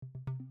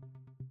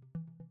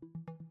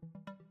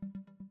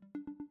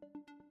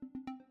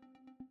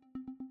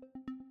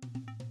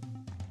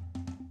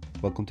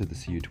Welcome to the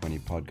CU20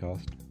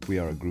 podcast. We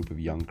are a group of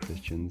young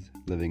Christians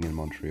living in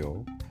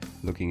Montreal,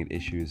 looking at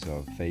issues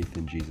of faith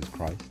in Jesus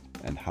Christ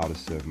and how to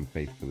serve Him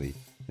faithfully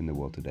in the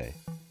world today.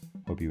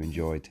 Hope you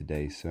enjoy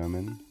today's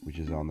sermon, which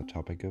is on the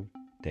topic of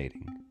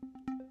dating.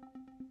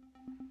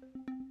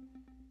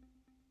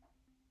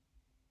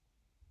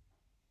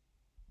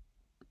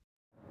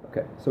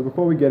 Okay, so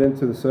before we get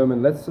into the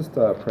sermon, let's just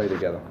pray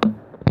together.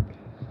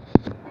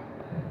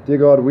 Dear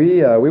God,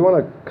 we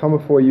want to come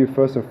before you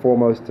first and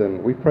foremost,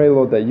 and we pray,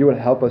 Lord, that you would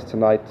help us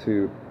tonight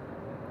to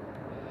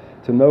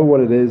know what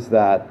it is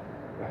that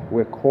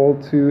we're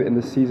called to in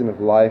the season of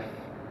life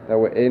that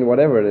we're in,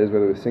 whatever it is,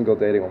 whether we're single,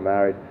 dating, or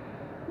married.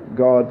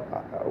 God,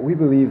 we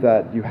believe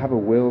that you have a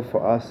will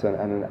for us and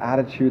an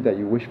attitude that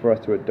you wish for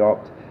us to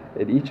adopt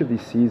in each of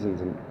these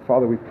seasons. And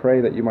Father, we pray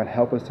that you might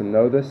help us to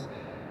know this.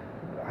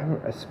 I'm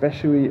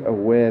especially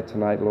aware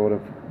tonight, Lord,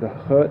 of the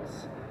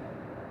hurts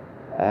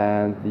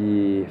and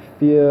the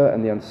fear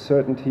and the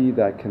uncertainty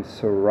that can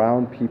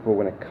surround people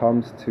when it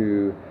comes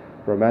to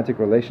romantic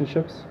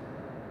relationships.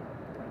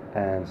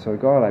 And so,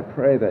 God, I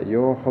pray that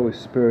your Holy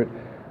Spirit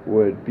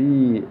would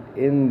be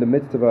in the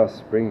midst of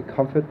us, bringing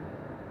comfort,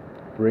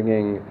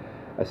 bringing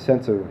a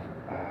sense of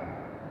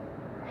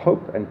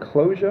hope and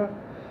closure,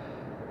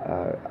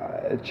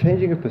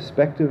 changing of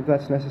perspective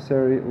that's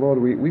necessary. Lord,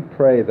 we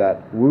pray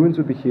that wounds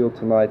would be healed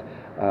tonight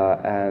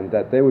and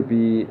that there would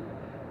be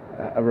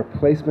a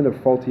replacement of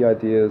faulty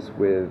ideas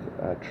with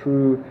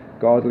true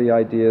godly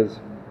ideas.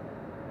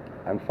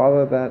 And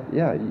Father, that,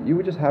 you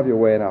would just have your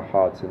way in our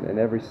hearts in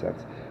every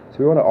sense. So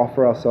we want to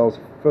offer ourselves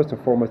first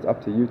and foremost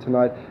up to you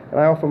tonight. And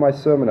I offer my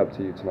sermon up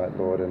to you tonight,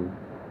 Lord. And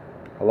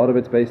a lot of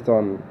it's based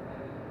on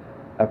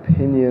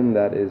opinion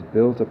that is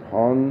built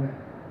upon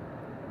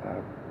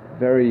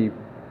very,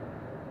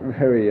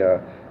 very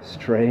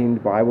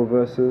strained Bible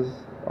verses,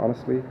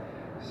 honestly.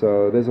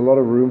 So there's a lot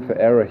of room for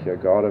error here,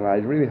 God, and I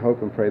really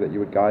hope and pray that you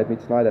would guide me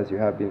tonight as you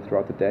have been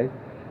throughout the day.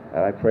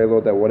 And I pray,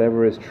 Lord, that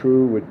whatever is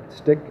true would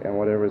stick and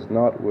whatever is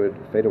not would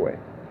fade away.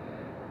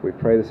 We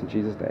pray this in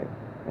Jesus' name.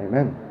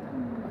 Amen.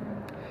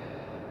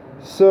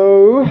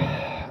 So,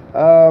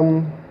 I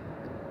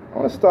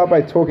want to start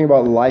by talking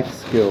about life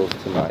skills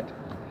tonight.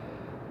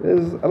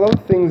 There's a lot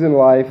of things in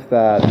life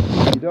that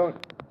you don't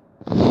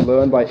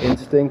learn by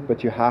instinct,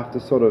 but you have to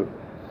sort of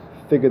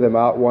figure them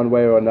out one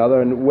way or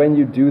another. And when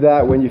you do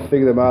that, when you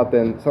figure them out,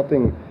 then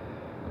something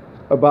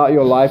about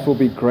your life will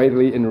be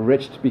greatly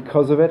enriched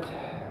because of it.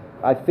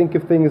 I think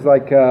of things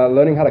like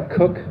learning how to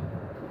cook.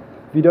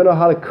 If you don't know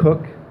how to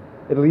cook,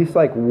 at least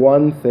like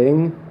one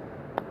thing,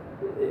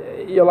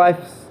 your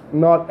life's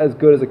not as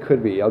good as it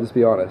could be. I'll just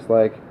be honest.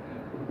 Like,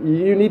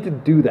 you need to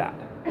do that.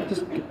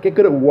 Just get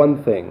good at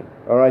one thing,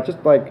 all right?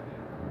 Just like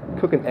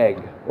cook an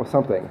egg or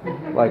something.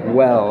 Like,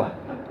 well,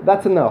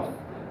 that's enough.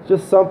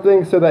 Just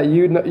something so that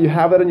you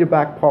have it in your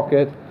back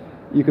pocket.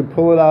 You can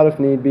pull it out if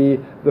need be.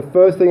 The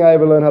first thing I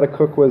ever learned how to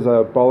cook was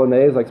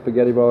bolognese, like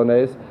spaghetti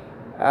bolognese.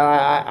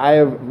 I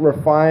have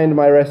refined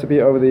my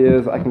recipe over the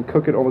years. I can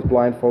cook it almost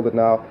blindfolded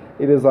now.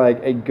 It is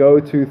like a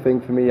go-to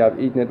thing for me. I've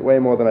eaten it way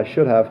more than I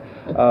should have.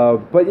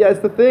 But yeah,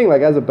 it's the thing.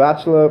 Like, as a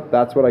bachelor,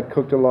 that's what I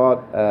cooked a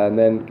lot. And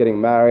then getting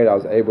married, I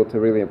was able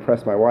to really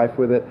impress my wife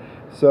with it.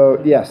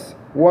 So yes,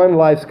 one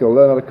life skill,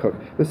 learn how to cook.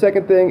 The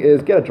second thing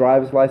is get a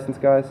driver's license,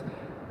 guys.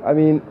 I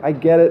mean, I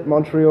get it,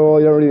 Montreal,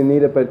 you don't really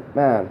need it, but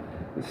man,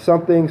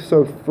 something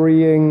so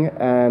freeing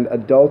and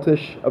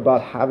adultish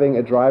about having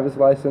a driver's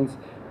license.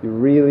 You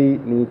really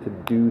need to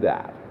do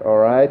that, all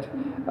right?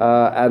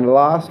 And the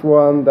last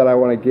one that I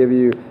want to give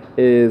you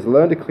is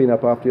learn to clean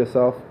up after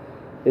yourself.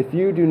 If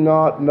you do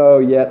not know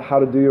yet how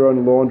to do your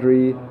own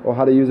laundry, or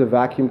how to use a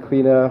vacuum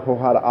cleaner, or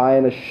how to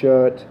iron a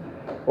shirt,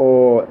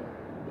 or,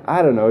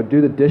 I don't know,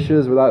 do the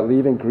dishes without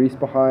leaving grease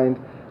behind,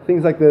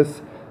 things like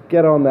this,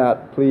 get on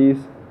that,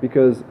 please,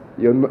 because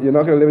you're not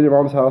going to live in your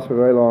mom's house for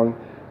very long.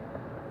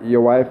 Your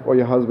wife or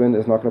your husband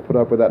is not going to put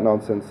up with that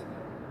nonsense.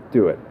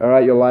 Do it. All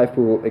right, your life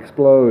will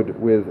explode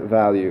with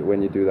value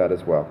when you do that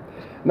as well.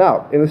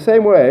 Now, in the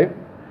same way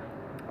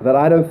that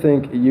I don't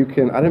think you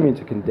can, I don't mean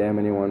to condemn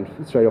anyone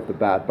straight off the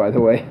bat, by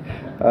the way.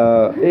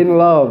 In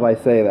love, I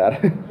say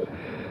that.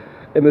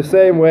 In the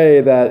same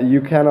way that you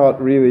cannot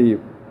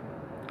really,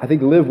 I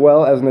think, live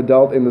well as an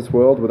adult in this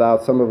world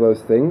without some of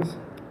those things,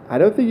 I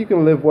don't think you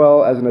can live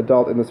well as an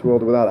adult in this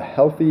world without a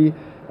healthy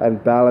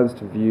and balanced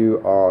view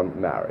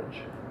on marriage.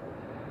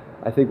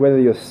 I think whether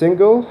you're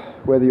single,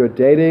 whether you're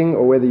dating,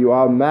 or whether you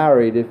are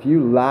married, if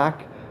you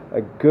lack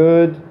a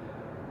good,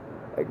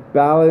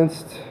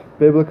 balanced,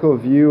 biblical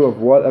view of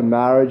what a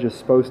marriage is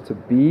supposed to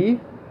be,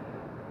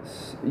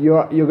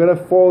 you're going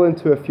to fall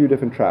into a few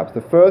different traps.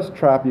 The first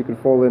trap you can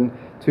fall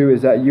into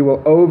is that you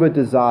will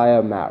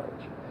over-desire marriage.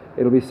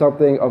 It'll be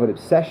something of an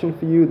obsession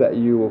for you that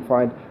you will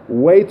find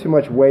way too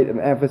much weight and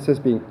emphasis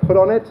being put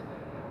on it,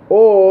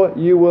 or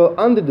you will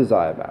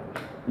under-desire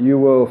marriage. You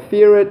will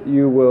fear it,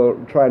 you will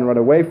try and run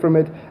away from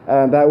it,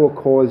 and that will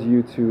cause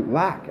you to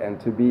lack and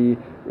to be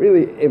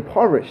really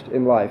impoverished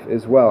in life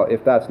as well,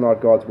 if that's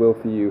not God's will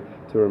for you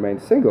to remain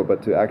single,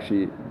 but to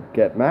actually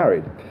get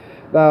married.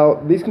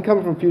 Now, these can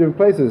come from a few different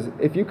places.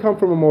 If you come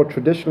from a more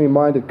traditionally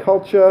minded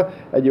culture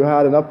and you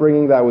had an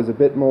upbringing that was a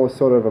bit more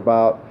sort of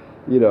about,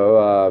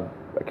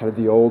 kind of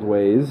the old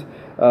ways,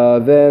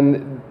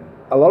 then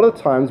a lot of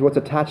the times what's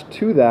attached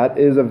to that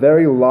is a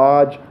very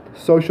large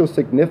social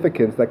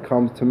significance that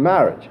comes to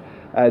marriage.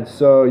 And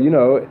so,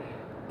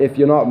 if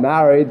you're not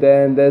married,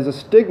 then there's a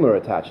stigma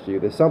attached to you.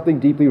 There's something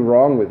deeply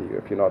wrong with you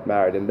if you're not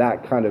married in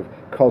that kind of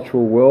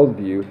cultural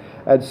worldview.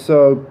 And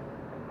so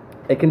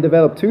it can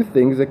develop two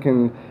things. It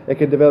can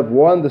develop,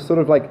 one, the sort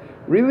of like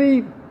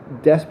really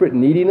desperate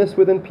neediness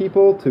within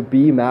people to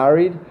be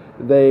married.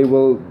 They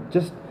will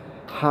just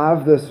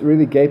have this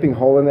really gaping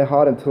hole in their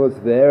heart until it's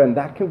there, and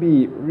that can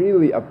be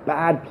really a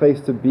bad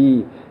place to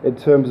be in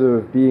terms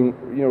of being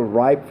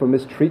ripe for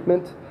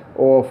mistreatment,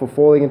 or for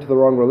falling into the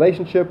wrong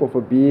relationship, or for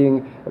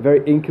being a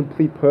very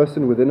incomplete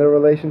person within a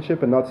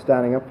relationship and not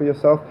standing up for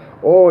yourself.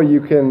 Or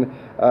you can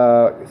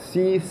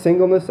see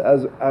singleness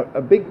as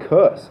a big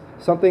curse,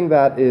 something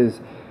that is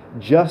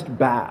just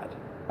bad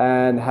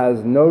and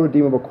has no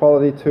redeemable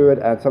quality to it,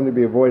 and something to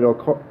be avoided at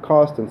all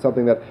cost, and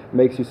something that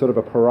makes you sort of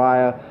a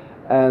pariah.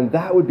 And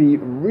that would be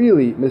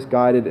really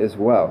misguided as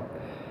well.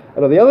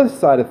 And on the other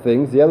side of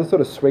things, the other sort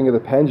of swing of the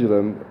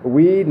pendulum,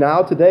 we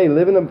now today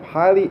live in a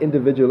highly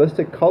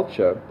individualistic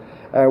culture.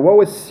 And what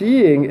we're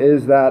seeing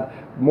is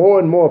that more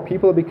and more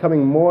people are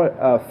becoming more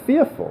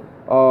fearful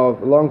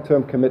of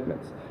long-term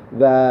commitments,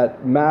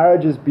 that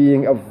marriage is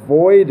being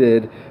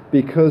avoided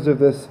because of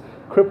this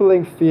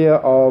crippling fear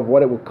of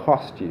what it will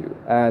cost you,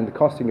 and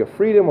costing your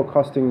freedom or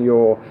costing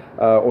your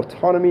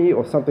autonomy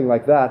or something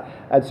like that.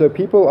 And so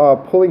people are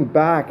pulling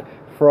back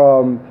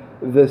from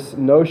this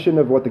notion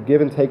of what the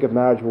give and take of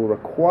marriage will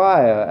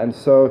require, and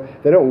so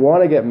they don't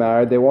want to get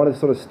married. They want to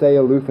sort of stay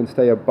aloof and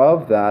stay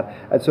above that,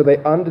 and so they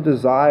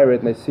under-desire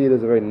it and they see it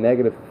as a very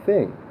negative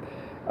thing.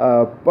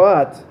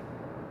 But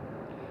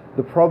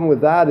the problem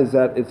with that is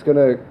that it's going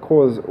to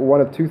cause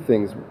one of two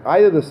things.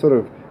 Either the sort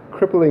of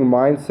crippling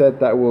mindset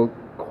that will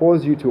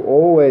cause you to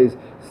always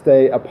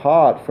stay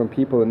apart from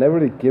people and never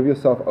really give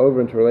yourself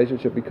over into a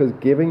relationship, because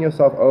giving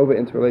yourself over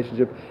into a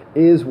relationship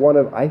is one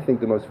of, I think,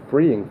 the most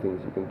freeing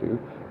things you can do,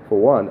 for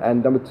one,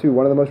 and number two,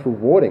 one of the most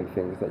rewarding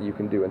things that you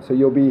can do. And so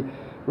you'll be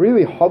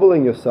really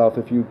hobbling yourself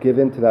if you give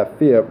in to that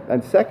fear.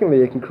 And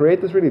secondly, it can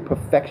create this really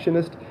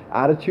perfectionist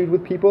attitude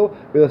with people,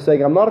 where they're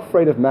saying, I'm not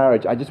afraid of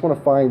marriage, I just want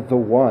to find the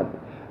one,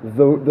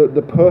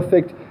 the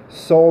perfect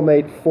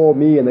soulmate for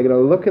me. And they're going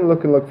to look and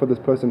look and look for this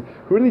person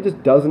who really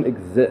just doesn't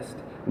exist.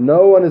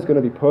 No one is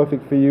going to be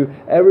perfect for you.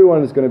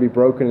 Everyone is going to be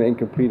broken and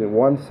incomplete in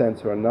one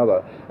sense or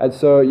another. And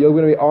so you're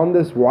going to be on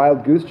this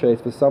wild goose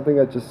chase for something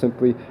that just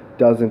simply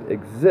doesn't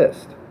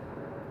exist.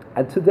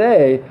 And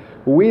today,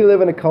 we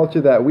live in a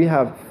culture that we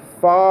have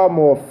far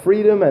more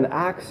freedom and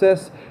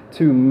access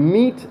to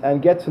meet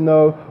and get to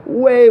know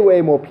way,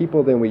 way more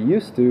people than we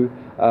used to,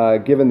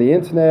 given the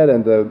internet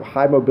and the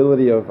high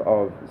mobility of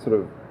sort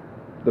of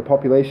the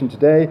population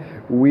today.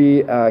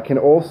 We can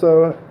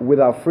also,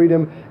 with our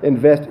freedom,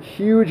 invest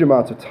huge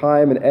amounts of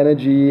time and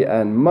energy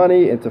and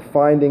money into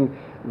finding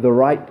the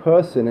right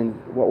person. And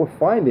what we're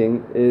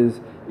finding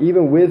is,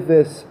 even with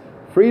this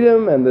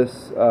freedom and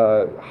this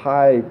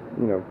high,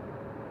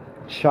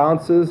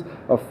 chances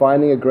of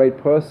finding a great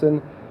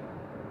person,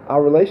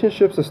 our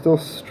relationships are still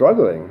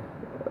struggling.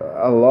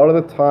 A lot of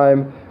the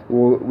time,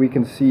 we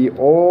can see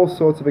all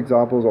sorts of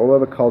examples all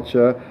over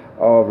culture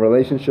of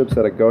relationships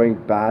that are going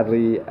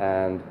badly,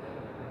 and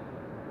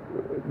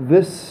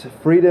this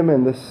freedom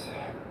and this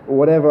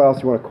whatever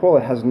else you want to call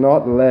it has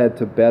not led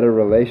to better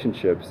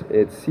relationships.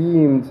 It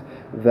seems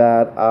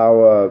that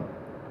our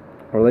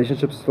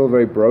relationships are still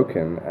very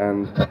broken,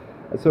 and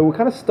so we're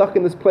kind of stuck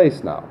in this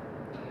place now.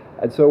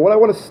 And so what I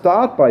want to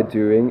start by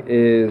doing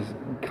is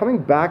coming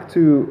back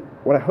to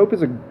what I hope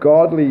is a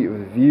godly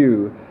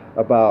view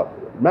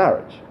about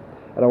marriage.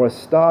 And I want to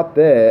start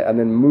there and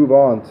then move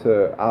on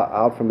to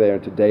out from there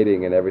into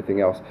dating and everything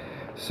else.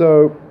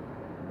 So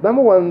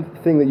number one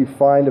thing that you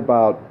find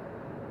about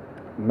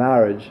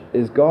marriage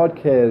is God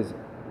cares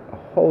a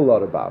whole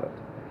lot about it.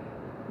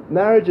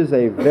 Marriage is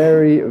a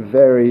very,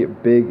 very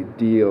big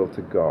deal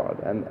to God,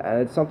 and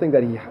it's something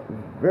that He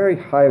very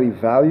highly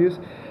values.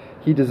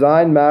 He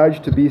designed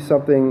marriage to be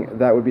something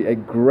that would be a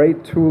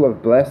great tool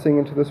of blessing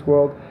into this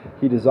world.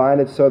 He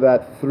designed it so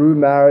that through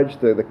marriage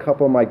the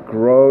couple might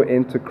grow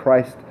into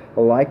Christ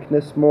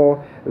likeness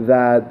more,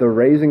 that the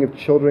raising of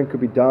children could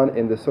be done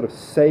in this sort of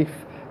safe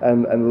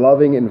and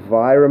loving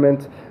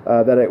environment,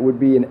 that it would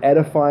be an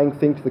edifying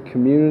thing to the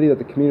community, that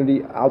the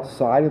community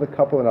outside of the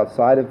couple and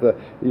outside of the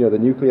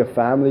nuclear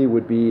family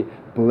would be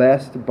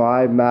blessed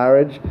by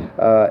marriage.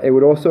 It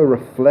would also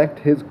reflect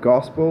His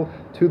gospel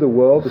to the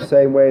world, the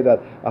same way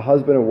that a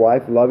husband and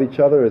wife love each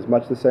other is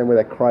much the same way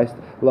that Christ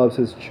loves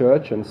His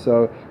church. And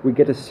so we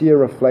get to see a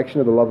reflection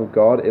of the love of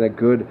God in a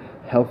good,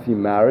 healthy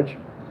marriage.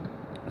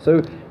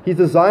 So He's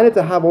designed it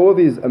to have all of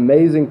these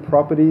amazing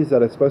properties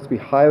that are supposed to be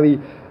highly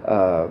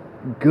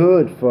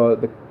good for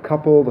the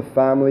couple, the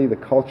family, the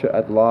culture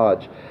at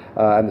large,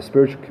 and the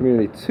spiritual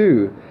community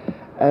too.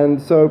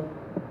 And so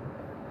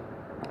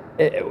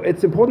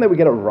it's important that we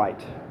get it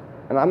right.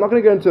 And I'm not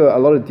going to go into a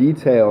lot of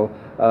detail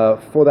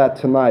for that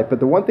tonight, but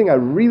the one thing I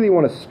really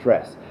want to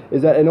stress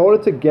is that in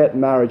order to get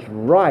marriage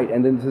right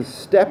and then to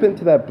step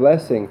into that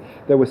blessing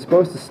that we're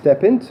supposed to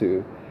step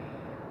into,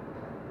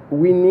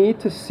 we need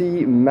to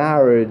see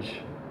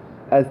marriage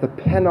as the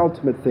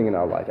penultimate thing in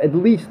our life, at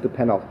least the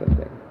penultimate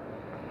thing.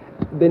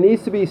 There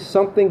needs to be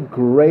something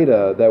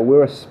greater that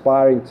we're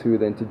aspiring to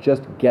than to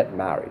just get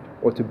married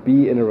or to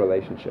be in a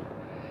relationship.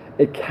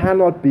 It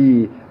cannot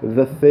be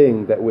the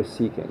thing that we're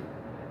seeking.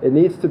 It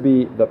needs to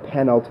be the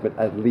penultimate,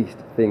 at least,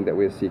 thing that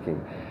we're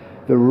seeking.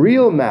 The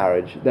real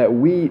marriage that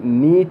we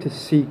need to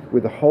seek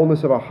with the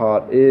wholeness of our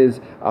heart is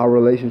our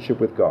relationship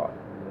with God.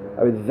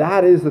 I mean,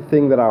 that is the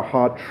thing that our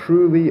heart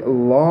truly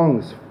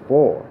longs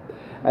for.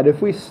 And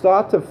if we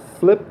start to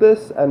flip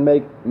this and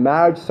make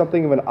marriage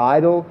something of an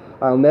idol,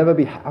 I'll never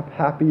be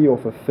happy or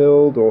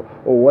fulfilled or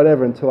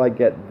whatever until I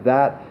get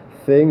that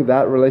thing,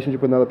 that relationship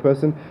with another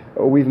person,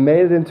 we've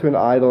made it into an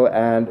idol,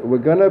 and we're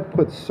going to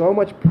put so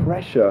much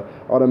pressure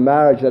on a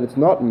marriage that it's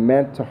not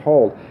meant to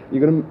hold. You're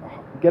going to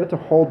get it to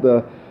hold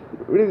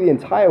really the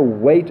entire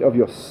weight of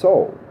your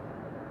soul.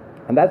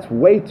 And that's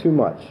way too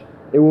much.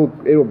 It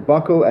will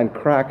buckle and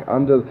crack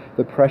under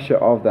the pressure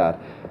of that.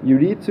 You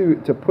need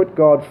to put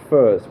God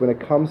first when it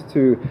comes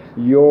to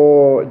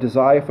your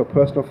desire for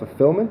personal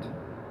fulfillment,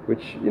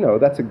 which,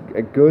 that's a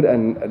good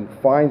and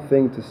fine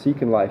thing to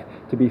seek in life,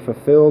 to be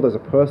fulfilled as a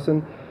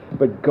person.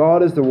 But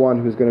God is the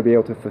one who's going to be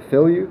able to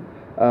fulfill you.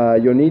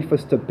 Your need for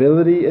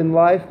stability in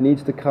life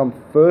needs to come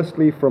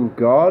firstly from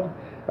God.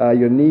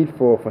 Your need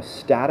for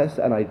status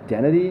and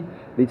identity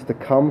needs to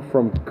come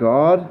from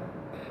God.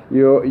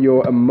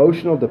 Your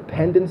emotional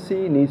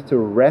dependency needs to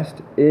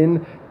rest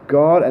in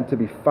God and to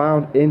be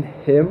found in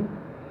Him.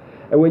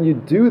 And when you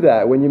do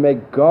that, when you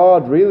make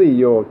God really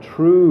your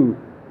true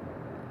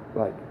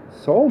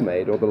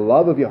soulmate or the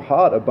love of your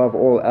heart above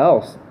all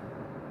else,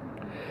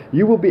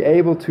 you will be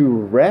able to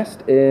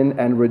rest in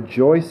and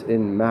rejoice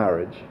in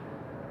marriage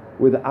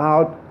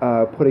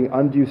without putting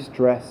undue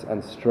stress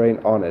and strain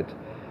on it.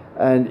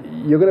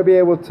 And you're going to be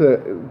able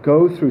to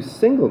go through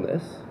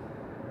singleness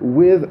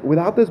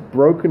without this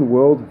broken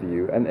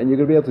worldview, and you're going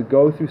to be able to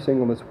go through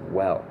singleness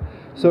well.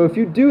 So if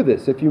you do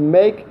this, if you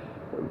make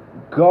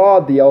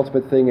God the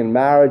ultimate thing in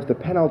marriage, the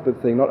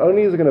penultimate thing, not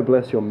only is it going to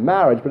bless your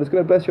marriage, but it's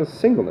going to bless your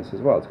singleness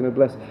as well. It's going to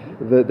bless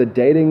the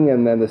dating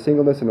and then the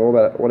singleness and all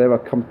that, whatever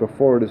comes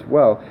before it as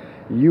well.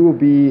 You will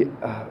be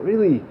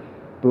really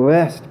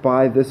blessed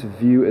by this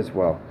view as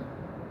well.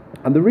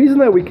 And the reason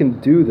that we can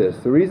do this,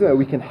 the reason that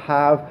we can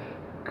have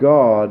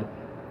God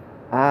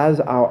as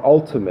our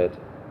ultimate,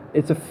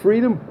 it's a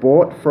freedom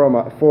bought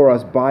for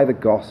us by the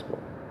gospel.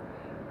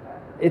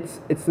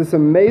 It's this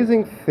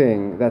amazing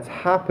thing that's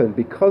happened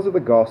because of the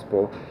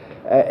gospel.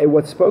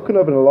 What's spoken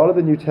of in a lot of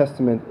the New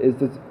Testament is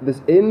this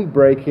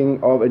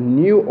inbreaking of a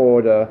new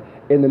order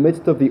in the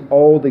midst of the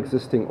old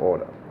existing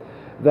order.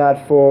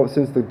 That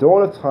since the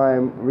dawn of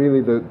time,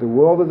 really the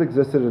world has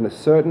existed in a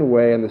certain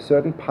way, and there's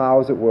certain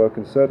powers at work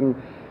and certain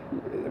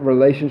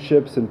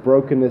relationships and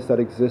brokenness that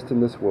exist in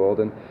this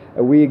world, and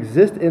we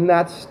exist in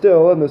that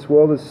still, and this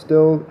world is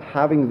still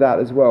having that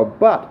as well.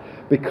 But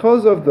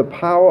because of the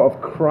power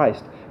of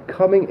Christ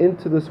coming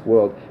into this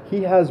world,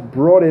 He has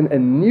brought in a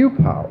new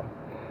power.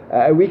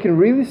 We can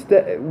really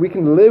we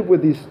can live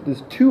with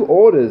these two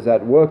orders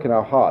at work in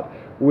our heart.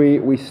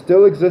 We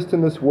still exist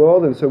in this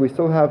world, and so we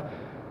still have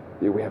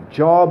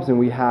jobs, and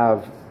we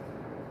have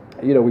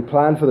we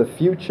plan for the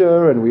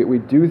future, and we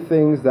do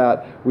things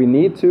that we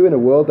need to in a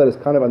world that is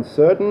kind of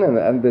uncertain,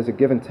 and there's a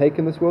give and take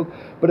in this world.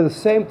 But at the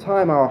same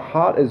time, our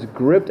heart is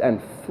gripped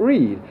and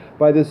freed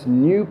by this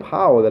new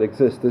power that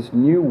exists, this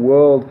new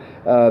world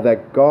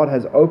that God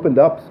has opened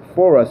up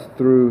for us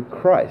through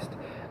Christ.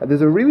 And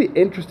there's a really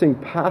interesting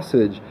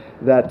passage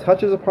that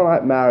touches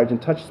upon marriage and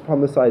touches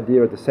upon this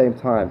idea at the same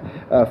time.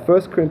 1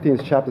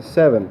 Corinthians chapter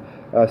 7,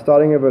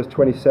 starting at verse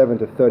 27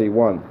 to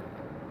 31.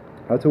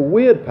 It's a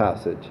weird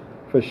passage,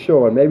 for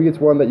sure, and maybe it's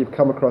one that you've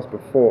come across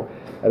before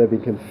and have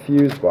been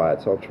confused by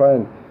it. So I'll try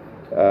and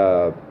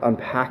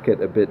unpack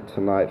it a bit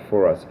tonight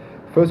for us.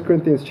 1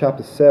 Corinthians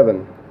chapter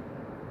 7,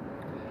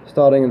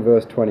 starting in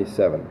verse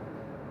 27.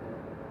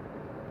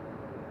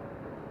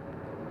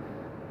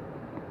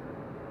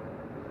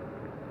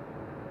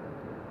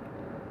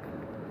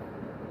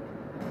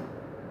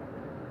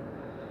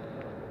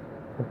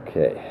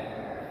 Okay.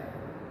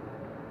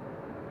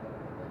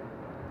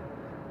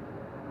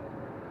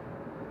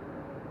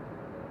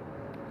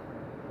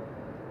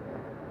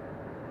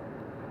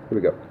 Here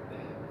we go.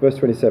 Verse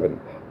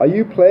 27. Are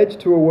you pledged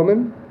to a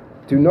woman?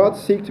 Do not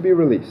seek to be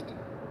released.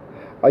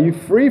 Are you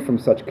free from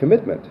such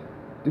commitment?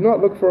 Do not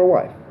look for a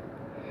wife.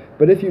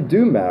 But if you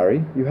do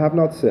marry, you have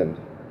not sinned.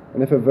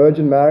 And if a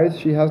virgin marries,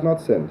 she has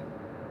not sinned.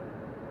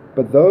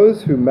 But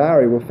those who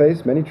marry will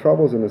face many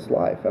troubles in this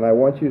life, and I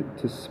want you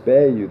to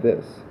spare you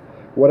this.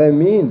 What I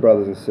mean,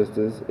 brothers and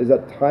sisters, is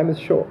that time is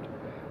short.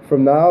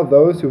 From now,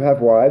 those who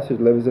have wives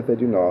should live as if they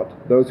do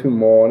not, those who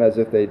mourn as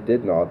if they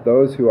did not,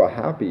 those who are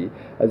happy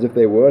as if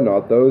they were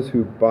not, those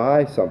who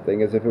buy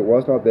something as if it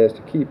was not theirs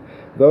to keep,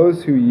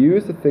 those who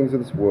use the things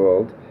of this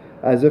world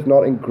as if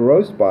not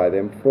engrossed by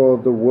them, for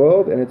the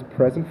world in its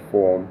present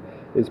form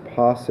is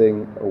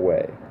passing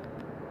away.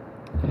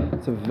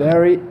 It's a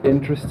very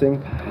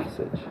interesting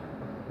passage.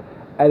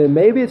 And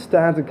maybe it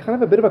stands in kind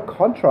of a bit of a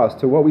contrast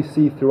to what we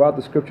see throughout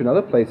the scripture in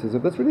other places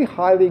of this really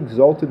highly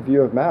exalted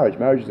view of marriage.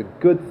 Marriage is a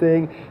good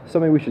thing,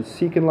 something we should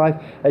seek in life.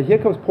 And here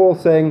comes Paul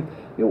saying,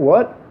 you know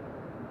what?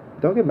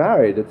 Don't get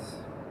married. It's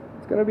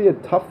going to be a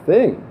tough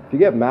thing. If you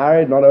get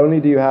married, not only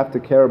do you have to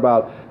care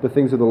about the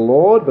things of the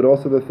Lord, but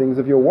also the things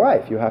of your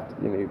wife. You have to,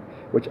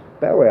 which,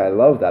 by the way, I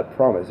love that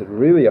promise. It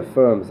really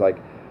affirms,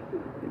 like,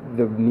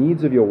 the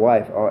needs of your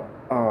wife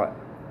are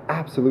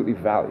absolutely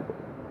valuable,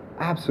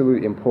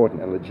 absolutely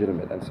important and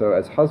legitimate. And so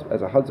as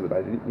a husband,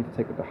 I need to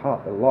take it to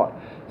heart a lot,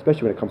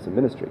 especially when it comes to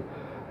ministry.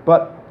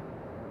 But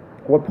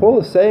what Paul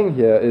is saying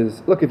here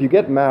is, look, if you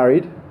get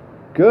married,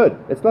 good.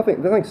 There's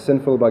nothing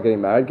sinful about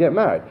getting married. Get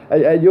married.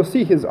 And you'll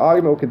see his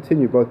argument will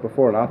continue both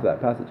before and after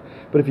that passage.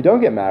 But if you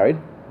don't get married,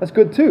 that's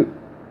good too.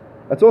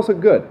 That's also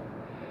good.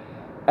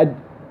 And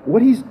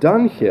what he's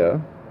done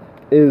here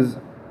is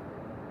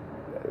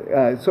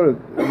sort of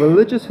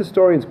religious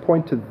historians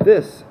point to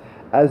this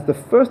as the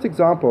first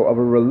example of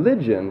a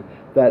religion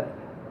that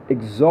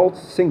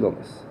exalts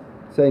singleness,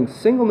 saying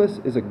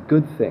singleness is a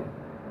good thing.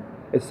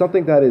 It's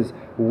something that is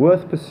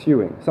worth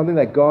pursuing, something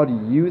that God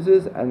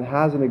uses and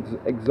has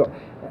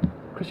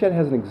Christianity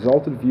has an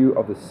exalted view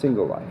of the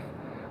single life,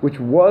 which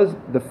was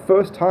the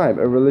first time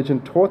a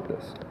religion taught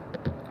this.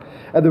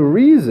 And the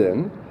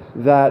reason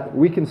that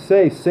we can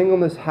say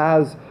singleness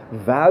has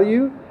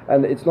value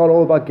and it's not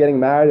all about getting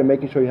married and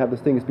making sure you have this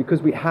thing is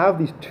because we have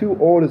these two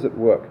orders at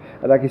work.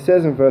 And like he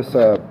says in verse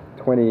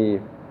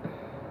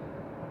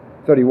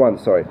 31,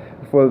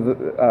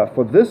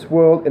 for this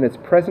world in its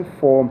present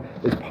form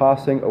is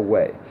passing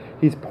away.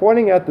 He's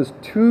pointing out this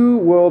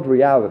two-world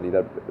reality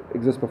that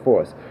exists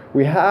before us.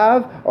 We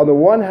have, on the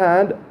one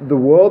hand, the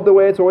world the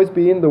way it's always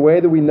been, the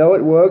way that we know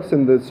it works,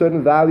 and the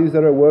certain values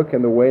that are at work,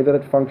 and the way that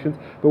it functions.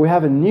 But we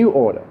have a new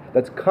order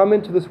that's come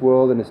into this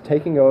world and is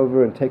taking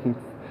over and taking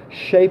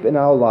shape in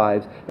our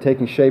lives,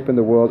 taking shape in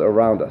the world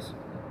around us.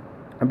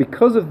 And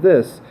because of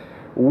this,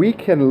 we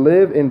can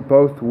live in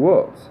both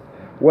worlds.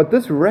 What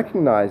this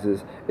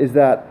recognizes is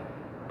that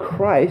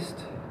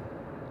Christ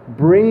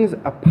brings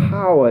a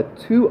power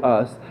to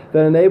us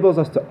that enables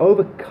us to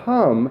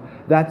overcome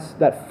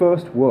that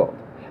first world.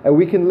 And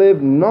we can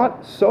live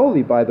not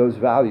solely by those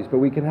values, but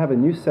we can have a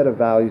new set of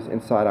values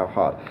inside our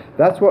heart.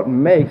 That's what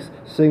makes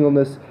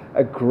singleness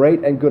a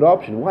great and good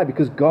option. Why?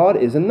 Because God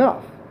is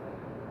enough.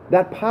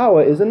 That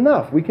power is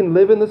enough. We can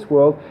live in this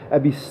world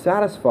and be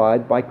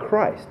satisfied by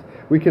Christ.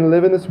 We can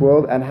live in this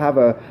world and have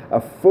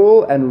a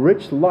full and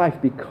rich life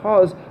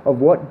because of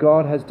what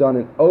God has done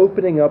in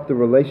opening up the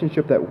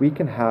relationship that we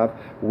can have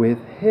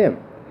with Him.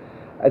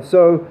 And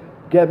so,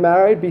 get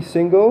married, be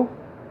single,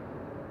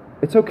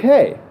 it's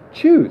okay.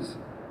 Choose,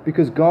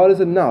 because God is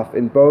enough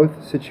in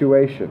both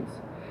situations.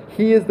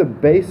 He is the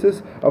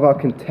basis of our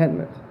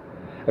contentment.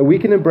 And we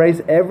can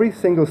embrace every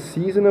single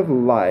season of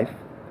life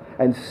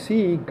and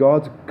see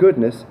God's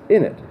goodness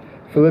in it.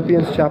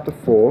 Philippians chapter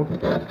 4,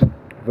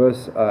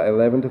 verse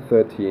 11 to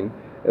 13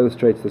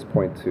 illustrates this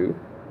point too.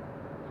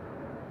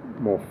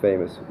 More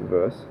famous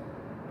verse.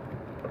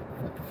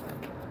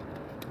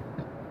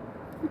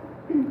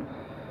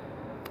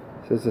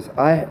 It says this,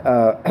 I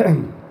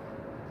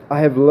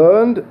have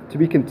learned to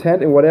be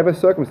content in whatever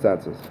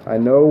circumstances. I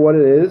know what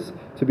it is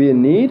to be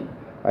in need.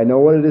 I know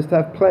what it is to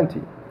have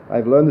plenty. I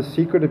have learned the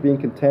secret of being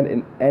content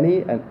in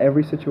any and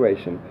every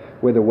situation,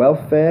 whether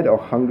well-fed or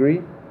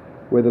hungry,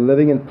 whether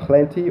living in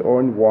plenty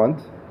or in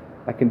want.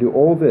 I can do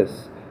all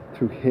this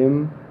through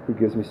Him who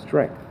gives me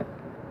strength.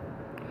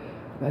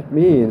 That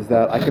means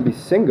that I can be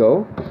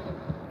single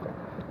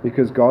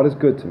because God is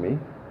good to me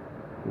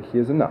and He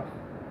is enough.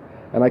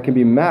 And I can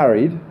be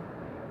married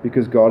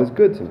because God is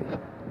good to me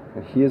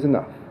and He is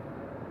enough.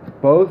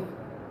 Both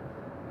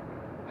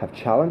have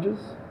challenges.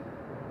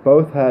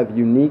 Both have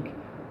unique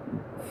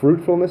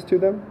fruitfulness to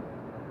them.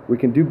 We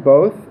can do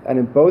both, and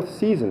in both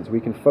seasons we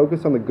can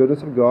focus on the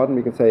goodness of God and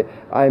we can say,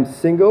 I am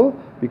single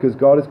because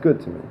God is good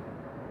to me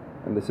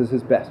and this is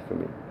His best for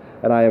me.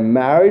 And I am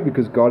married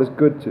because God is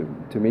good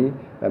to me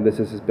and this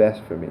is His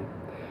best for me.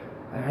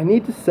 And I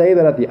need to say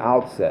that at the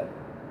outset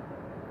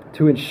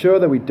to ensure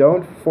that we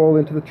don't fall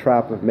into the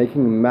trap of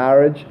making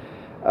marriage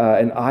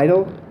an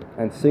idol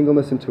and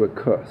singleness into a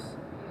curse.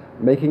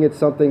 Making it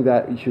something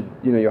that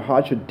your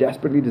heart should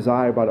desperately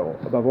desire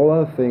above all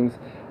other things,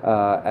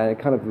 and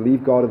kind of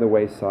leave God on the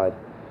wayside.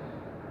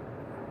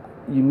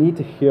 You need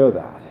to hear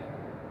that.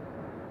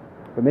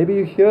 But maybe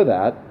you hear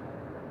that,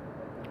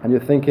 and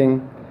you're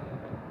thinking,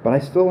 but I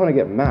still want to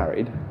get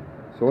married,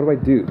 so what do I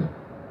do?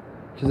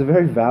 Which is a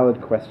very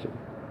valid question.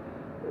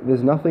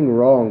 There's nothing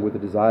wrong with the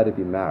desire to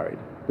be married.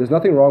 There's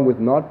nothing wrong with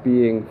not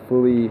being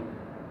fully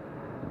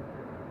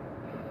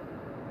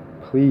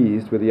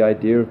pleased with the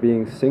idea of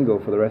being single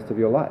for the rest of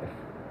your life.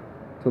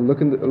 To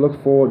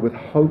look forward with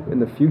hope in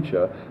the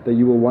future that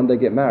you will one day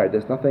get married.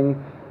 There's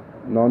nothing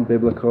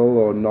non-biblical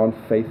or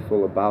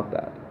non-faithful about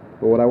that.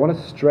 But what I want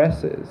to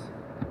stress is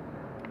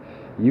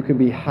you can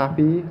be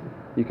happy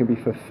you can be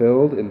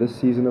fulfilled in this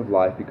season of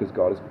life because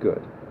God is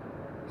good.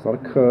 It's not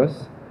a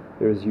curse.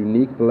 There is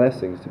unique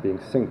blessings to being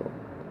single.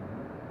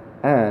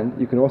 And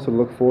you can also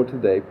look forward to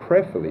the day,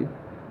 prayerfully,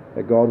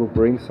 that God will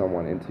bring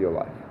someone into your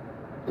life.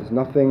 There's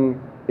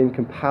nothing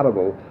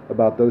incompatible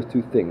about those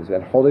two things,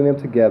 and holding them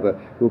together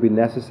will be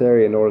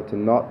necessary in order to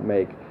not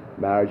make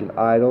marriage an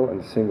idol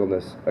and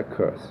singleness a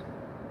curse.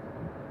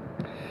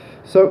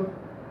 So,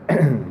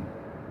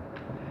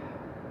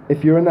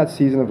 if you're in that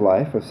season of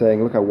life of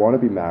saying, look, I want to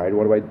be married,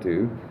 what do I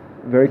do?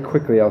 Very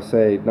quickly, I'll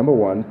say, number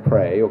one,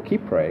 pray, or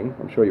keep praying.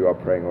 I'm sure you are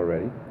praying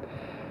already.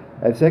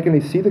 And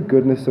secondly, see the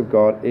goodness of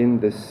God in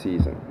this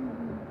season.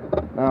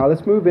 Now,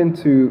 let's move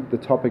into the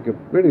topic of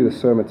really the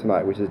sermon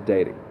tonight, which is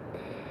dating.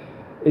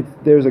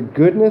 There's a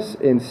goodness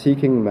in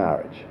seeking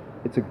marriage.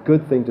 It's a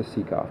good thing to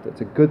seek after.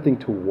 It's a good thing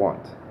to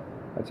want.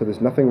 And so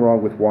there's nothing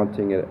wrong with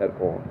wanting it at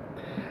all.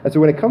 And so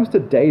when it comes to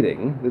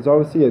dating, there's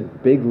obviously a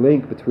big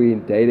link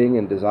between dating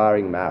and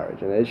desiring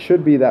marriage. And it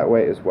should be that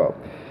way as well.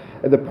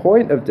 And the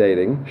point of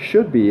dating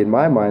should be, in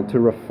my mind, to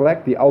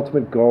reflect the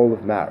ultimate goal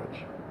of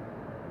marriage.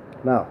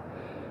 Now,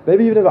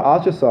 maybe you've never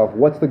asked yourself,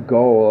 what's the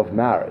goal of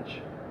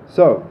marriage?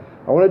 So,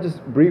 I want to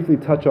just briefly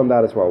touch on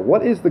that as well.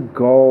 What is the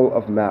goal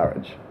of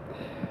marriage?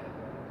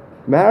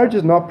 Marriage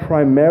is not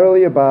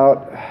primarily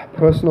about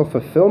personal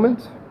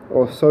fulfillment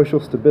or social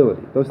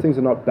stability. Those things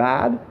are not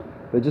bad.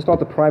 They're just not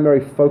the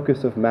primary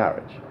focus of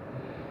marriage.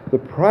 The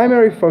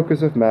primary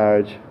focus of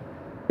marriage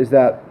is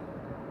that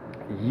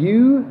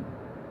you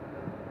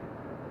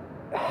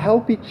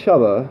help each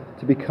other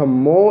to become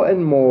more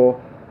and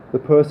more the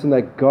person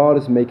that God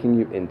is making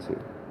you into.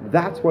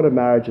 That's what a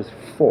marriage is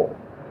for.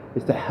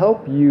 Is to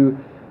help you,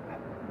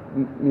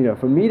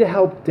 for me to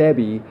help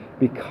Debbie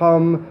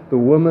become the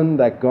woman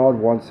that God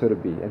wants her to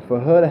be, and for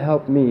her to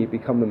help me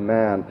become the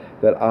man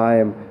that I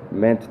am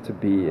meant to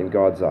be in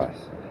God's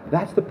eyes.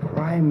 That's the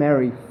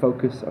primary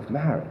focus of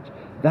marriage.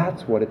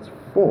 That's what it's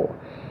for.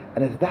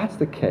 And if that's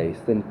the case,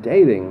 then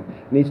dating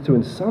needs to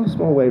in some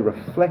small way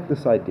reflect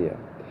this idea.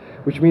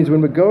 Which means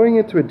when we're going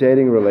into a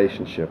dating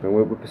relationship and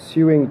we're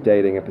pursuing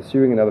dating and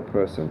pursuing another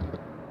person,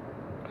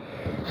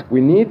 we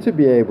need to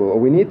be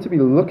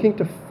looking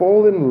to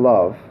fall in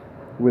love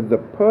with the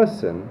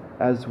person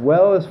as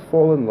well as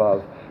fall in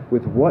love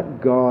with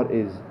what God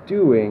is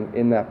doing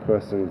in that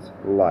person's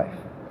life.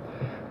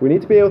 We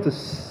need to be able to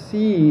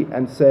see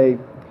and say,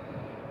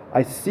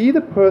 I see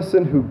the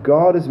person who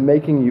God is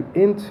making you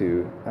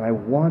into, and I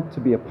want to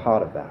be a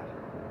part of that.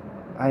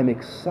 I am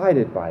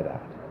excited by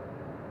that.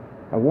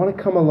 I want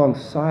to come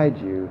alongside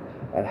you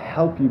and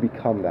help you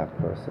become that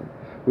person.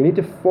 We need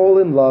to fall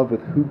in love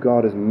with who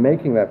God is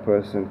making that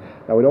person.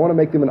 Now, we don't want to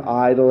make them an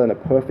idol and a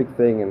perfect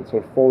thing and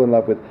sort of fall in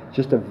love with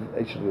just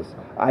this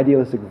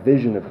idealistic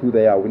vision of who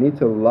they are. We need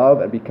to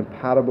love and be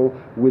compatible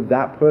with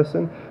that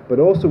person, but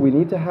also we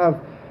need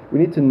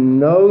to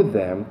know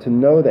them, to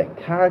know their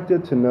character,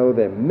 to know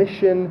their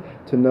mission,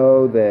 to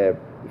know their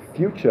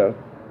future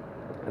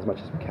as much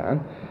as we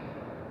can,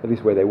 at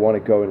least where they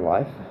want to go in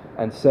life,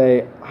 and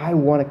say, I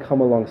want to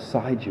come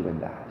alongside you in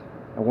that.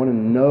 I want to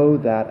know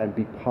that and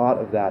be part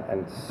of that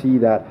and see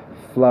that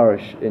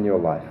flourish in your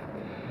life.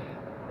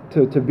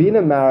 To be in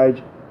a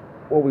marriage,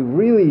 what we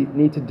really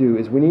need to do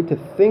is we need to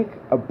think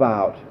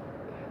about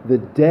the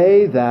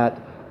day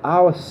that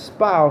our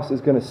spouse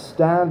is going to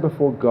stand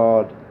before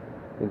God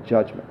in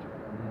judgment.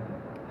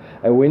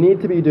 And we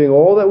need to be doing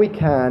all that we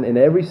can in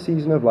every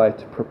season of life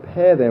to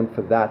prepare them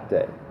for that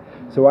day.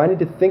 So I need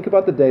to think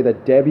about the day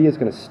that Debbie is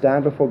going to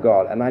stand before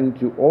God, and I need to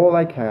do all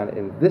I can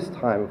in this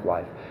time of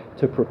life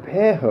to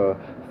prepare her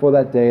for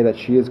that day that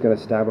she is going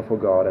to stand before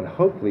God, and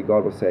hopefully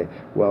God will say,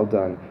 well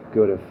done,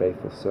 good and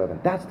faithful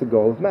servant. That's the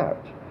goal of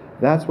marriage.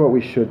 That's what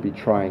we should be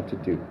trying to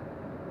do.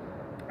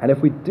 And if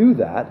we do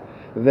that,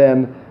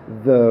 then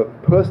the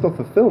personal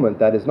fulfillment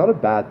that is not a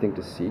bad thing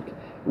to seek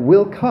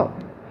will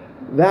come.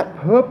 That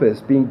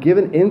purpose being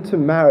given into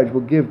marriage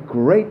will give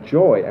great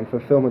joy and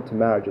fulfillment to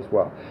marriage as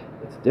well.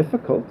 It's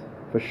difficult,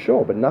 for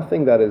sure, but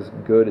nothing that is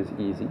good is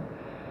easy.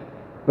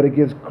 But it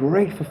gives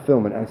great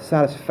fulfillment and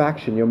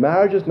satisfaction. Your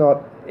marriage is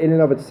not in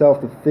and of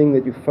itself the thing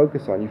that you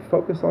focus on. You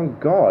focus on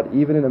God,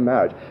 even in a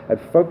marriage. And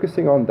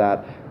focusing on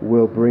that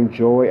will bring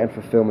joy and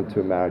fulfillment to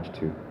a marriage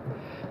too.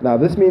 Now,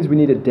 this means we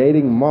need a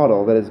dating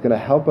model that is going to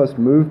help us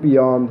move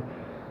beyond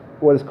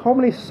what is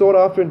commonly sought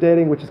after in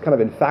dating, which is kind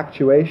of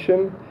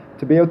infatuation,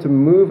 to be able to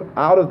move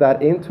out of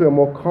that into a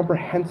more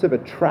comprehensive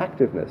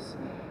attractiveness.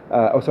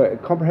 A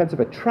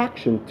comprehensive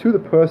attraction to the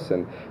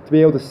person, to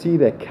be able to see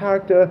their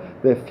character,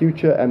 their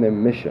future, and their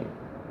mission.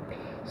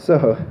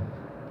 So,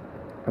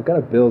 I'm kind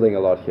of building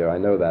a lot here, I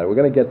know that. We're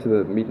going to get to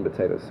the meat and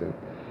potatoes soon.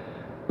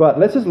 But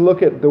let's just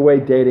look at the way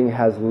dating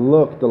has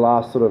looked the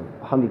last sort of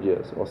 100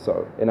 years or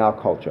so in our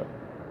culture.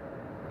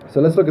 So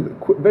let's look at,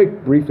 very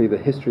briefly, the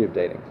history of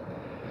dating.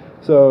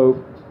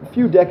 So, a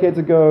few decades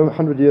ago,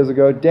 100 years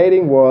ago,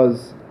 dating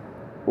was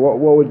what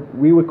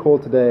we would call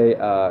today,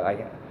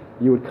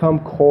 you would come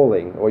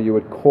calling, or you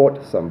would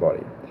court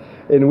somebody,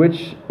 in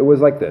which it was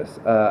like this.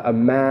 A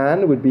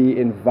man would be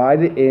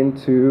invited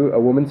into a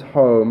woman's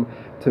home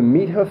to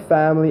meet her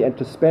family and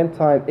to spend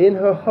time in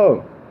her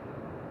home.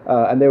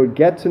 And they would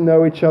get to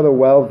know each other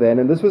well then.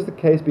 And this was the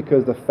case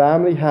because the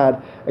family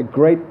had a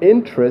great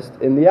interest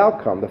in the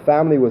outcome. The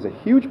family was a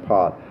huge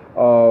part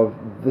of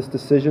this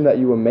decision that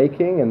you were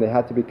making, and there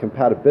had to be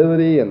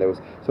compatibility, and there was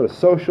sort of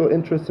social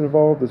interest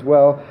involved as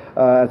well.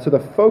 And so the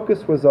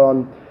focus was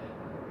on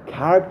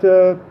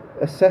character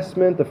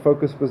assessment, the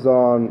focus was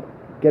on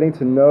getting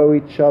to know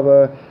each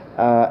other,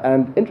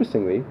 and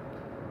interestingly,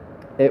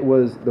 it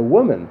was the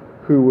woman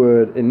who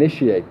would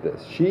initiate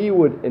this. She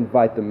would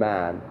invite the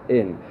man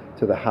in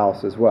to the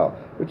house as well,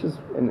 which is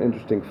an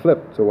interesting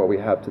flip to what we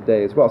have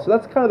today as well. So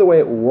that's kind of the way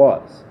it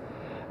was.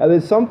 And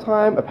then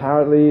sometime,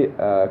 apparently,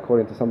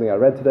 according to something I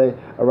read today,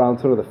 around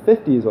sort of the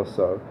 50s or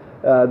so,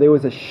 there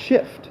was a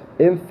shift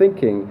in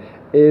thinking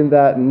in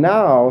that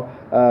now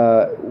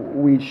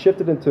we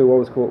shifted into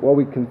what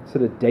we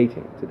consider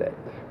dating today,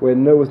 where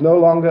it was no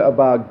longer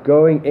about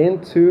going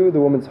into the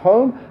woman's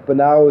home, but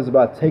now it was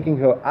about taking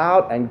her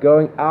out and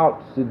going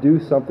out to do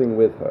something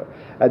with her.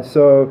 And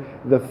so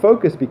the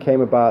focus became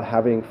about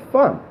having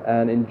fun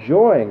and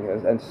enjoying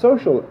and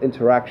social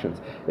interactions.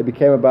 It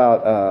became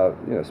about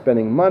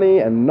spending money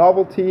and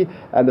novelty,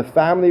 and the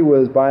family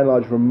was by and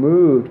large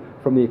removed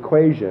from the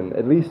equation,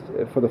 at least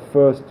for the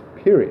first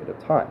period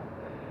of time.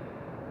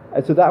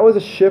 And so that was a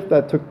shift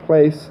that took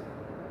place.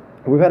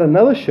 We've had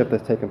another shift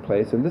that's taken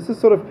place, and this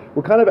is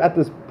we're kind of at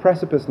this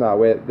precipice now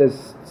where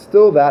there's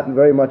still that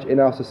very much in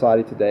our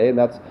society today, and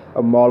that's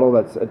a model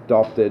that's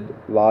adopted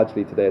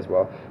largely today as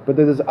well. But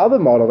there's this other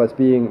model that's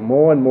being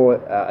more and more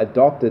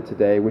adopted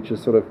today, which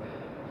is sort of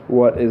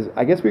what is,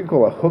 I guess we could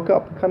call a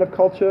hookup kind of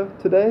culture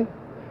today,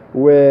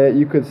 where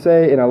you could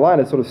say in a line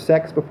it's sort of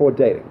sex before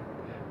dating,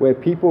 where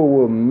people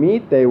will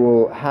meet, they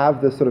will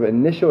have this sort of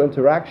initial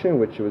interaction,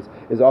 which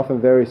is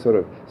often very sort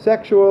of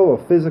sexual or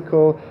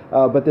physical,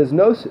 but there's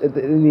no,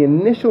 in the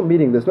initial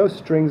meeting, there's no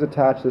strings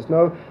attached, there's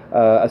no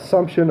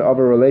assumption of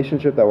a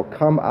relationship that will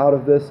come out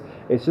of this.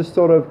 It's just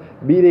sort of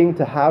meeting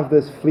to have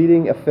this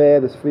fleeting affair,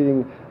 this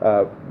fleeting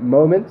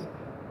moment,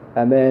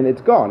 and then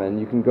it's gone, and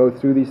you can go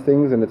through these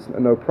things and it's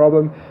no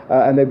problem.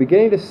 And they're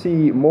beginning to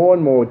see more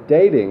and more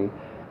dating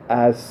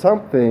as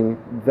something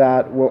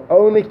that will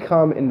only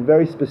come in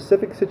very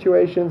specific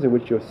situations in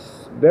which you're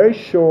very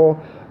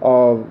sure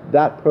of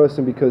that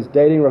person, because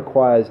dating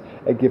requires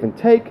a give and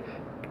take.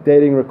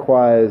 Dating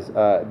requires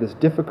this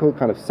difficult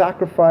kind of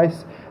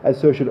sacrifice, and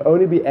so it should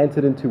only be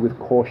entered into with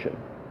caution.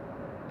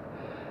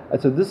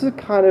 And so this is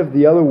kind of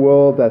the other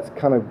world that's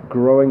kind of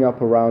growing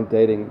up around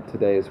dating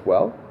today as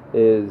well,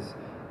 is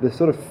this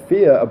sort of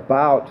fear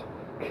about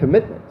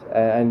commitment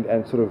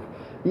and sort of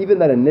even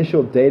that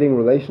initial dating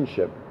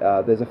relationship.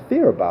 There's a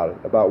fear about it,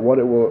 about what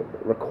it will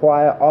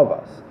require of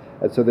us.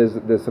 And so there's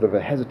sort of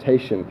a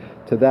hesitation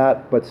to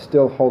that, but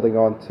still holding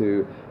on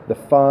to the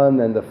fun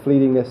and the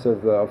fleetingness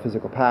of the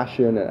physical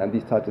passion and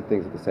these types of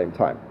things at the same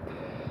time.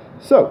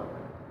 So,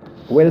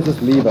 where does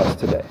this leave us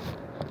today?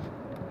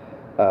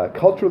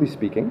 Culturally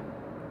speaking,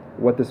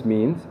 what this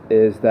means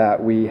is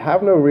that we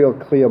have no real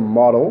clear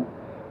model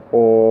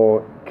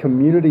or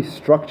community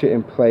structure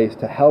in place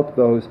to help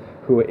those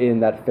who are in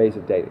that phase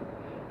of dating.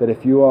 That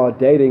if you are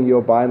dating,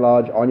 you're by and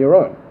large on your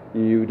own.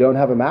 You don't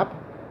have a map,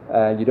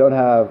 and you don't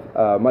have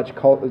much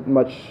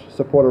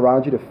support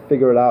around you to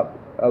figure it out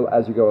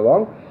as you go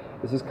along.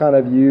 This is kind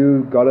of,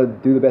 you got to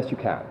do the best you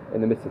can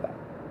in the midst of that.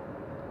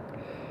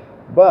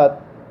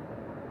 But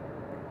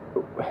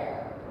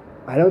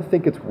I don't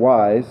think it's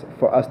wise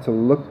for us to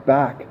look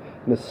back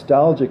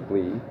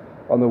nostalgically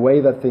on the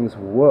way that things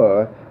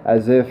were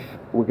as if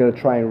we're going to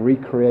try and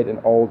recreate an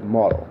old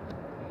model.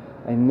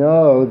 I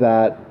know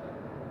that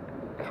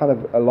kind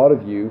of a lot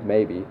of you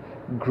maybe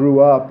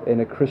grew up in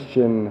a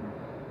Christian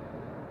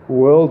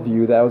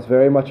worldview that was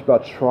very much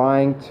about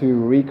trying to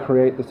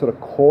recreate the sort of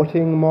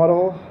courting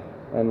model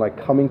and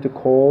like coming to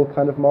call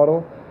kind of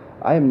model.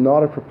 I am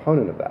not a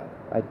proponent of that.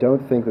 I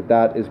don't think that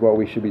that is what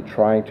we should be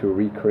trying to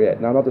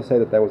recreate. Now, not to say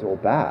that that was all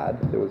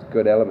bad. There was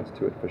good elements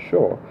to it for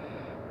sure.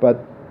 But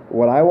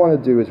what I want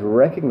to do is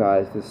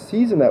recognize the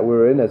season that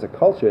we're in as a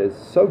culture is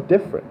so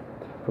different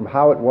from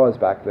how it was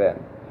back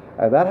then.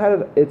 And that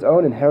had its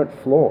own inherent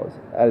flaws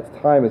at its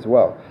time as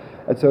well.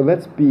 And so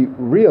let's be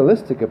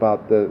realistic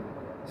about the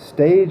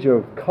stage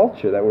of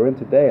culture that we're in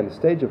today and the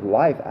stage of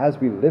life as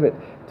we live it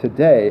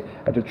today,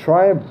 and to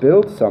try and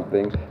build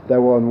something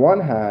that will on one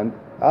hand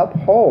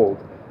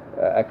uphold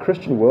a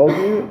Christian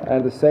worldview and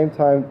at the same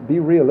time be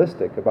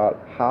realistic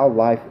about how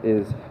life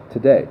is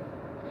today.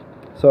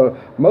 So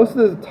most of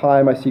the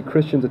time I see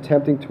Christians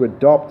attempting to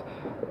adopt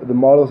the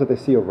models that they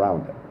see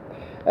around them.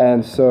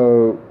 And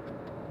so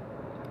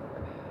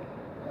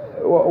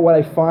what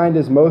I find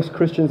is most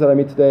Christians that I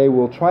meet today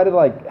will try to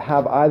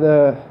have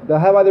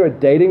either a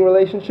dating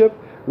relationship,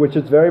 which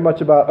is very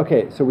much about,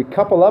 okay, so we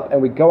couple up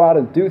and we go out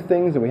and do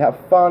things and we have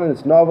fun and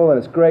it's novel and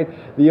it's great.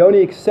 The only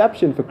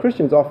exception for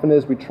Christians often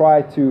is we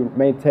try to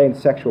maintain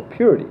sexual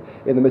purity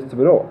in the midst of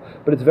it all.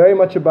 But it's very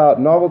much about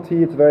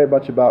novelty, it's very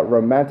much about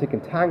romantic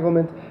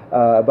entanglement,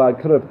 about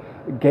kind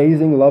of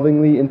gazing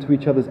lovingly into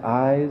each other's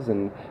eyes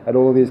and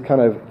all of these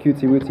kind of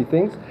cutesy-wootsy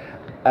things.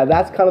 And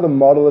that's kind of the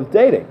model of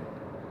dating.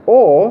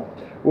 Or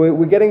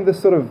we're getting this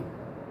sort of,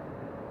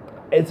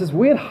 it's this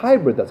weird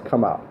hybrid that's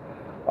come out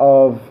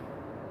of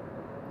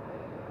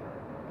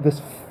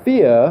this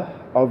fear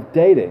of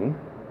dating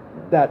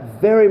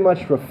that very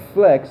much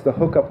reflects the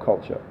hookup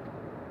culture.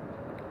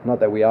 Not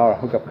that we are a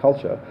hookup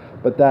culture,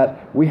 but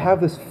that we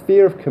have this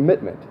fear of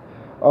commitment,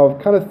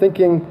 of kind of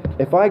thinking,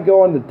 if I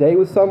go on a date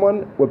with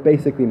someone, we're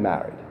basically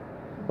married.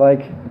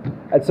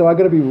 And so I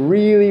got to be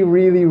really,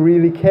 really,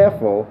 really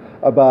careful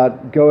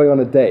about going on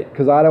a date,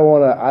 because I don't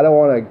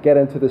want to get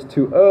into this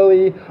too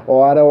early,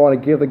 or I don't want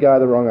to give the guy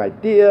the wrong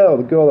idea or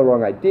the girl the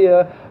wrong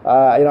idea.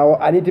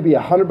 I need to be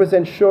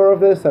 100% sure of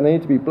this, and I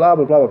need to be blah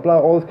blah blah blah blah,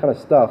 all this kind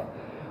of stuff.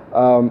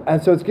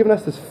 And so it's given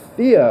us this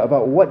fear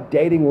about what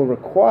dating will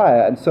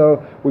require, and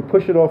so we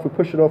push it off, we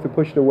push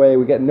it away.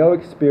 We get no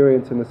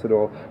experience in this at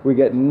all. We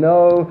get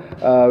no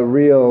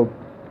real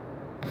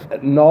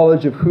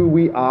knowledge of who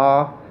we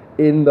are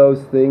in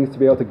those things to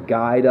be able to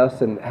guide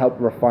us and help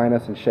refine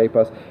us and shape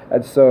us.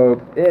 And so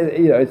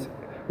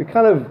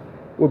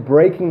we're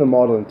breaking the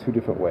model in two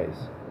different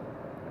ways.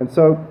 And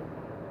so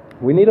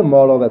we need a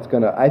model that's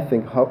going to, I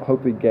think,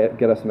 hopefully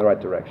get us in the right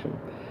direction.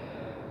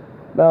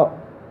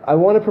 Now, I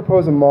want to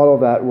propose a model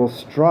that will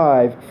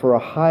strive for a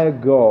higher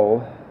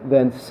goal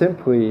than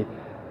simply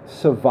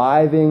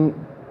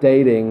surviving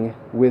dating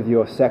with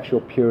your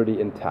sexual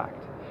purity intact.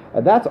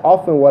 And that's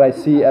often what I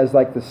see as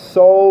like the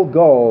sole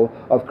goal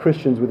of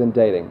Christians within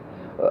dating.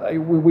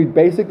 We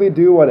basically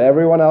do what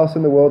everyone else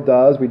in the world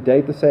does. We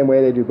date the same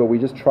way they do, but we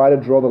just try to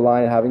draw the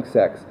line having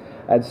sex.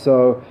 And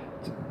so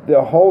the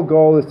whole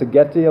goal is to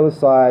get to the other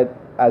side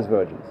as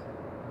virgins.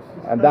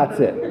 And that's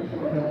it.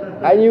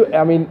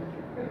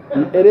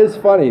 It is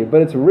funny,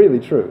 but it's really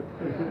true.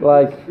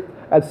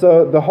 And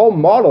so the whole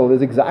model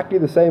is exactly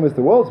the same as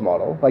the world's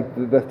model. Like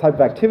the type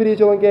of activities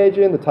you'll engage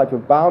in, the type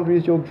of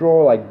boundaries you'll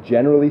draw, like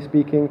generally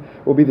speaking,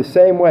 will be the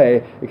same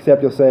way,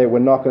 except you'll say, we're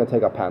not going to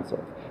take our pants off.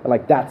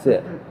 And that's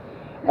it.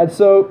 And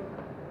so,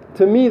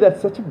 to me,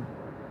 that's such a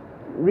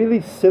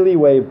really silly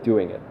way of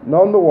doing it.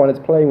 Number one, it's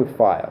playing with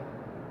fire.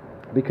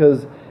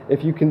 Because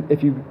if you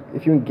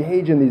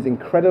engage in these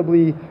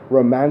incredibly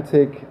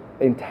romantic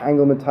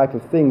entanglement type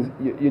of things,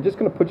 you're just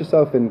going to put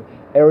yourself in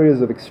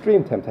areas of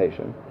extreme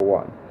temptation, for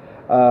one.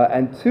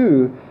 And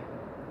two,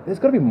 there's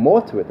got to be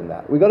more to it than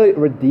that. We've got to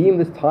redeem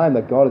this time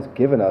that God has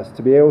given us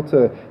to be able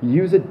to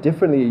use it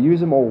differently,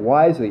 use it more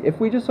wisely. If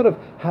we just sort of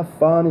have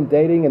fun in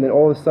dating and then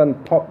all of a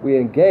sudden we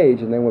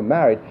engage and then we're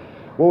married,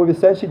 what we've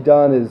essentially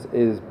done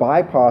is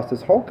bypass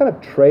this whole kind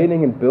of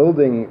training and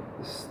building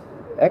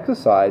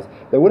exercise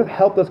that would have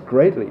helped us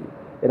greatly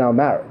in our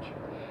marriage.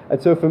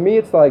 And so for me,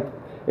 it's like,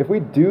 if we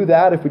do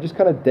that, if we just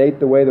kind of date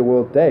the way the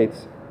world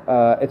dates,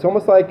 it's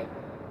almost like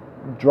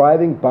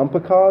driving bumper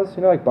cars,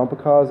 like bumper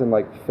cars and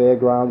like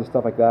fairgrounds and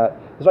stuff like that.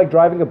 It's like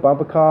driving a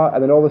bumper car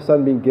and then all of a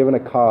sudden being given a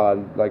car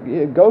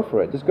and go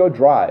for it, just go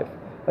drive.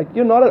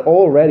 You're not at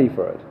all ready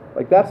for it.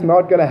 That's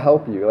not going to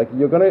help you.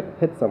 You're going to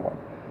hit someone.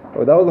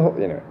 Oh, that was the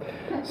whole, anyway.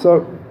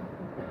 So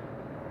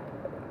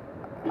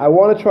I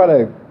want to try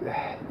to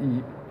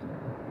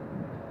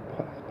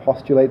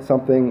postulate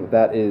something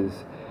that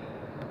is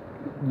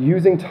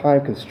using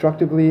time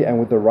constructively and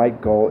with the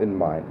right goal in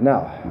mind.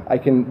 Now,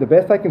 the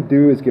best I can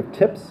do is give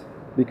tips,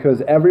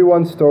 because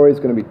everyone's story is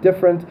going to be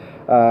different.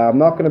 I'm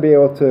not going to be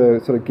able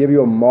to sort of give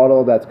you a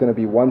model that's going to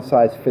be one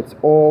size fits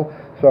all.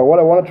 So what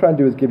I want to try and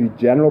do is give you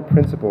general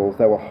principles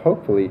that will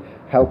hopefully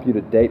help you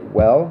to date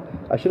well.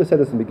 I should have said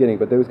this in the beginning,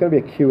 but there was going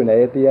to be a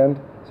Q&A at the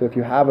end. So if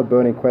you have a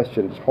burning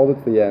question, just hold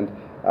it to the end.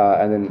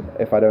 And then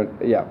if I don't,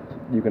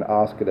 you can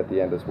ask it at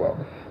the end as well.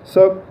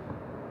 So,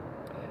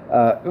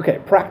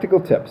 practical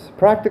tips.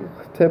 Practical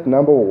tip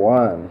number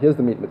one. Here's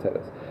the meat and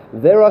potatoes.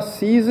 There are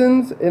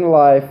seasons in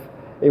life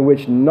in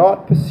which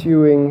not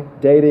pursuing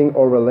dating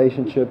or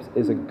relationships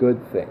is a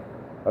good thing.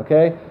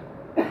 Okay?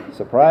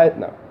 Surprise?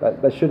 No,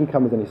 that shouldn't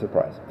come as any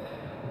surprise.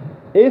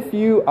 If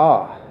you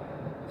are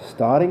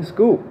starting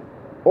school,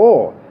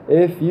 or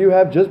if you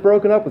have just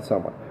broken up with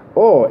someone,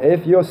 or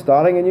if you're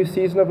starting a new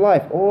season of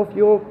life, or if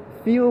you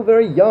feel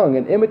very young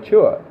and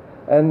immature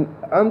and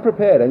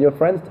unprepared and your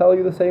friends tell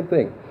you the same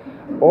thing,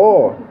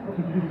 or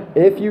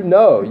if you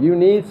know you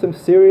need some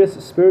serious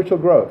spiritual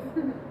growth,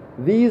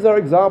 these are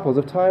examples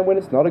of time when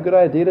it's not a good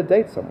idea to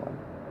date someone.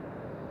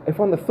 If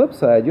on the flip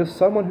side, you're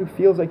someone who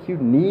feels like you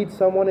need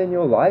someone in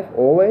your life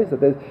always, that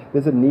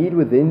there's a need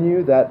within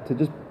you that to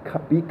just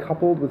be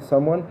coupled with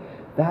someone,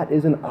 that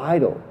is an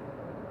idol.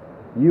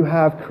 You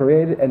have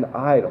created an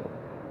idol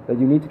that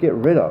you need to get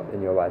rid of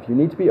in your life. You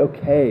need to be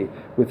okay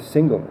with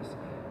singleness.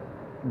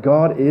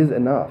 God is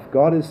enough.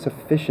 God is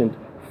sufficient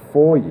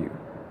for you.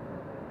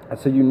 And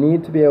so you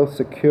need to be able to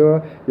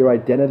secure your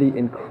identity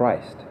in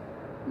Christ.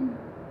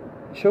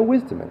 Show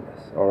wisdom in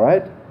this, all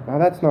right? Now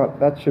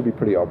that should be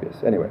pretty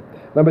obvious. Anyway,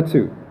 number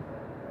two,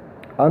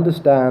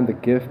 understand the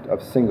gift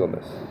of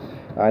singleness.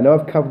 I know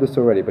I've covered this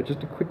already, but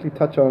just to quickly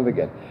touch on it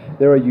again.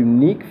 There are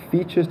unique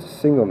features to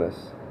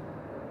singleness,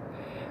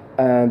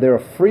 and there are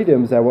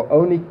freedoms that will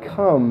only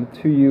come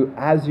to you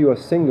as you are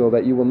single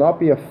that you will not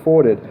be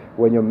afforded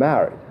when you're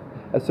married.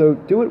 And so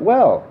do it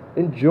well.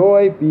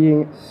 Enjoy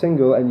being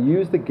single and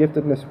use the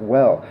giftedness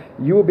well.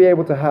 You will be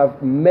able to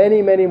have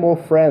many, many more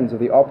friends of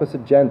the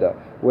opposite gender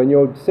when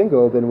you're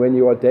single than when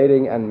you are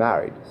dating and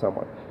married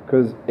someone.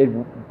 Because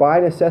it, by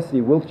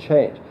necessity, will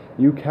change.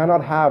 You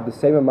cannot have the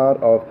same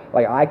amount of,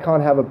 like, I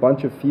can't have a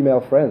bunch of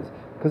female friends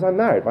because I'm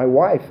married. My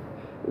wife,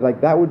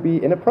 like, that would be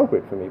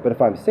inappropriate for me. But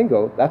if I'm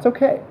single, that's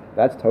okay.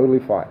 That's totally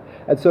fine.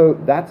 And so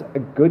that's a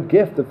good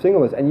gift of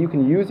singleness. And you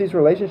can use these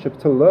relationships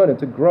to learn and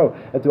to grow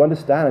and to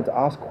understand and to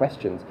ask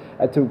questions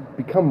and to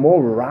become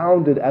more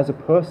rounded as a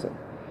person.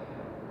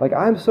 Like,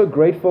 I'm so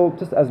grateful,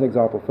 just as an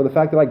example, for the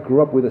fact that I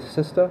grew up with a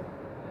sister.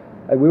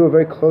 And we were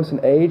very close in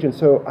age. And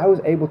so I was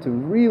able to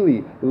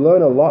really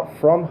learn a lot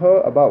from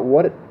her about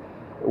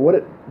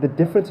the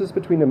differences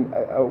between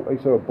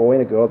a sort of boy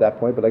and a girl at that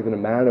point, but like a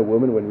man and a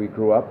woman when we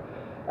grew up,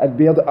 and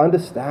be able to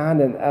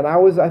understand. And I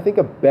was, I think,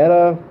 a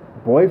better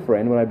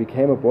boyfriend when I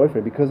became a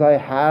boyfriend because I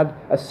had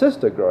a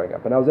sister growing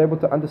up and I was able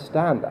to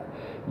understand that.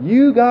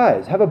 You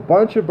guys have a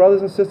bunch of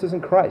brothers and sisters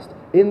in Christ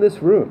in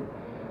this room.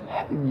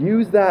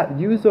 Use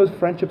those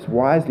friendships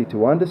wisely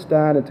to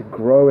understand and to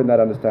grow in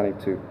that understanding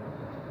too.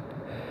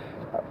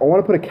 I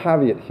want to put a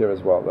caveat here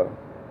as well,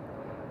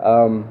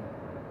 though.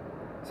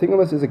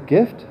 Singleness is a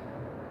gift.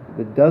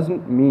 That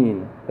doesn't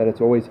mean that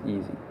it's always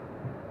easy.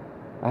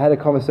 I had a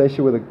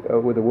conversation with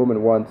a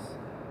woman once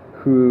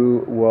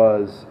who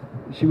was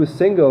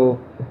single,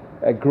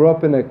 grew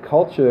up in a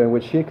culture in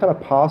which she had kind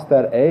of passed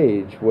that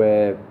age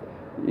where,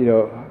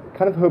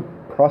 kind of her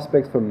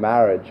prospects for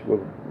marriage were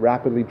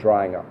rapidly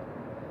drying up.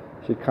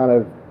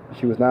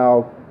 She was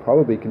now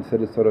probably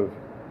considered sort of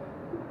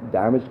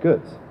damaged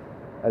goods.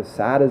 As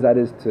sad as that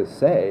is to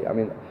say, I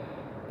mean,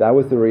 that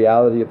was the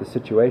reality of the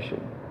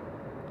situation.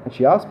 And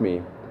she asked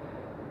me,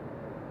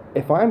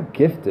 if I'm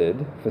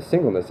gifted for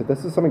singleness, if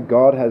this is something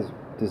God has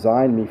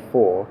designed me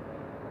for,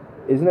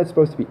 isn't it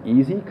supposed to be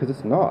easy? Because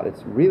it's not.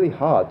 It's really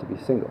hard to be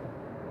single.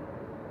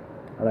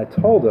 And I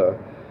told her,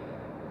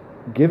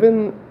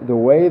 given the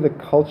way the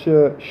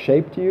culture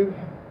shaped you,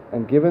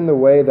 and given the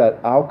way that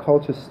our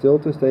culture still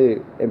to this day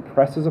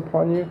impresses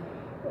upon you,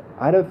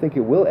 I don't think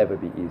it will ever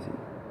be easy.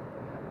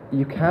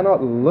 You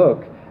cannot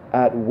look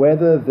at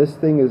whether this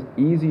thing is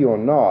easy or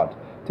not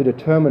to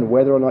determine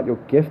whether or not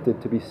you're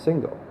gifted to be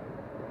single.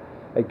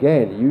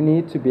 Again, you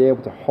need to be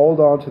able to hold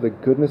on to the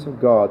goodness of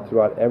God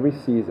throughout every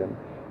season,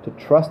 to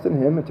trust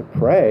in Him and to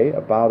pray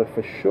about it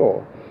for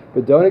sure.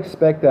 But don't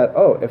expect that,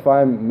 if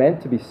I'm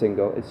meant to be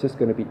single, it's just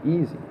going to be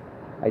easy.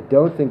 I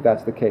don't think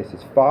that's the case.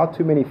 There's far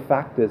too many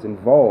factors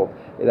involved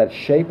that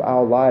shape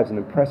our lives and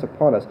impress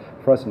upon us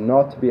for us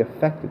not to be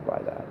affected by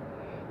that.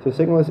 So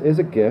singleness is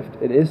a gift.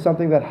 It is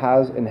something that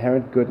has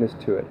inherent goodness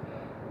to it.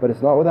 But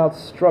it's not without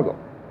struggle.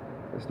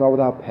 It's not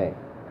without pain.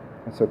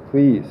 And so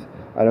please,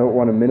 I don't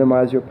want to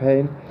minimize your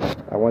pain.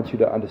 I want you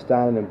to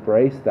understand and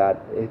embrace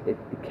that it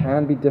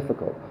can be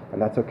difficult, and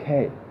that's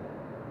okay.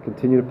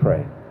 Continue to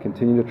pray.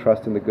 Continue to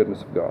trust in the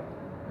goodness of God.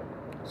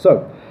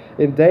 So,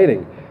 in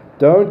dating,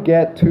 don't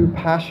get too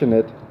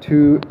passionate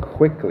too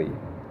quickly.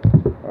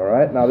 All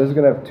right? Now, this is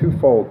going to have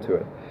twofold to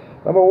it.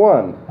 Number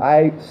one,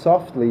 I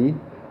softly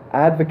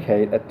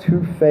advocate a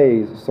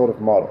two-phase sort of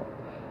model.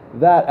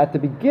 That at the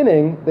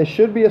beginning, there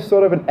should be a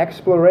sort of an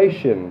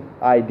exploration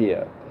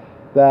idea.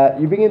 That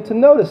you begin to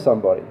notice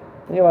somebody,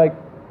 and you're like,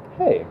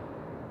 hey,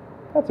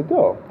 that's a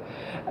girl.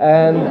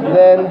 And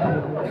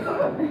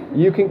then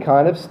you can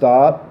kind of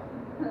start,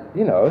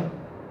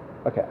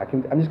 okay,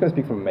 I'm just going to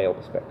speak from a male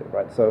perspective,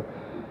 right? So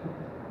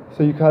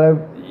you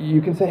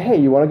can say, hey,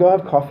 you want to go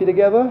have coffee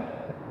together?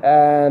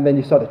 And then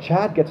you start to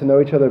chat, get to know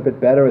each other a bit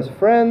better as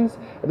friends.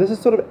 And this is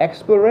sort of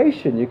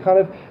exploration.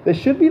 There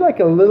should be like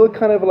a little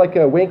kind of like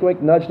a wink,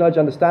 wink, nudge, nudge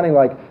understanding,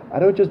 like, I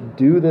don't just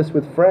do this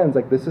with friends.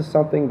 Like, this is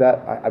something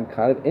that I'm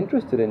kind of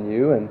interested in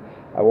you, and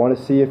I want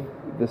to see if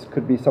this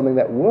could be something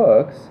that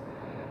works.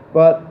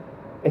 But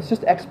it's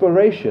just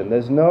exploration.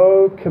 There's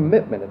no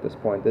commitment at this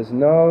point. There's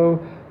no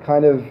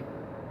kind of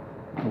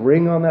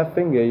ring on that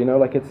finger,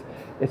 like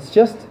it's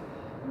just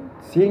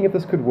seeing if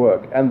this could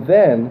work. And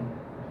then,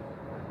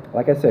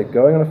 like I said,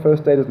 going on a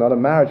first date is not a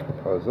marriage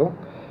proposal.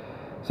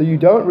 So you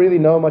don't really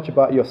know much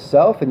about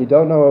yourself, and you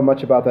don't know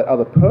much about that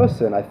other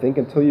person, I think,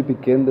 until you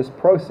begin this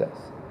process.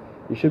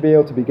 You should be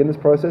able to begin this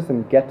process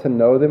and get to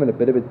know them in a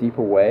bit of a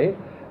deeper way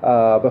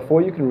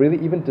before you can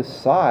really even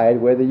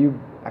decide whether you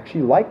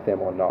actually like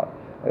them or not.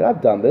 I mean,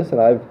 I've done this, and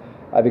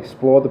I've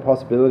explored the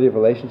possibility of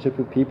relationships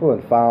with people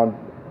and found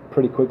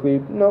pretty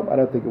quickly, no, I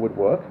don't think it would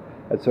work.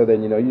 And so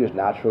then, you just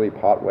naturally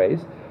part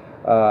ways.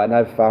 And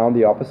I've found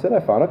the opposite. I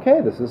found,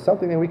 okay, this is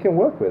something that we can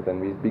work with,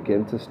 and we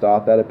begin to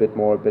start that a bit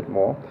more.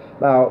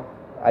 Now,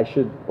 I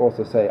should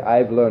also say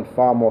I've learned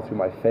far more through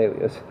my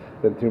failures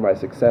than through my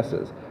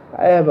successes.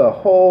 I have a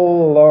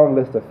whole long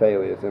list of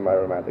failures in my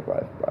romantic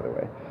life, by the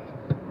way.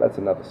 That's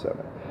another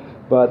sermon.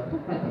 But,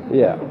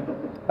 yeah.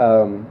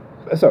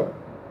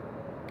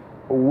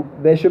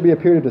 There should be a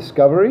period of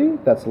discovery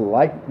that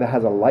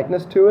has a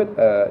likeness to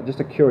it, just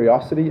a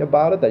curiosity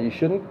about it, that you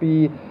shouldn't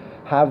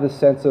have this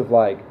sense of,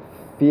 like,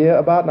 fear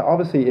about. Now,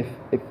 obviously,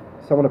 if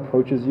someone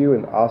approaches you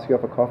and asks you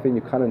out for coffee and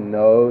you kind of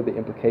know the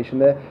implication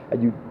there,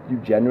 and you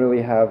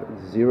generally have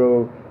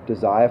zero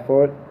desire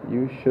for it,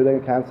 you should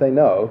and can say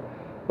no.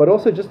 But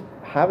also just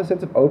have a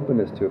sense of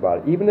openness to about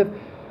it. Even if,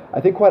 I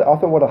think quite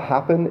often what will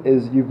happen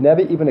is you've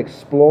never even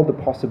explored the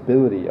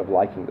possibility of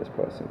liking this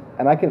person.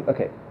 And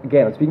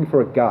again, I'm speaking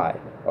for a guy,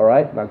 all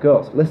right? Now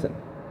girls, listen.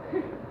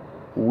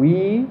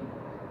 We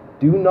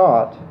do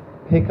not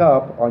pick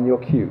up on your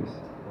cues.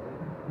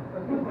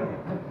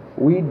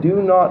 We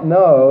do not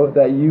know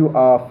that you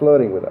are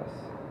flirting with us.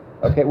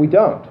 Okay, we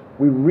don't.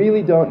 We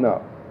really don't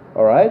know,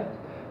 all right?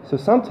 So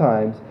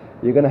sometimes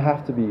you're going to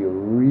have to be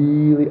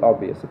really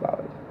obvious about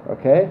it,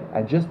 okay?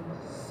 And just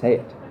say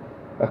it,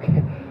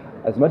 okay?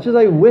 As much as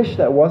I wish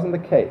that wasn't the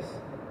case,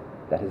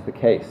 that is the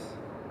case,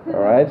 all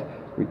right?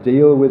 We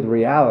deal with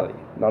reality,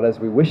 not as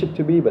we wish it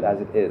to be, but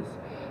as it is.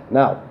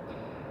 Now,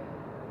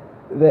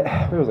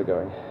 where was I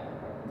going?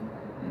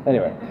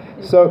 Anyway,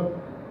 so,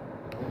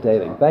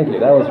 dating, thank you,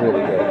 that was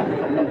really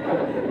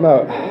good.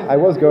 No, I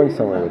was going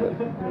somewhere with it.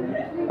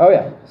 Oh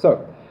yeah,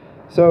 so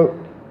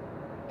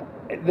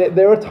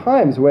there are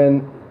times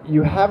when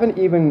you haven't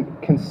even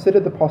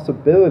considered the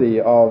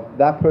possibility of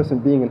that person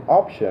being an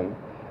option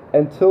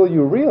until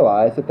you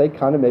realize that they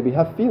kind of maybe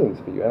have feelings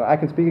for you. And I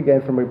can speak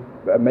again from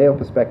a male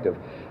perspective,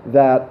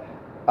 that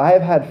I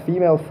have had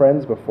female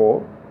friends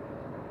before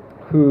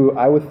who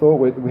I would thought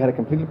we had a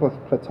completely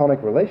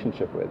platonic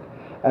relationship with.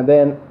 And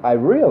then I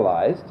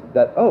realized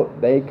that,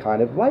 they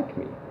kind of like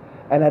me.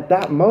 And at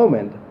that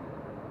moment,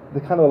 the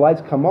kind of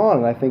lights come on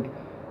and I think,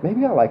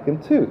 maybe I like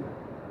them too.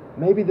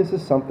 Maybe this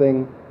is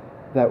something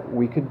that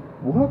we could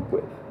work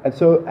with. And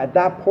so at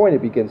that point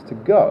it begins to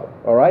go,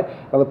 all right?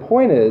 Now the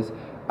point is,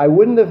 I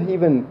wouldn't have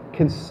even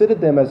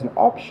considered them as an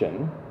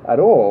option at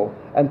all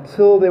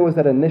until there was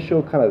that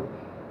initial kind of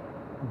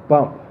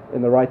bump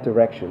in the right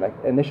direction, like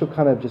initial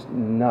kind of just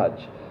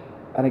nudge.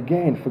 And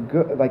again, for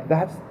good, like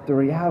that's the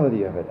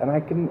reality of it. And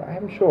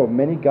I'm sure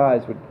many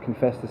guys would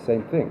confess the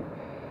same thing.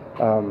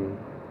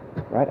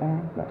 Right,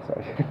 Aaron? No,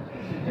 sorry.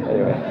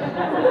 Anyway,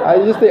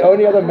 I'm just the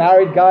only other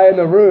married guy in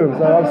the room,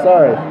 so I'm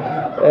sorry.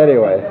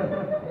 Anyway,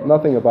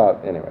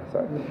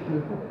 sorry.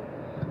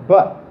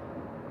 But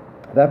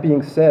that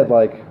being said,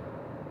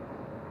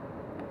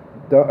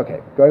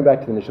 going back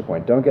to the initial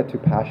point, don't get too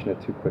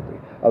passionate too quickly.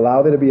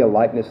 Allow there to be a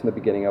lightness in the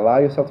beginning. Allow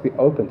yourself to be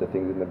open to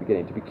things in the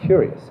beginning, to be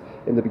curious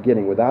in the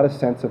beginning without a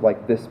sense of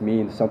this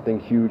means something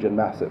huge and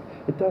massive.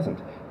 It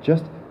doesn't.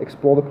 Just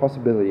explore the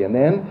possibility. And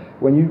then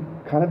when you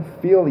kind of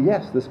feel,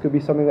 yes, this could be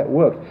something that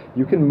worked,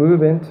 you can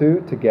move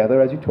into,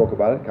 together as you talk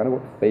about it, kind of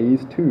what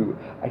phase 2.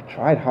 I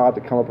tried hard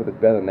to come up with a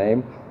better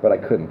name, but I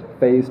couldn't.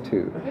 Phase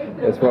 2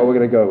 is what we're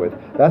going to go with.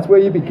 That's where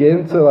you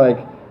begin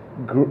to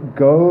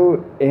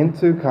go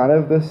into kind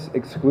of this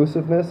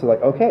exclusiveness.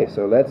 Okay,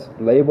 so let's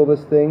label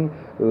this thing.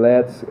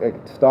 Let's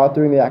start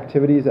doing the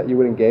activities that you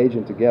would engage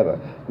in together.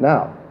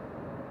 Now,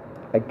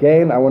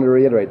 again, I want to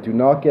reiterate, do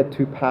not get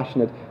too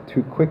passionate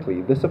too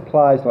quickly. This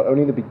applies not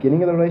only in the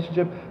beginning of the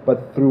relationship,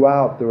 but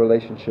throughout the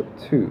relationship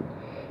too.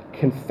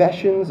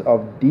 Confessions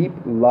of deep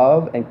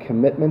love and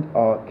commitment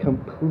are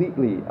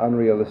completely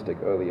unrealistic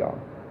early on.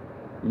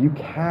 You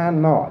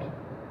cannot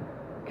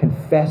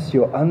confess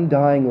your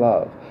undying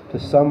love to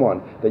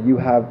someone that you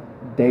have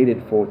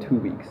dated for 2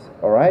 weeks,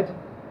 all right?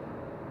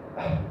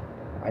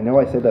 I know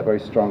I said that very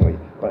strongly,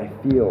 but I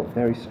feel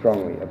very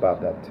strongly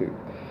about that too.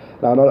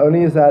 Now, not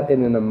only is that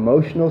in an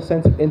emotional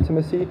sense of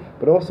intimacy,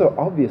 but also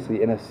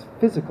obviously in a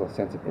physical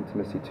sense of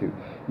intimacy too.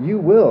 You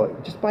will,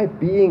 just by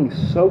being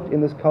soaked in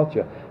this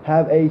culture,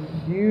 have a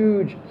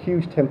huge,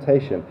 huge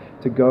temptation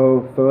to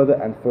go further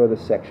and further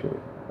sexually,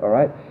 all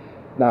right?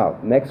 Now,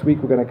 next week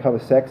we're going to cover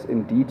sex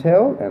in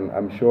detail, and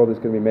I'm sure there's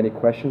going to be many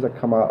questions that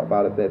come out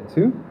about it there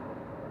too.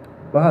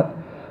 But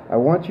I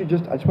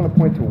just want to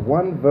point to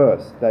one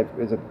verse that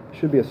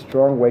should be a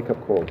strong wake-up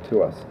call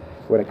to us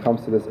when it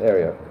comes to this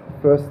area.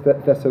 1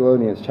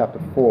 Thessalonians chapter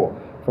 4,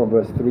 from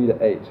verse 3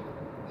 to 8,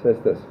 says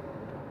this: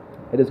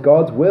 "It is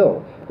God's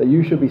will that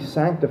you should be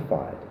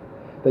sanctified,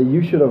 that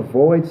you should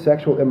avoid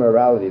sexual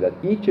immorality, that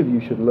each of you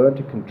should learn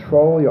to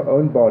control your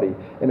own body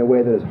in a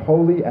way that is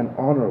holy and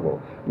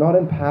honorable, not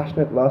in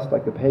passionate lust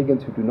like the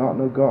pagans who do not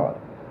know God,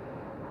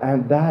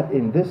 and that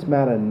in this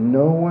matter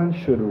no one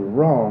should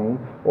wrong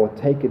or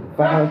take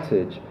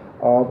advantage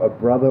of a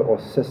brother or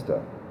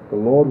sister. The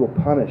Lord will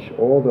punish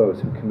all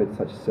those who commit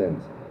such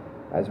sins,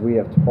 as we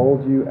have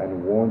told you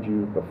and warned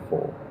you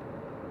before."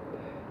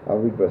 I'll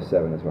read verse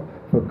 7 as well.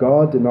 "For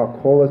God did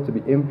not call us to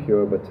be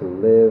impure, but to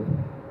live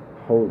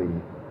holy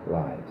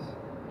lives."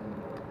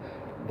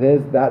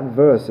 There's that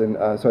verse,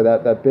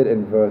 that bit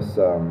in verse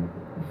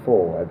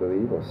 4, I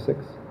believe, or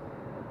 6.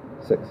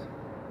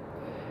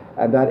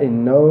 "And that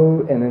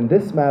in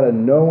this matter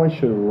no one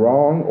should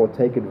wrong or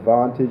take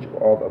advantage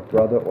of a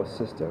brother or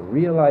sister."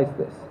 Realize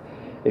this.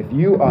 If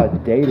you are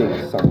dating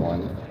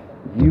someone,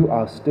 you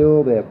are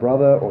still their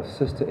brother or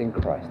sister in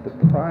Christ.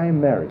 The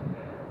primary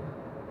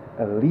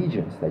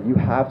allegiance that you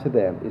have to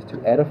them is to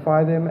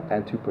edify them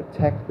and to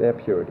protect their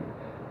purity.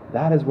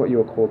 That is what you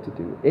are called to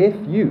do. If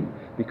you,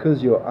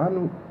 because you're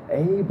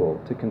unable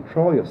to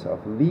control yourself,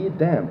 lead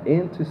them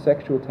into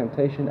sexual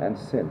temptation and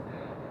sin,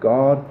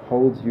 God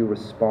holds you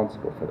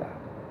responsible for that.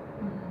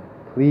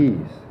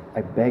 Please,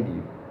 I beg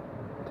you,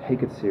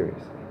 take it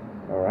seriously.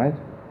 All right?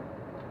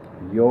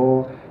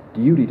 Your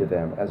duty to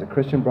them as a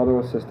Christian brother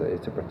or sister is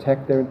to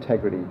protect their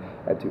integrity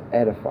and to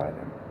edify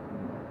them.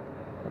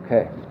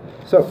 Okay,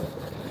 so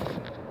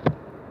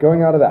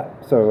going out of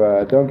that,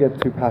 so don't get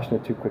too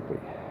passionate too quickly.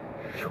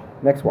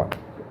 Next one.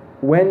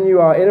 When you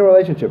are in a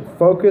relationship,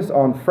 focus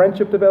on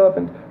friendship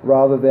development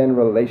rather than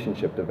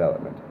relationship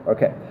development.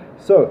 Okay,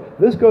 so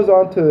this goes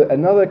on to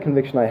another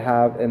conviction I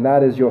have, and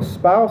that is your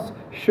spouse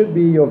should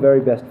be your very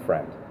best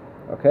friend.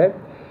 Okay?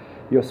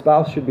 Your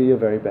spouse should be your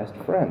very best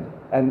friend.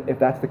 And if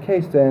that's the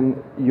case,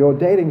 then your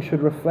dating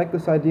should reflect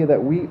this idea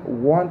that we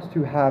want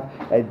to have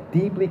a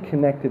deeply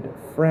connected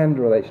friend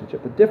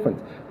relationship. The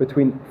difference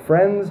between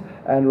friends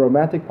and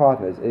romantic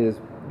partners is,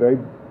 very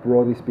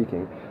broadly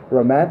speaking,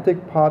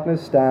 romantic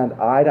partners stand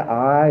eye to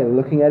eye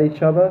looking at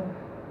each other.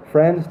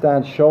 Friends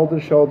stand shoulder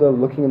to shoulder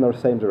looking in the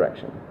same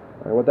direction.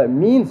 Right? What that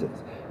means is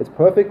it's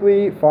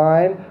perfectly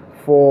fine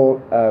for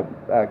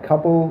a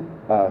couple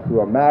who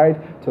are married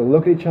to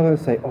look at each other and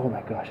say, "Oh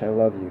my gosh, I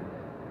love you.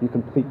 You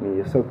complete me.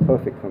 You're so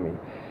perfect for me."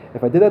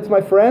 If I did that to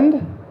my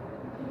friend,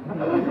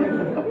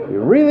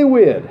 you're really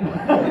weird.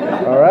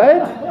 All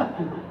right?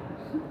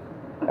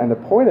 And the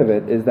point of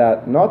it is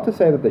that not to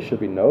say that there should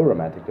be no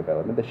romantic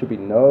development. There should be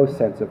no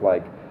sense of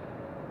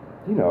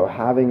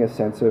having a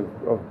sense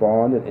of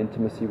bond and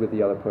intimacy with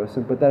the other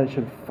person, but that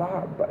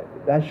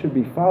should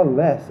be far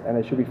less, and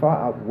it should be far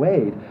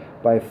outweighed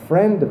by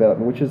friend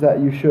development, which is that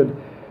you should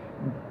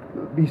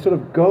be sort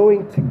of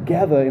going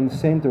together in the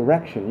same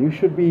direction. You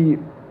should be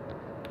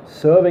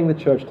serving the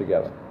church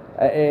together.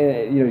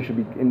 You should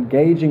be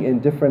engaging in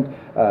different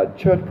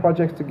church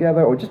projects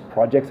together, or just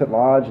projects at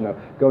large.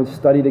 Go and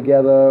study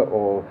together,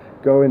 or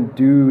go and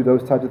do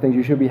those types of things.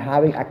 You should be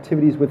having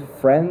activities with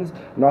friends,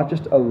 not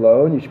just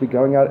alone. You should be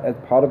going out as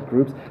part of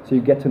groups so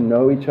you get to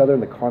know each other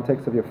in the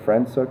context of your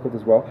friend circles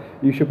as well.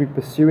 You should be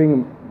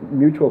pursuing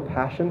mutual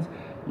passions.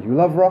 You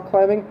love rock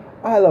climbing,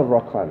 I love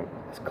rock climbing.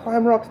 Let's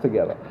climb rocks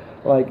together.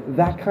 Like,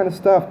 that kind of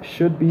stuff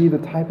should be the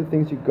type of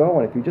things you go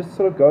on. If you're just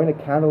sort of going to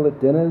candlelit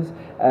dinners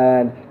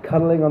and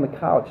cuddling on the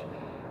couch,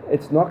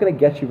 it's not going to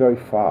get you very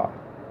far.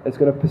 It's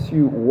going to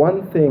pursue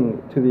one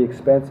thing to the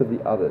expense of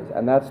the others,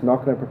 and that's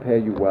not going to prepare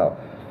you well.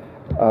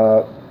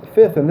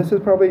 Fifth, and this is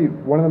probably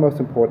one of the most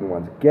important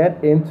ones,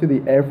 get into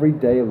the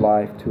everyday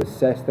life to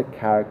assess the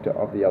character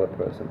of the other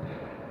person.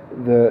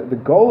 The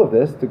goal of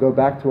this, to go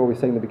back to what we were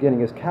saying in the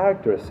beginning, is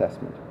character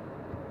assessment.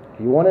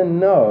 You want to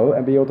know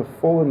and be able to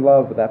fall in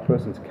love with that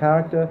person's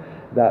character,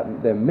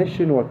 their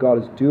mission, what God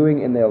is doing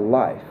in their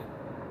life.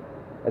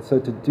 And so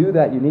to do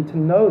that, you need to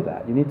know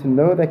that. You need to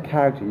know their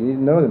character. You need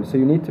to know them. So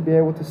you need to be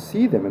able to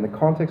see them in the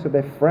context of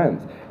their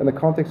friends, in the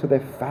context of their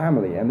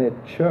family and their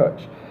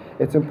church.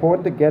 It's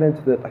important to get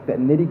into that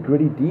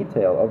nitty-gritty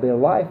detail of their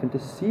life and to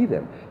see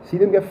them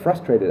get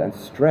frustrated and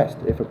stressed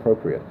if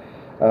appropriate.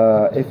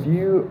 If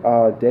you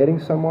are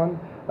dating someone,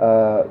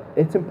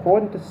 it's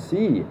important to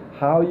see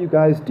how you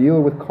guys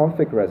deal with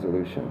conflict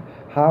resolution,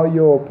 how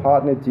your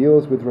partner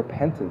deals with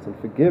repentance and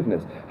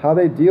forgiveness, how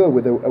they deal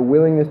with a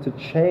willingness to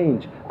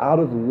change out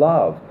of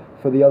love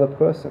for the other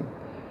person.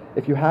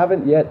 If you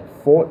haven't yet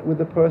fought with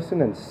the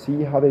person and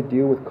see how they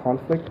deal with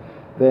conflict,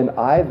 then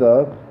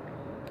either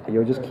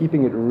you're just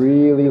keeping it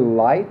really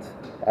light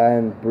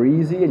and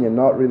breezy and you're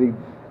not really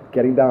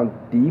getting down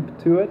deep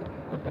to it,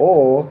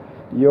 or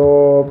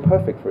you're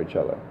perfect for each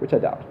other, which I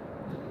doubt.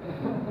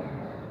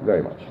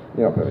 Very much.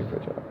 You're not perfect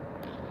for each other.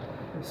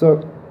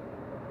 So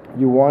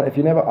if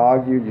you never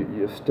argue,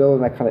 you're still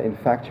in that kind of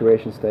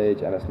infatuation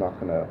stage, and it's not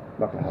gonna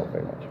help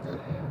very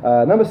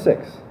much. Number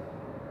 6,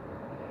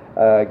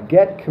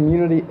 get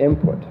community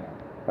input.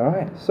 All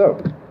right.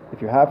 So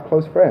if you have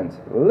close friends,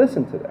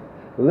 listen to them.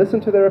 Listen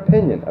to their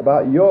opinion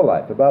about your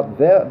life, about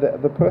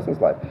the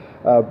person's life.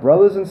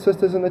 Brothers and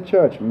sisters in the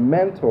church,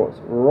 mentors,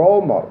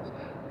 role models.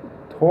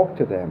 Talk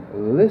to them,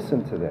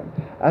 listen to them.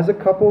 As a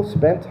couple,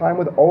 spend time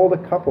with older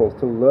couples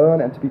to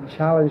learn and to be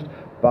challenged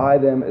by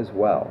them as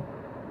well.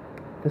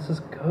 This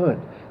is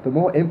good. The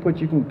more input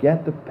you can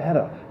get, the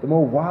better. The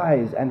more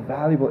wise and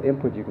valuable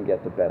input you can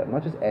get, the better.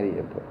 Not just any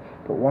input,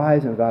 but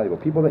wise and valuable.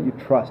 People that you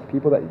trust,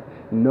 people that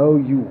know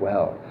you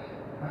well.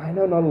 I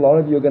know not a lot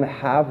of you are going to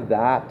have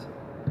that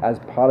as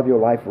part of your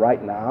life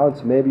right now, and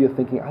so maybe you're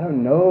thinking, I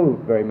don't know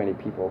very many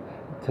people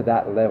to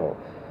that level.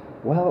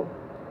 Well,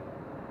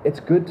 it's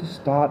good to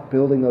start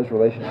building those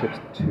relationships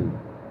too,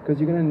 because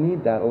you're going to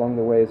need that along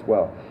the way as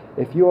well.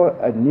 If you're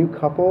a new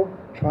couple,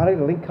 try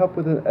to link up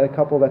with a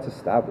couple that's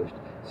established.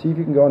 See if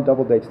you can go on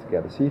double dates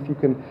together. See if you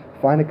can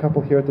find a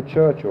couple here at the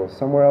church or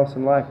somewhere else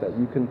in life that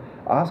you can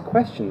ask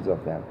questions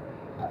of them.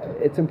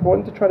 It's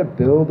important to try to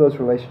build those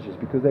relationships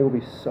because they will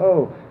be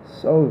so,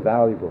 so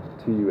valuable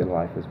to you in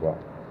life as well.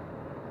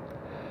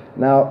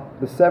 Now,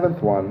 the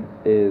 7th one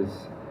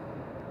is,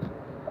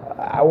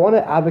 I want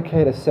to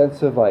advocate a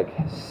sense of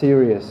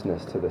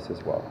seriousness to this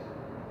as well.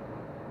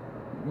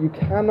 you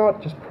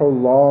cannot just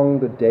prolong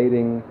the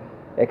dating,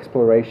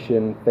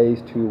 exploration,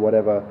 phase 2,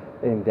 whatever,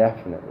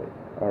 indefinitely,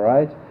 all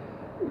right?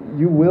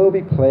 You will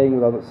be playing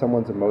with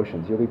someone's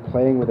emotions. You'll be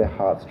playing with their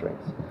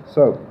heartstrings.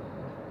 So,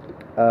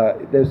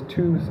 there's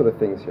two sort of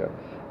things here.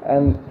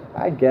 And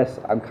I guess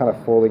I'm kind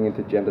of falling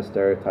into gender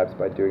stereotypes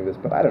by doing this,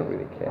 but I don't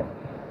really care.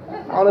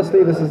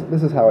 Honestly, this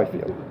is how I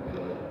feel.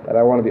 And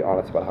I want to be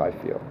honest about how I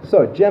feel.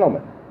 So,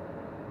 gentlemen,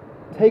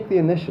 take the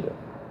initiative,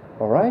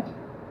 all right?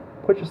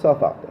 Put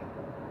yourself out there.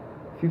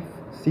 If you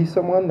see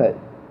someone that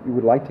you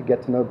would like to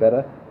get to know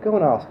better, go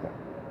and ask them.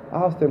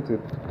 Ask them to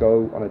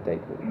go on a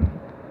date with you.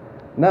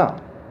 Now,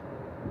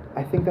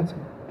 I think that's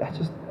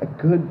just a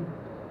good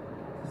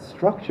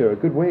structure, a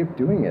good way of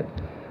doing it.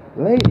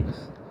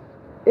 Ladies,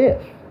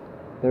 if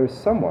there is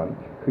someone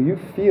who you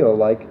feel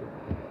like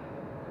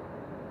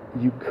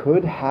you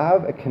could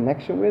have a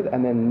connection with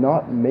and they're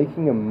not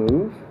making a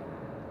move,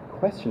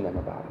 question them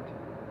about it.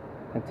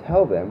 And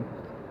tell them,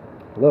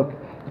 look,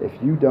 if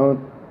you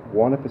don't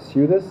want to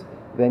pursue this,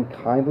 then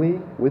kindly,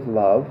 with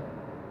love,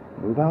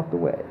 move out the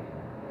way.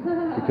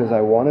 Because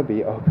I want to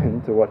be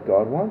open to what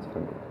God wants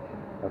from me.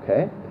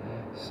 Okay?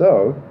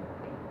 So,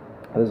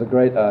 there's a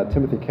great,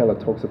 Timothy Keller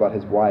talks about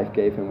his wife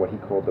gave him what he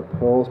called the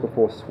pearls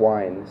before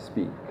swine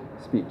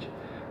speech,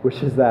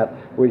 which is that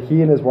when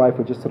he and his wife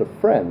were just sort of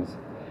friends,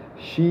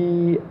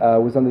 she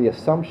was under the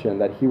assumption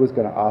that he was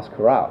going to ask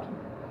her out.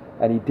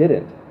 And he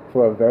didn't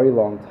for a very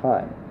long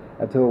time.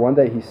 Until one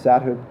day he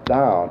sat her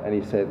down and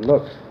he said,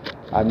 look,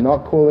 I'm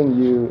not calling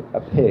you a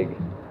pig,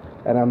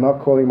 and I'm not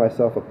calling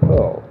myself a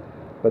pearl,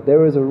 but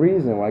there is a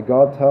reason why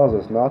God tells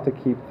us not to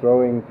keep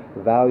throwing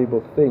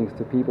valuable things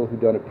to people who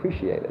don't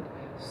appreciate it.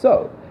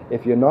 So,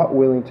 if you're not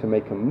willing to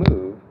make a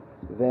move,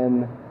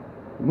 then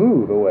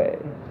move away.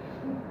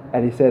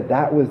 And he said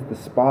that was the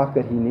spark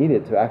that he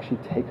needed to actually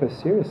take her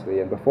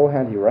seriously. And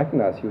beforehand he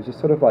recognized he was just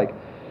sort of like,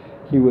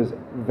 he was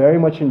very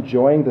much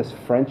enjoying this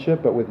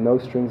friendship, but with no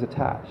strings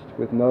attached,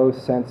 with no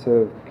sense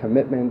of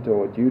commitment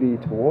or duty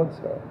towards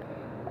her.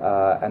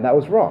 And that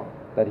was wrong,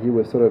 that he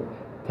was sort of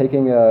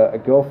taking a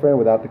girlfriend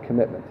without the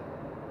commitment.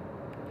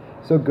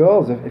 So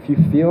girls, if you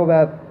feel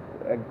that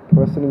a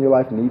person in your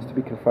life needs to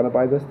be confronted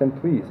by this, then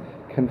please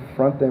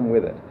confront them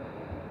with it.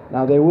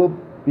 Now, there will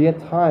be a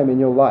time in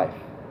your life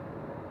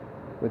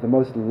where the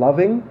most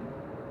loving,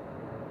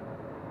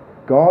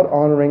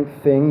 God-honoring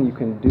thing you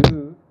can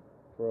do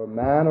for a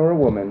man or a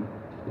woman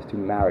is to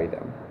marry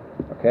them.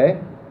 Okay?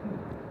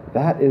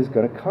 That is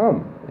going to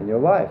come in your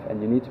life,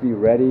 and you need to be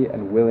ready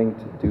and willing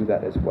to do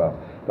that as well.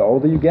 The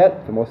older you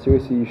get, the more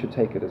seriously you should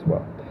take it as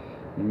well.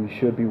 You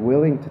should be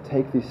willing to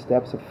take these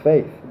steps of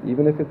faith,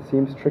 even if it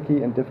seems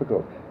tricky and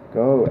difficult.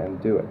 Go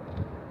and do it.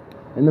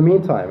 In the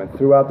meantime, and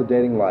throughout the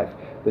dating life,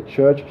 the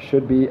church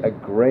should be a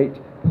great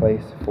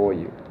place for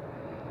you.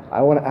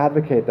 I want to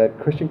advocate that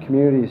Christian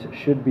communities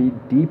should be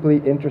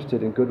deeply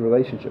interested in good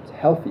relationships,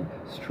 healthy,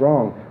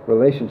 strong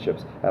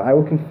relationships. And I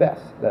will confess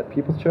that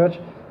People's Church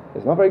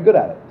is not very good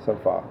at it so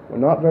far. We're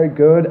not very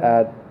good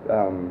at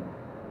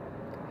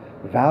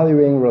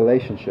valuing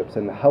relationships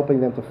and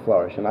helping them to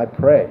flourish. And I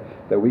pray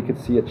that we could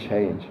see a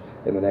change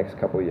in the next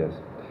couple of years.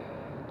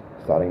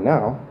 Starting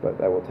now, but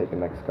that will take the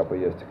next couple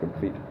of years to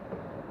complete.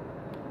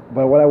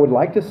 But what I would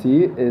like to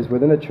see is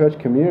within a church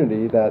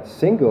community that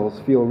singles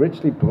feel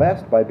richly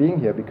blessed by being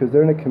here, because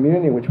they're in a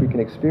community in which we can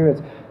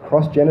experience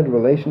cross-gendered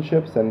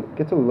relationships and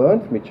get to learn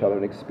from each other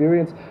and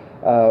experience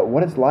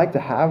what it's like to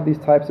have these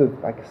types of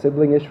like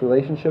sibling-ish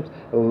relationships,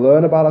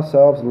 learn about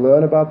ourselves,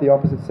 learn about the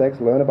opposite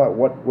sex, learn about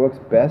what works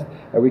best,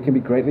 and we can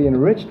be greatly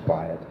enriched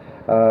by it.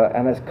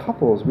 And as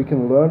couples, we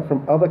can learn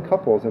from other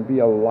couples and be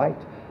a light.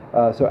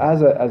 So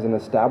as an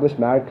established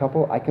married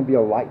couple, I can be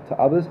a light to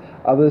others.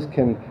 Others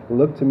can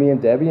look to me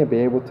and Debbie and be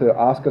able to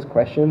ask us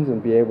questions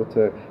and be able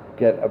to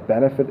get a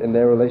benefit in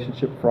their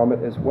relationship from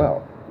it as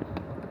well.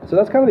 So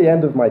that's kind of the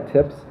end of my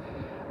tips.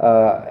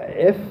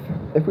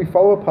 If we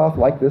follow a path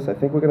like this, I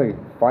think we're going to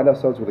find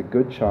ourselves with a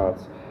good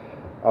chance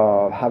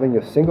of having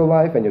your single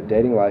life and your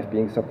dating life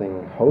being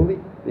something holy,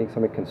 being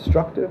something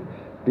constructive,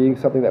 being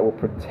something that will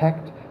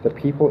protect the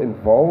people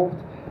involved,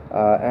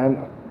 and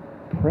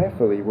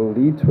prayerfully will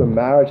lead to a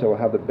marriage that will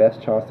have the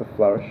best chance to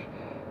flourish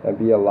and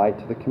be a light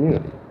to the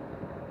community.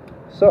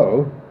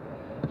 So,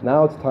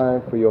 now it's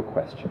time for your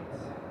questions.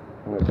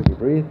 I'm going to quickly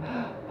breathe.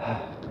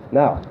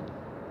 Now,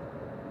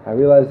 I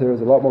realize there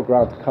is a lot more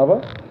ground to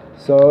cover,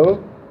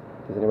 so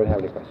does anybody have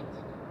any questions?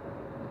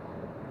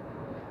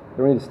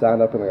 Do we need to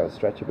stand up and I got to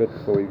stretch a bit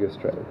before we go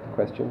straight to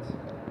questions?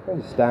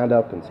 Just stand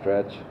up and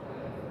stretch.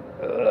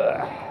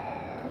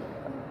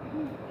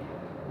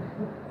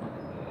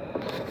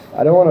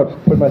 I don't want to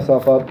put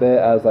myself out there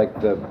as like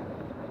the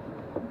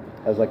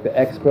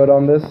expert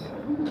on this,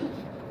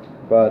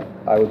 but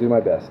I will do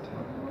my best.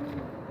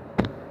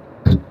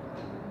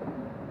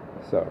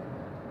 So,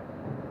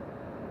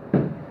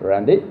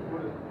 Randy?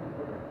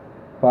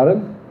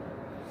 Pardon?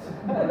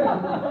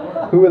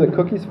 Who were the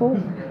cookies for?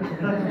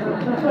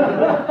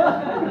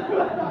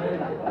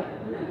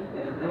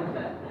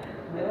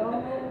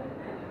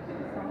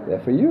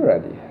 They're for you,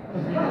 Randy.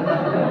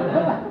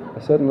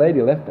 A certain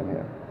lady left them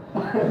here.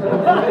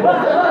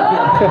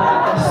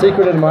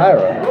 Secret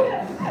admirer.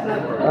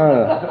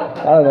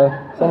 I don't know.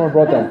 Someone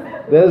brought them.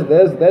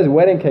 There's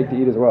wedding cake to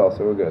eat as well,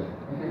 so we're good.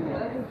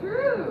 That's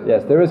true.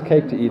 Yes, there is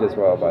cake to eat as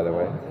well, by the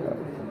way.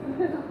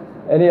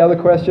 Any other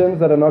questions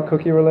that are not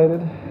cookie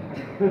related?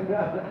 Curious,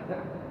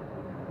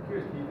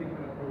 do you think of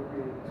an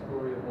appropriate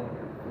story of one of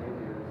your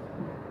failures?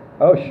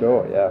 Oh,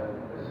 sure, yeah.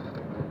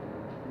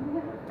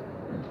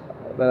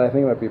 That I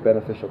think might be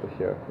beneficial to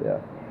hear, yeah.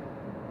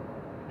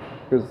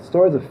 Because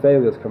stories of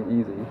failures come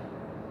easy.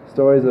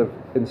 Stories of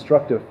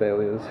instructive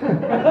failures.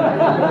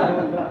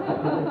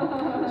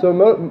 So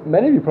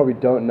many of you probably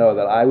don't know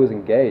that I was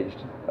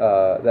engaged,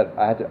 that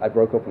I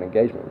broke up an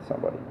engagement with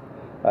somebody.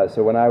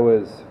 So when I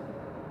was,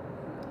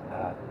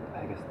 I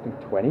think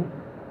 20, when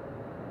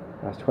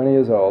I was 20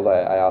 years old,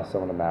 I asked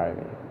someone to marry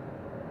me.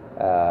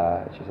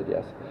 She said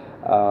yes.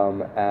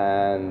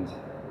 And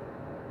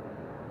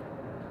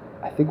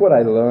I think what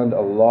I learned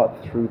a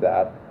lot through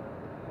that,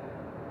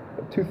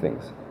 two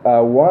things.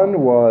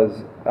 One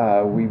was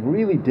we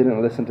really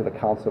didn't listen to the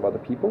counsel of other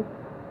people.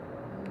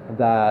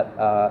 That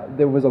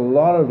there was a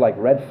lot of like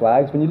red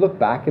flags. When you look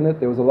back in it,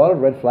 there was a lot of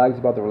red flags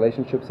about the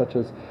relationship, such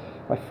as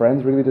my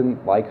friends really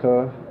didn't like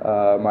her.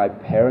 My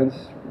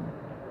parents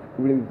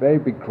really very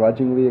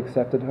begrudgingly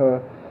accepted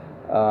her.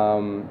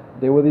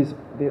 There were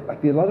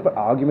a lot of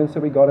arguments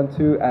that we got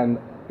into, and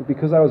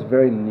because I was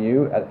very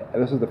new,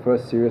 this was the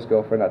first serious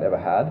girlfriend I'd ever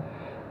had.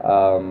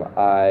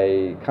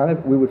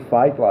 We would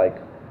fight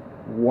like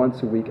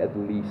once a week at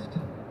least,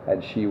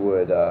 and she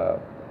or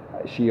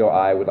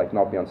I would like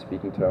not be on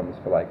speaking terms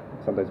for like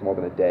sometimes more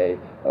than a day,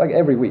 like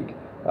every week,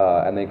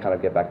 and then kind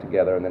of get back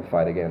together and then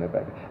fight again and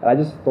back. And I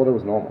just thought it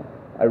was normal.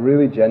 I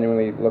really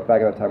genuinely look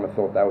back at that time and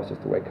thought that was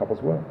just the way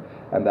couples were,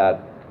 and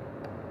that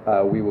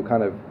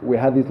we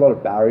had these lot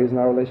of barriers in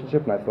our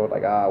relationship, and I thought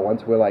like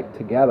once we're like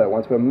together,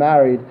 once we're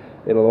married,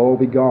 it'll all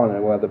be gone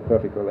and we'll have the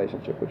perfect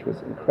relationship, which was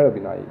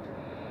incredibly naive.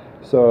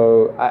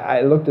 So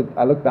I look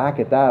back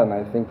at that and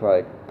I think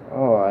like,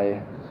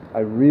 I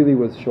really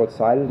was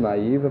short-sighted,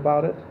 naive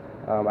about it.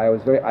 I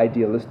was very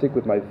idealistic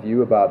with my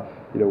view about,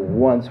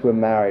 once we're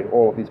married,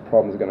 all of these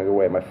problems are going to go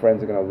away. My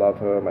friends are going to love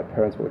her, my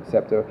parents will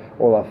accept her,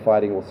 all our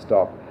fighting will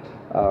stop.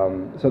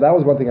 So that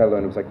was one thing I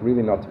learned, was like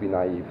really not to be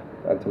naive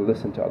and to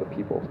listen to other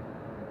people.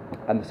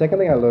 And the second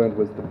thing I learned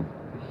was the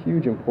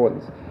huge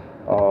importance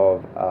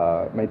of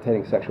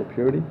maintaining sexual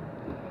purity.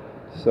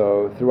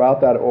 So throughout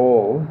that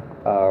all,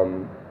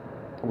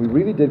 we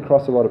really did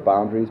cross a lot of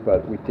boundaries,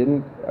 but we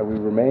didn't. We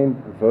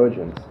remained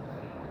virgins,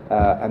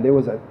 and there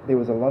was a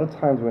lot of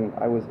times when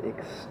I was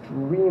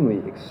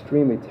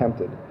extremely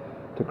tempted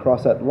to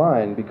cross that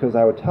line, because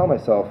I would tell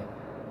myself,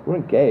 "We're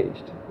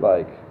engaged,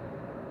 like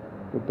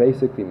we're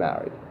basically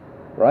married,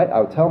 right?" I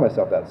would tell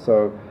myself that.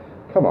 So,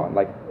 come on,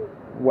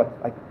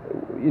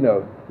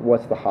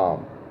 what's the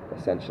harm,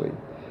 essentially?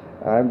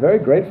 And I'm very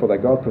grateful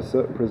that God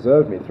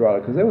preserved me throughout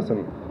it, because there were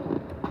some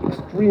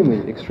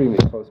extremely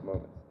close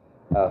moments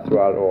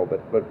throughout it all, but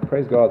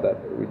praise God that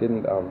we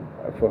didn't,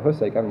 for her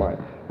sake and mine,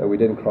 that we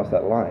didn't cross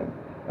that line,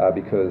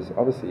 because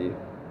obviously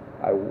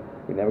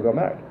we never got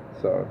married.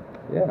 So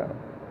yeah,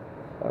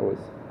 that was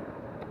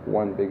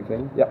one big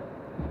thing. Yeah.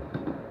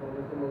 What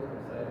was the most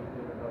exciting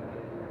thing about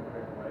getting your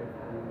correct wife,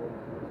 and what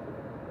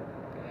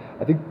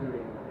was I think. doing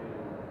dating?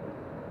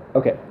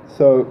 Okay,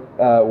 so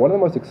one of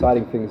the most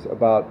exciting things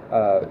about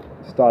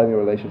starting a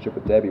relationship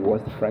with Debbie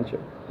was the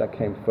friendship that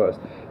came first.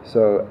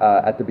 So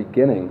at the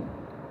beginning,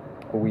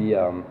 we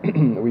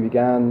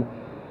began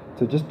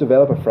to just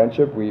develop a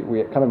friendship.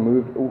 We kind of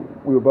moved.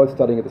 We were both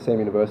studying at the same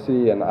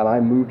university, and I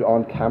moved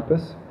on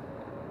campus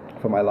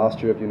for my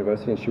last year of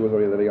university, and she was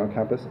already living on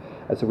campus.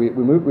 And so we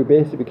moved. We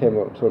basically became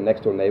sort of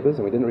next door neighbors,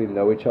 and we didn't really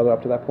know each other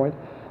up to that point.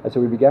 And so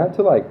we began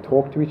to like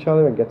talk to each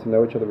other and get to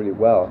know each other really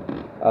well.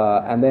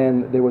 And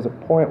then there was a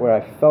point where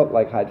I felt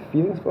like I had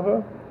feelings for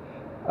her,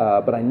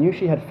 but I knew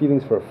she had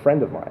feelings for a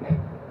friend of mine.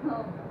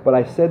 But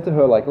I said to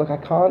her, like, look, I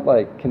can't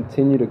like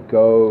continue to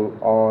go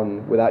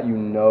on without you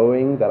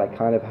knowing that I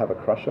kind of have a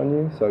crush on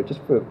you. So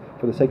just for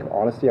the sake of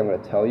honesty, I'm going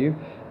to tell you.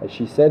 And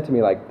she said to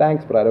me, like,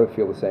 thanks, but I don't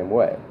feel the same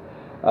way.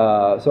 So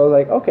I was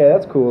like, okay,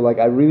 that's cool. Like,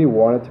 I really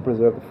wanted to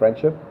preserve the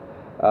friendship.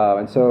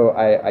 And so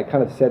I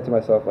kind of said to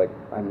myself, like,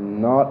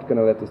 I'm not going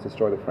to let this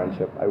destroy the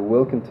friendship. I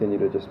will continue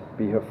to just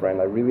be her friend.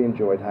 I really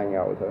enjoyed hanging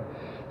out with her.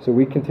 So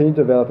we continued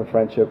to develop a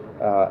friendship,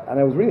 and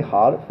it was really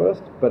hard at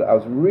first, but it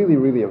was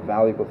really a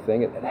valuable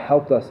thing. It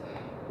helped us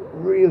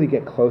really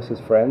get close as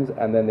friends.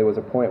 And then there was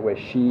a point where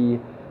she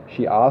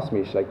asked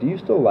me, she's like, do you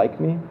still like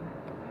me?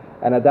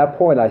 And at that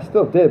point, I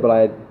still did, but I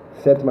had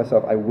said to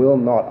myself, I will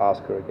not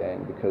ask her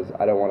again, because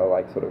I don't want to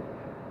like sort of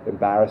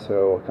embarrass her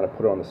or kind of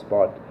put her on the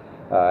spot.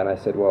 And I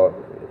said, well,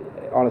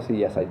 honestly,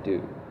 yes, I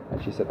do.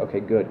 And she said, okay,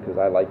 good, because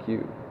I like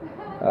you.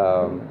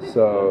 And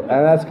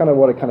that's kind of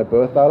what it kind of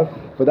birthed out of.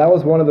 But that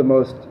was one of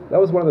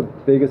the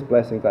biggest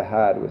blessings I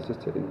had, was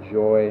just to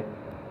enjoy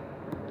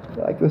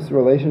like this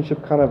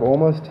relationship kind of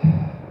almost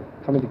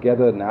coming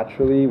together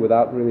naturally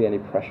without really any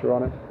pressure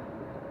on it,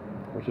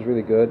 which is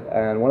really good.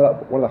 And one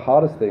of the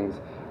hardest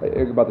things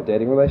about the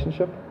dating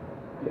relationship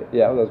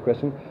Yeah, that was a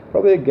question.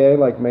 Probably again,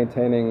 like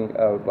maintaining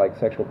like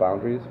sexual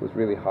boundaries was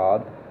really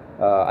hard.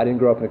 I didn't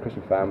grow up in a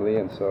Christian family,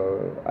 and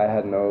so I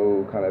had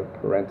no kind of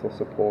parental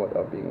support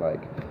of being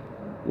like,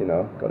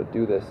 got to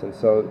do this. And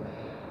so,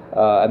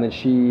 and then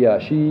she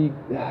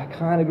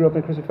kind of grew up in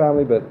a Christian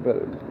family, but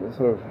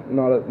sort of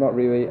not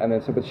really. And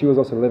then but she was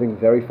also living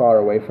very far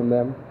away from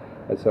them,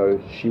 and so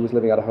she was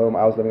living at home.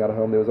 I was living at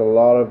home. There was a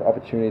lot of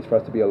opportunities for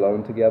us to be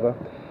alone together,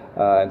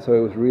 and so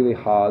it was really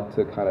hard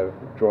to kind of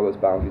draw those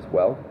boundaries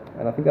well.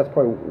 And I think that's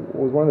probably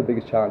was one of the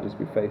biggest challenges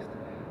we faced,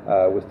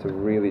 was to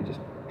really just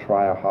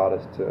try our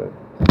hardest to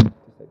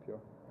stay pure.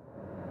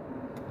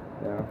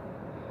 Yeah.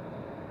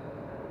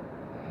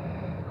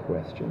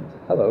 Questions?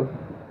 Hello.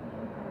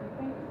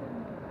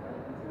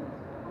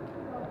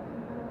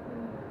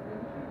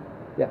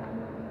 Yeah.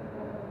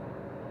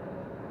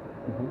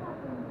 Mm-hmm.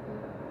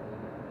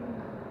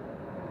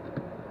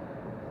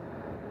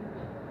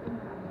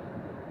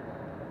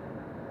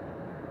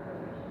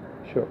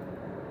 Sure.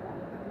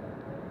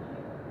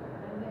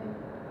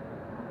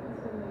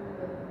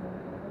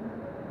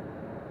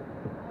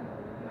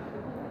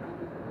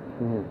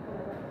 Mm-hmm.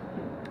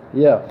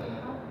 Yeah.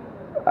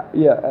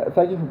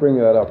 Thank you for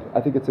bringing that up. I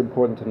think it's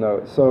important to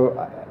know.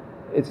 So,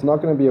 it's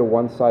not going to be a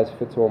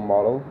one-size-fits-all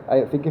model.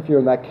 I think if you're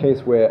in that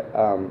case where,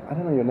 I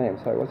don't know your name,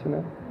 sorry, what's your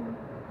name?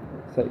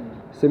 Say,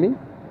 Simi?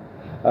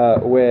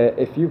 Where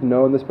if you've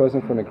known this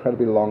person for an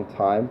incredibly long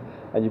time,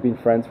 and you've been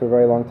friends for a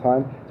very long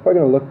time, it's probably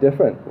going to look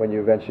different when you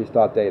eventually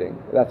start dating.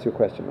 That's your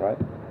question, right?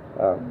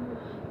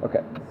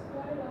 Okay.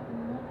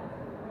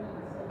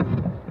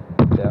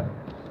 Yeah.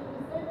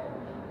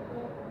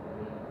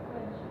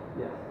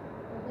 Yes.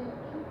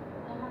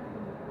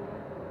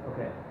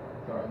 Okay.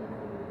 Sorry.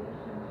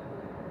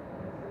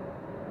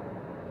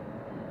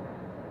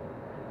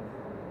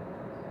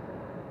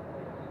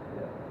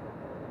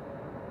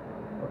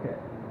 Okay.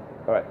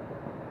 All right.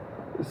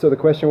 So the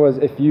question was,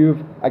 if you're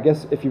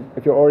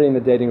already in a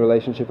dating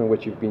relationship in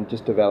which you've been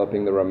just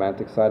developing the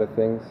romantic side of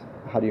things,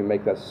 how do you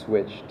make that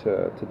switch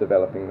to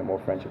developing the more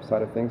friendship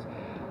side of things?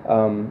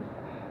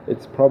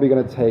 It's probably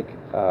going to take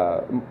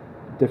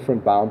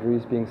different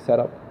boundaries being set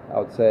up. I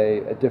would say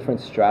a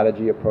different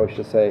strategy approach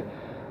to say,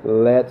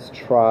 let's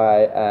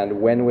try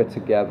and when we're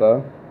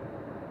together,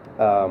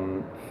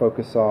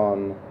 focus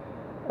on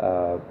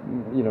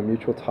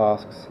mutual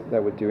tasks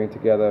that we're doing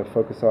together,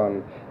 focus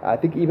on, I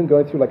think even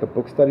going through like a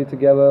book study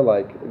together,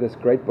 like there's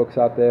great books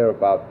out there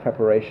about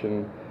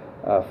preparation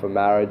for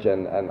marriage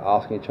and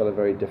asking each other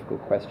very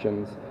difficult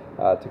questions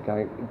to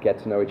kind of get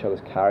to know each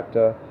other's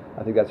character.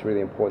 I think that's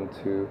really important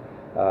too.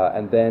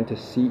 And then to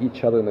see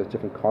each other in those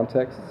different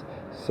contexts.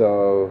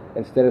 So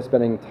instead of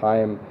spending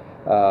time,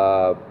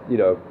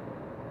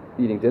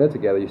 eating dinner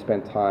together, you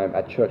spend time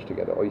at church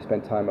together, or you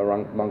spend time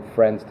among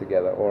friends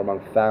together, or among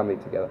family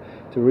together,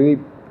 to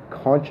really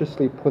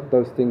consciously put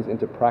those things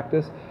into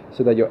practice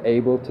so that you're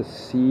able to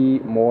see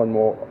more and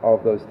more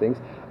of those things.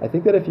 I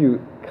think that if you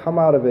come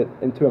out of it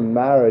into a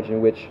marriage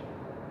in which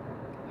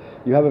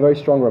you have a very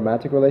strong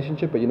romantic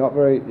relationship, but you're not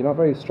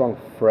very strong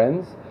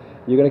friends,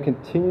 you're going to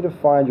continue to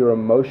find your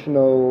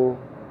emotional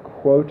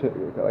quota,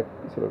 like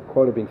sort of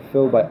quota, being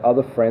filled by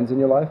other friends in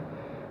your life,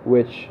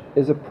 which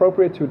is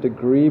appropriate to a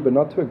degree, but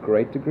not to a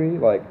great degree.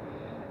 Like,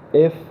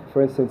 if,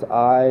 for instance,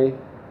 I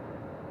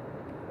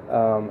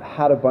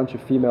had a bunch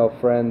of female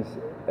friends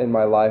in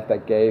my life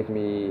that gave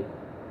me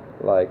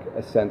like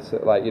a sense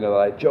of, like, that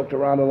I joked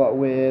around a lot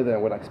with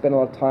and would like spend a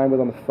lot of time with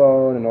on the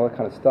phone and all that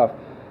kind of stuff,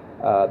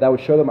 that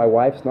would show that my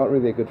wife's not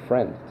really a good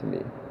friend to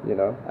me,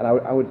 and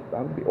I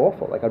would be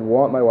awful. Like, I'd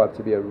want my wife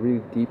to be a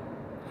really deep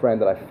friend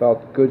that I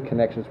felt good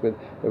connections with,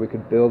 that we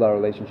could build our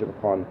relationship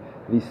upon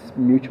these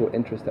mutual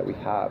interests that we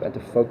have, and to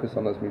focus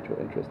on those mutual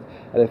interests.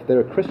 And if they're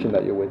a Christian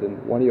that you're with, and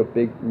one of your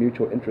big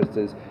mutual interests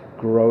is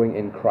growing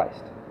in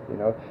Christ,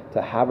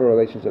 to have a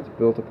relationship that's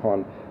built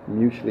upon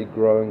mutually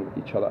growing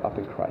each other up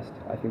in Christ.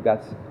 I think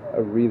that's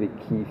a really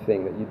key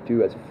thing that you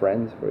do as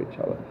friends for each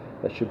other,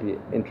 that should be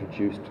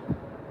introduced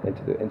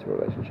into a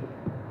relationship.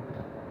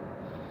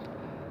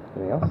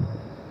 Anything else?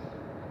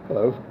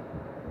 Hello.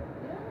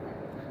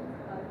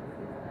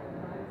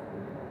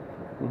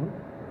 Mm-hmm.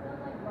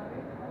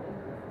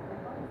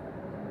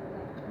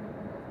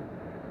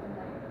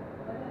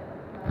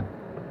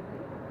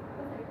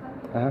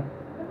 Uh-huh.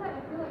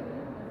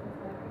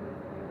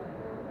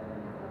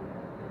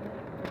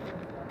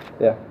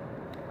 Yeah.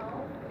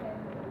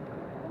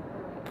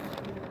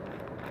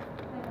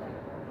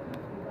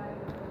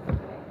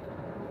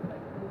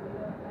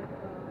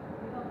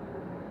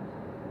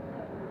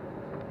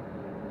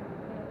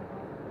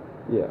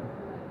 Yeah.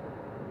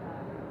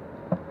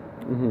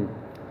 Mm-hmm.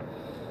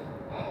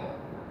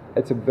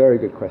 It's a very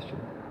good question.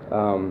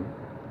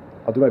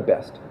 I'll do my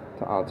best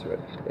to answer it.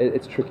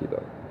 It's tricky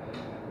though,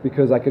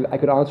 because I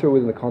could answer it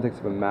within the context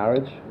of a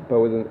marriage, but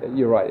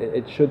you're right,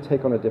 it should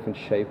take on a different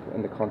shape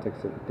in the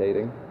context of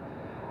dating.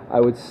 I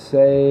would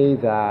say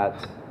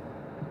that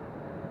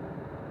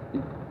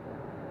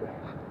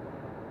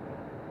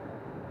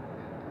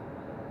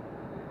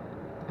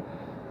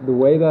the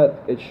way that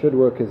it should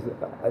work is,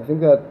 I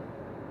think that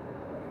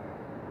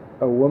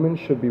a woman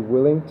should be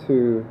willing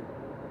to,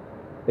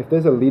 if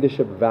there's a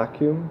leadership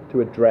vacuum,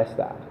 to address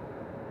that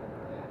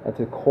and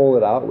to call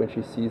it out when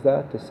she sees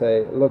that, to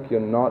say, look, you're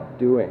not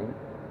doing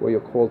what you're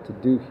called to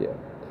do here.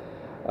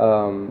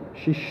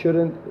 She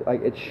shouldn't,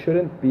 it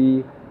shouldn't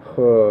be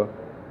her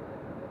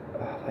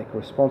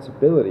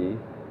responsibility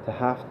to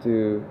have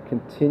to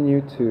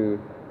continue to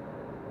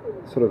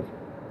sort of,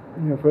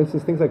 for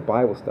instance, things like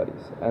Bible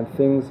studies and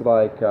things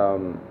like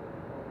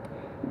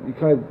you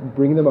kind of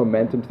bring the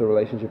momentum to the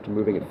relationship to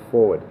moving it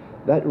forward.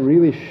 That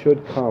really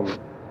should come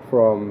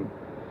from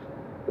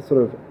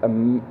sort of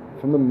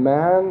from the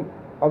man,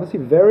 obviously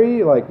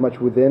very much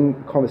within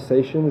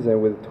conversations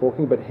and with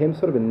talking, but him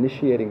sort of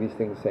initiating these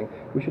things, saying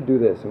we should do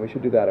this and we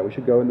should do that and we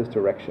should go in this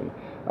direction,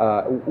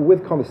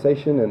 with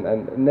conversation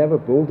and never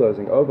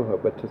bulldozing over her,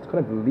 but just kind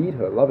of lead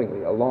her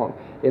lovingly along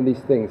in these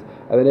things.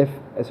 And then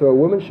so a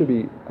woman should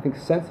be, I think,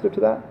 sensitive to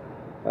that,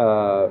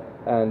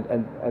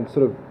 and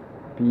sort of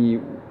be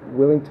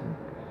willing to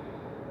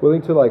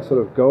sort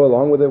of go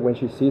along with it when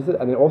she sees it,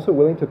 and then also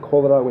willing to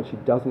call it out when she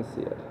doesn't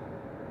see it.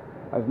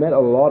 I've met a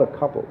lot of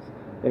couples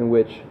in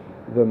which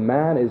the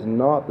man is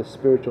not the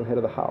spiritual head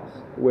of the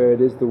house, where it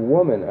is the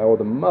woman or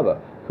the mother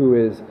who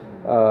is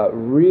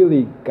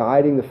really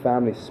guiding the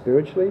family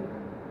spiritually,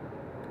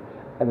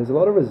 and there's a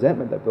lot of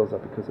resentment that builds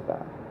up because of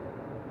that.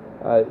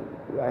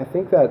 I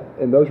think that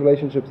in those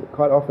relationships,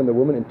 quite often the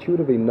woman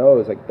intuitively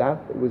knows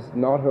that was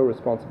not her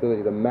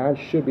responsibility. The man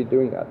should be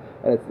doing that,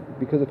 and it's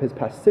because of his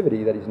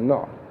passivity that he's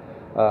not.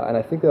 And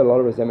I think that a lot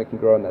of resentment can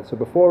grow in that. So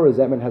before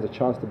resentment has a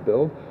chance to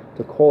build,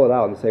 to call it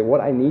out and say,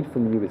 what I need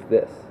from you is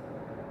this.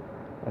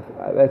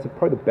 That's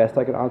probably the best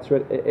I can answer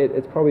it.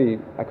 It's probably,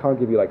 I can't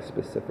give you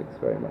specifics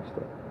very much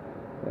though.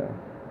 Yeah.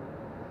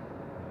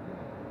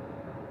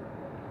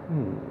 So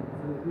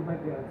you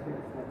might be answering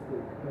this next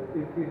week, but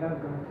if you have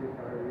gone too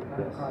far, you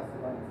have crossed the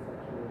line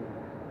sexually,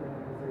 then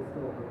is there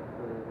still hope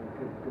for a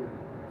good,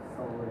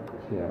 solid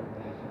Christian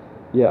relationship?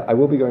 Yeah, I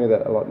will be going to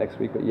that a lot next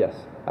week, but yes,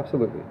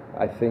 absolutely.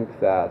 I think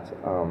that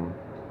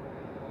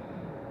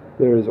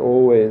there is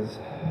always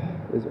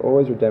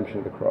redemption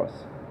at the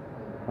cross.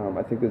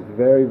 I think there's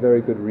very,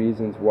 very good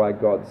reasons why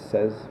God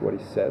says what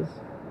he says,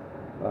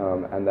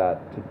 and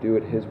that to do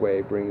it his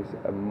way brings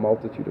a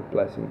multitude of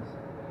blessings.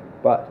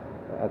 But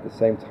at the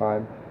same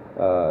time,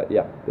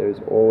 there is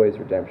always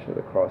redemption at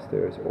the cross.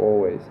 There is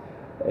always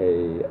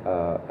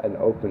an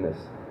openness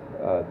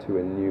to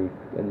a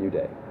new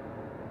day.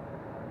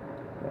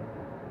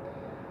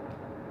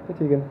 Hey,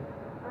 Tegan.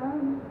 I have a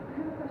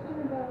question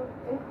about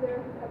if there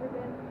has ever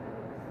been an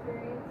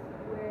experience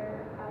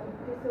where out of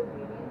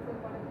disobedience in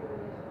one of your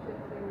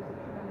relationships there was a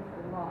tremendous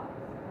loss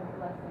of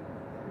blessings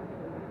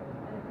spiritually,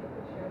 and if you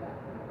could share that.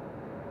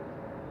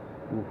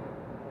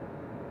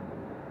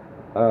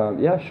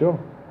 Yeah, sure.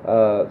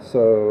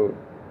 So,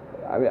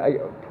 I mean,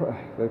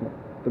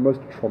 the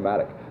most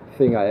traumatic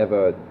thing I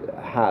ever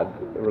had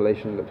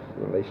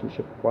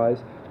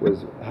relationship-wise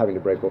was having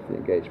to break off the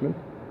engagement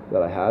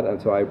that I had, and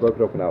so I broke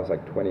it off when I was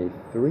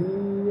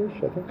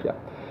 23-ish, I think, yeah.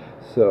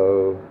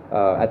 So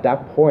at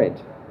that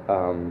point,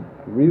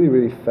 really,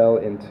 really fell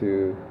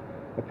into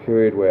a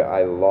period where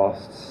I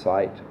lost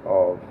sight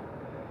of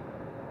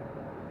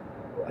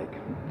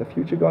the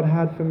future God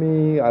had for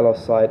me. I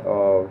lost sight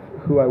of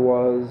who I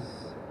was.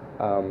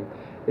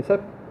 It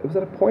was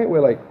at a point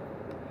where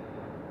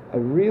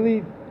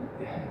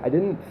I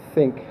didn't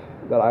think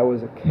that I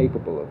was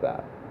capable of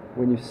that.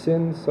 When you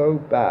sin so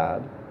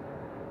bad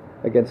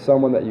against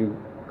someone that you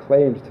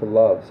claimed to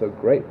love so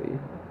greatly,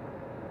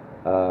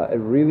 it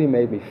really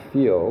made me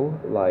feel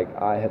like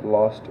I had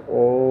lost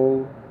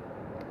all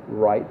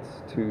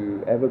rights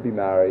to ever be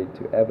married,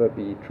 to ever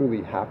be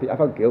truly happy. I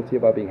felt guilty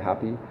about being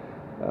happy,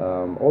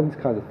 all these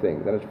kinds of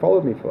things, and it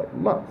followed me for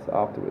months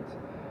afterwards.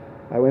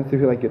 I went through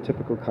your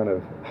typical kind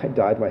of, I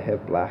dyed my hair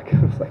black.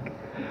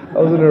 I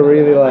was in a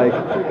really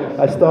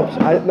I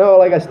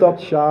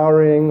stopped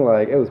showering.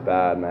 It was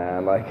bad,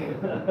 man.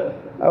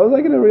 I was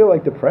in a real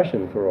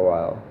depression for a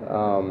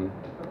while.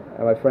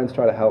 And my friends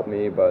tried to help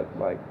me, but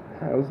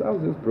it was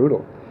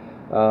brutal.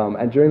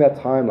 And during that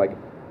time,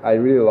 I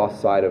really lost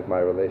sight of my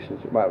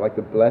relationship,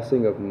 the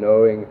blessing of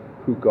knowing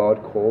who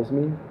God calls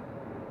me,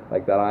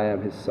 that I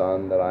am his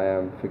son, that I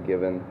am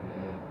forgiven.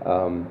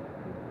 And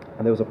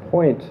there was a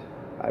point,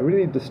 I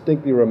really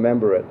distinctly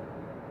remember it,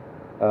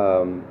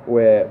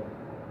 where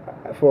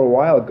for a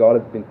while God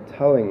had been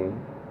telling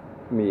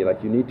me,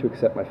 you need to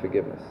accept my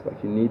forgiveness.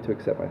 You need to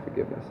accept my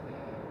forgiveness.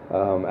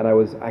 And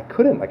I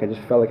couldn't, I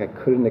just felt like I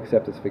couldn't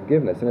accept his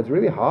forgiveness. And it's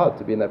really hard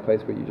to be in that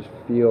place where you just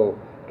feel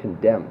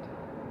condemned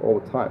all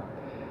the time.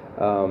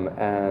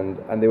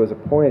 And there was a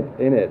point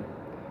in it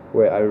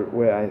where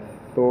I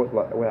thought,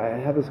 where I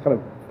had this kind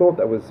of thought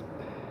that was,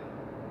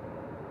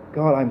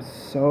 God, I'm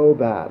so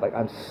bad.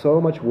 I'm so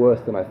much worse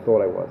than I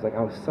thought I was.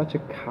 I was such a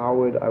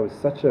coward. I was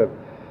such a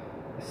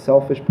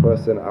selfish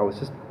person. I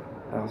was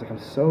I'm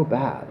so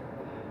bad.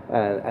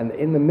 And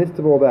in the midst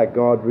of all that,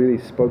 God really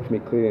spoke to me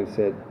clearly and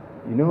said,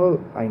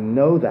 I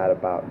know that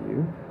about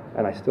you,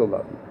 and I still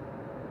love you.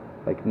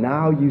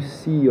 Now you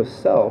see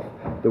yourself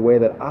the way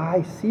that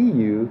I see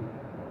you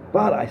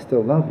but I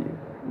still love you.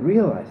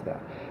 Realize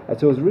that. And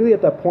so it was really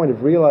at that point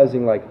of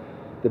realizing like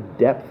the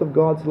depth of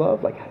God's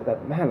love, like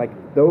that, man, like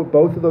though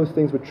both of those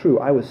things were true.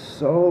 I was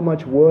so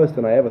much worse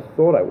than I ever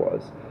thought I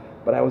was,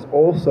 but I was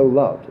also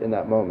loved in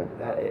that moment.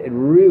 It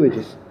really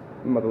just,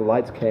 the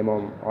lights came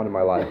on in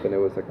my life, and it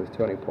was like this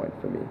turning point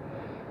for me.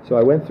 So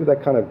I went through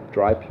that kind of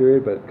dry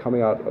period, but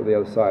coming out of the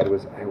other side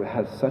I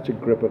had such a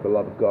grip of the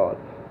love of God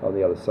on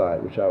the other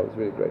side, which I was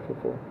really grateful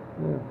for.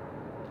 Yeah.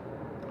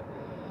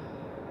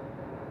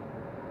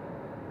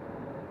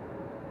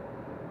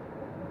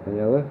 Any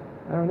other?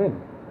 Aaron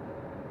in.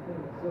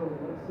 So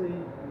let's say you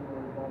were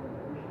involved in a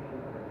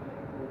relationship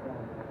with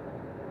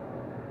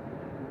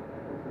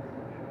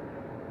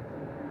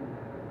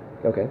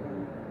Okay.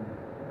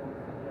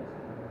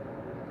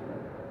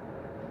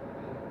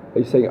 Are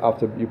you saying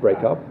after you break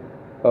up?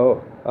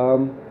 Oh,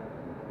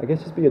 I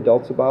guess just be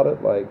adults about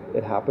it. Like,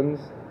 it happens.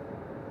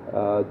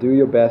 Do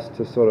your best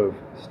to sort of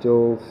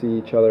still see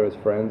each other as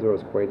friends or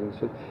as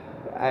acquaintances.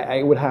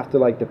 I would have to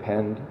like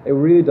depend. It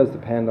really does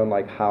depend on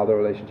like how the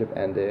relationship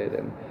ended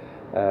and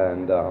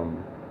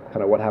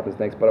kind of what happens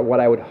next. But what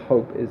I would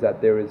hope is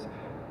that there is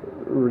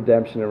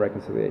redemption and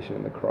reconciliation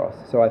in the cross.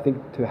 So I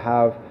think to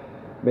have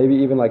maybe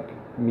even like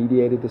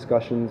mediated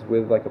discussions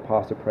with like a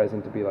pastor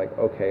present to be like,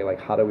 okay, like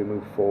how do we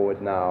move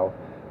forward now,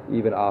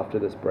 even after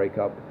this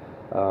breakup?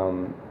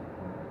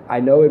 I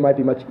know it might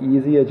be much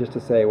easier just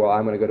to say, well,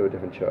 I'm going to go to a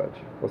different church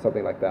or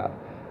something like that.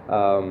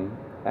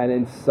 And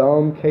in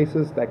some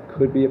cases that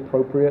could be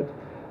appropriate,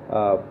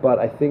 but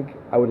I think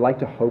I would like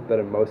to hope that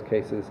in most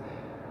cases,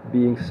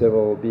 being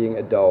civil, being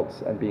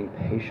adults, and being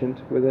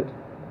patient with it,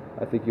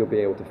 I think you'll be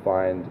able to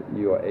find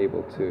you are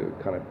able to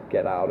kind of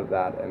get out of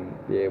that and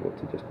be able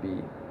to just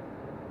be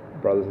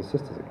brothers and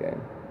sisters again.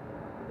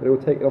 But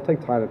it'll take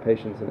time and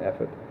patience and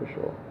effort for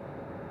sure.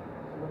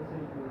 So let's say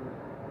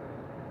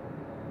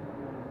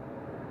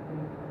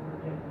you're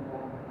getting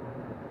involved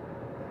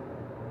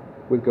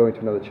With going to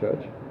another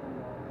church.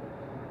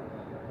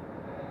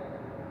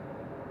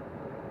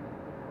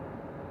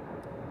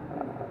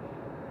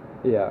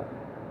 Yeah.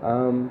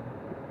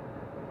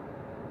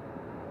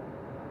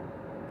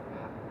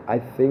 I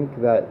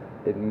think that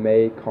it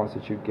may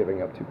constitute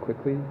giving up too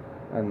quickly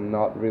and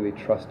not really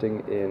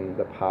trusting in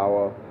the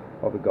power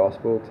of the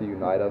gospel to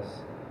unite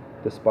us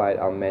despite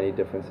our many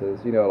differences.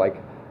 You know, like,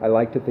 I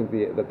like to think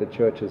that the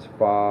church is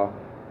far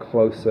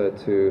closer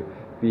to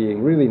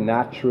being really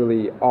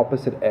naturally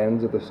opposite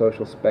ends of the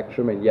social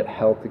spectrum and yet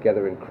held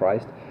together in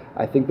Christ.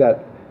 I think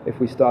that if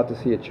we start to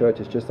see a church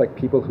as just like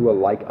people who are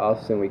like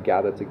us and we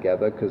gather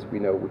together because we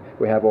know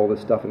we have all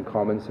this stuff in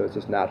common, so it's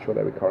just natural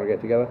that we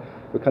congregate together,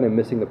 we're kind of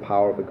missing the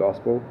power of the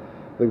gospel.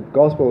 The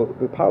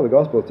power of the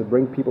gospel is to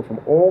bring people from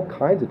all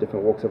kinds of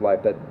different walks of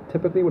life that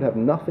typically would have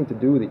nothing to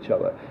do with each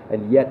other,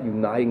 and yet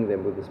uniting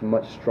them with this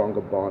much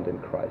stronger bond in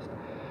Christ.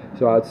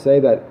 So I would say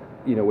that,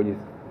 you know, when you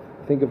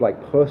think of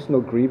like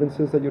personal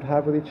grievances that you'd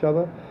have with each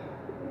other,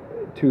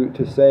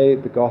 to say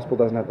the gospel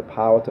doesn't have the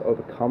power to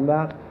overcome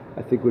that,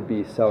 I think would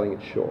be selling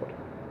it short.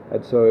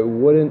 And so it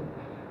wouldn't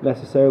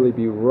necessarily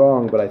be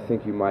wrong, but I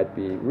think you might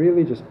be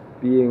really just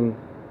being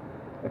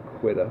a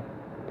quitter,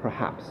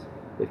 perhaps,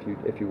 if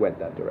you went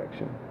that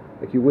direction.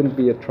 Like, you wouldn't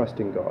be a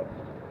trusting God.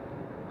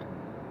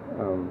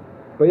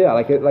 But yeah,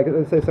 like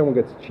let's say someone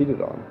gets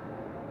cheated on.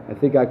 I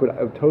think I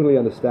would totally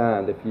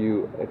understand if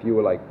you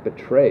were like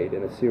betrayed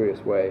in a serious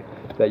way,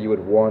 that you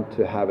would want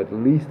to have at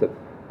least a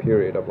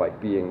period of like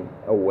being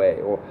away,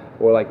 or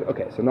like,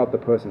 okay, so not the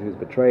person who's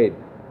betrayed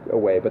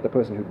away, but the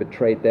person who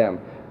betrayed them,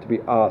 to be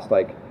asked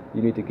like,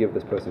 you need to give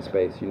this person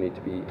space, you need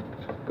to be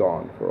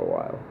gone for a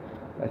while.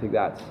 I think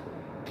that's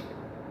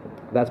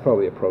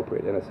probably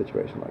appropriate in a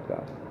situation like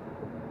that.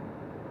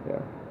 Yeah.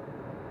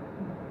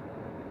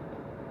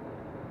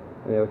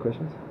 Any other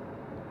questions?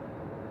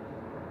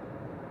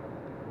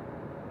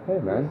 Hey,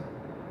 man.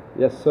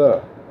 Yes,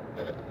 sir.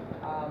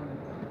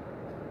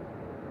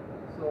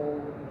 So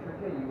the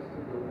church I used to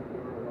go to,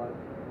 there were a lot of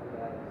people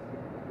that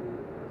seemed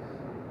to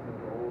assume the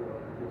role of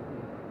just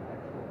being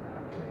actual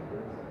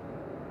matchmakers.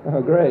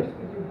 Oh, great. What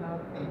did you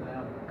have from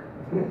them?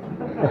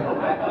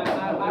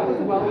 I was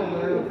well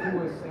aware of who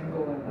was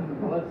single and who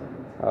wasn't.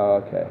 Oh,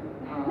 okay.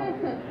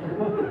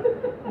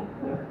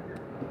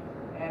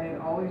 And it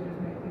always just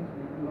made things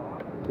really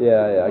awkward.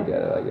 Yeah, I get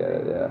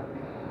it, yeah.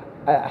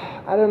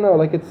 I don't know,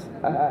 like, it's,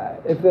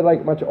 if they're,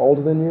 like, much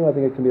older than you, I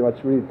think it can be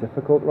really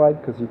difficult, right?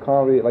 Because you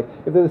can't really, like,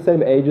 if they're the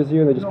same age as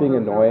you and they're just being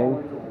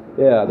annoying,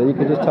 yeah, then you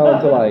can just tell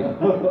them to, like,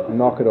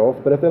 knock it off.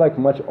 But if they're, like,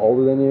 much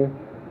older than you,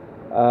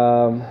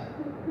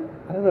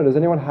 I don't know, does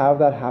anyone have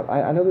that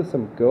I know there's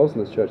some girls in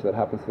this church that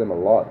happens to them a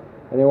lot.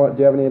 Anyone, do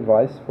you have any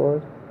advice for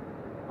it?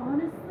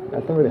 Honestly,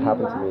 That's not really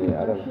happened to me.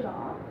 I I don't. brush it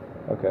off.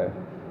 Okay.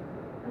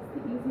 That's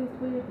the easiest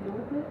way to deal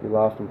with it. You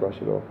laugh and brush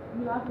it off.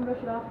 You laugh and brush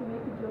it off, you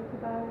make a joke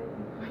about it,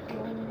 and keep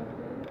going with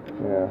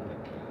it. Yeah.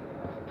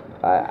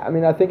 I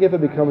mean, I think if it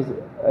becomes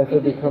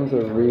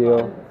a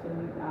real,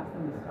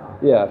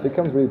 yeah, if it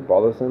becomes really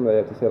bothersome, they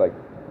have to say, like,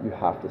 you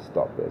have to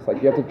stop this.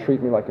 Like, you have to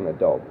treat me like an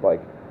adult.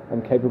 Like,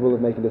 I'm capable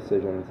of making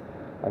decisions.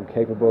 I'm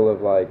capable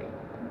of, like,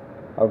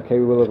 I'm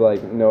capable of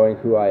like knowing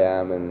who I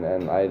am,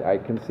 and I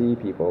can see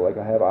people, like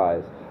I have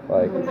eyes,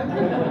 like,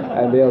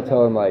 and be able to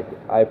tell them like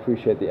I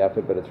appreciate the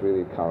effort, but it's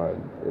really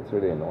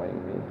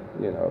annoying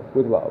me,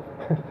 with love.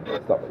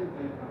 Stop it.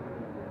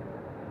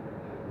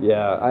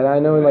 Yeah, and I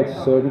know in like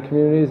certain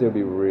communities it would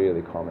be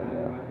really common.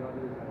 Yeah.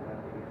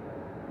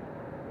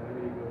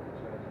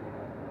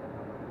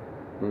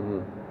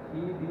 Mm-hmm. He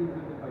deals with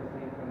it by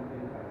saying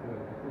something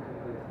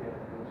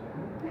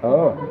as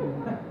Oh.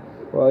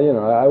 Well,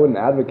 I wouldn't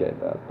advocate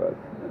that, but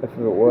if it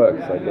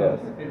works, I guess.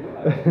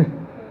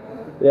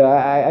 Yeah,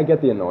 I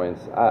get the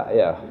annoyance.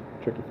 Yeah,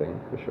 tricky thing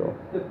for sure.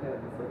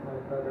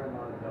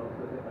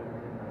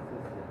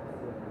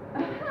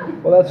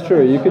 Well, that's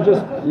true. You could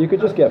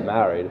just get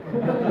married.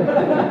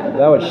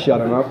 That would shut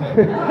him up.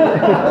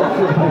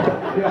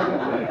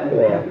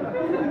 Yeah.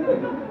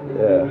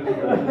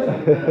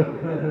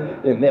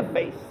 In their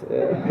face. Yeah.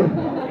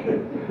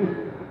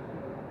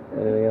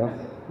 Anything else?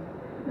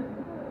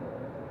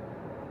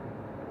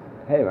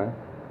 Hey, man.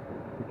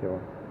 Okay,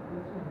 well.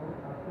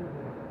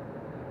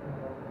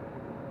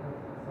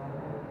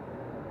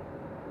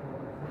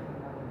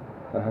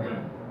 Uh-huh.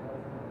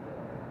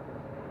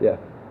 Yeah.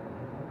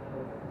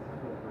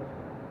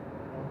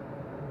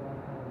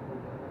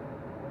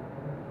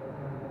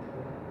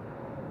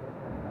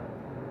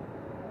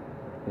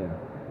 Yeah.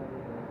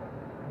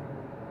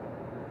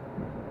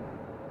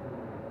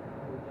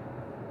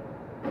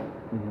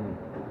 Mm-hmm.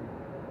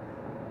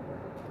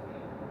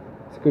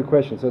 It's a good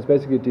question. So it's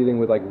basically dealing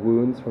with like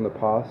wounds from the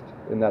past.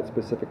 In that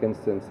specific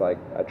instance, like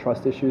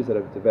trust issues that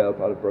have developed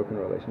out of broken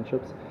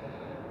relationships.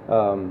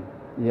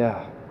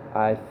 Yeah,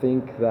 I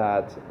think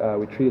that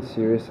we treat it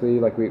seriously.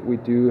 Like we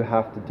do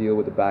have to deal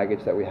with the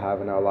baggage that we have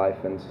in our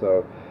life, and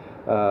so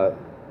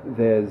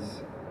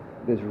there's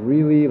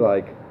really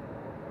like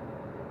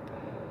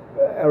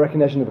a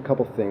recognition of a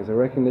couple things. A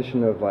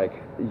recognition of like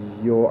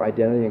your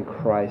identity in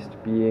Christ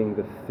being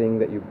the thing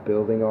that you're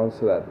building on,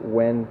 so that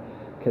when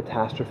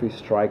catastrophe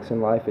strikes in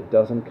life, it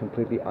doesn't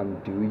completely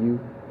undo you.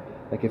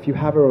 Like if you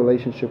have a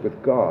relationship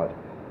with God,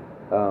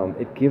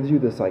 it gives you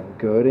this like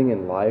girding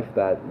in life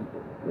that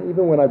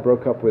even when I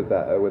broke up with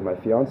my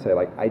fiance,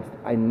 like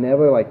I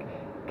never like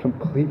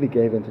completely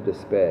gave into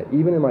despair.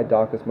 Even in my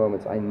darkest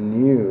moments, I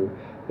knew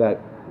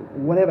that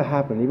whatever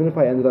happened, even if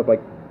I ended up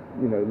like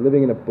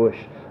living in a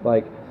bush,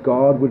 like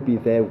God would be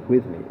there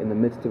with me in the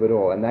midst of it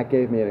all, and that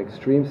gave me an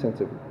extreme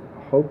sense of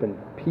hope and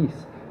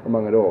peace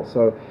among it all.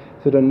 So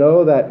to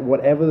know that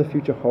whatever the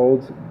future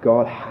holds,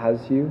 God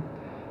has you.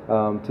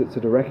 To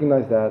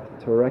recognize that,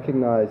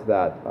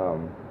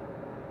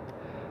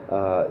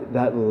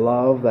 that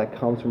love that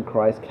comes from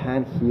Christ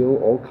can heal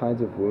all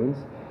kinds of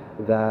wounds.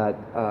 That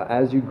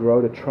as you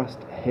grow to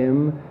trust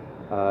Him,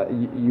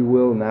 you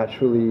will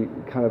naturally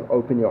kind of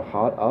open your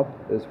heart up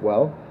as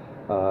well.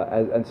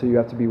 And so you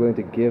have to be willing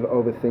to give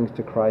over things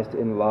to Christ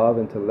in love,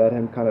 and to let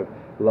Him kind of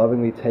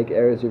lovingly take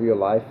areas of your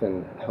life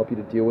and help you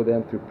to deal with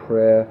them through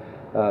prayer,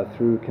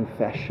 through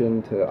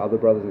confession to other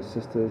brothers and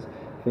sisters,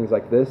 things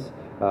like this.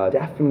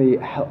 Definitely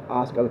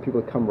ask other people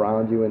to come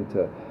around you and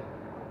to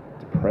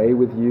pray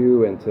with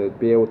you, and to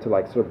be able to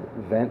like sort of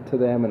vent to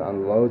them and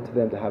unload to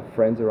them, to have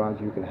friends around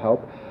you who can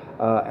help.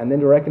 And then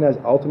to recognize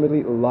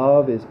ultimately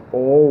love is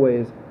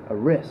always a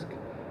risk.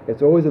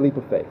 It's always a leap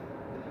of faith.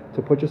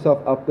 To put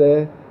yourself up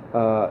there,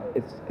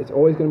 it's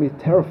always going to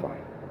be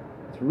terrifying.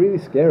 It's really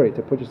scary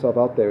to put yourself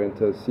out there and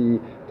to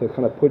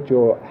kind of put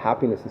your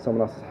happiness in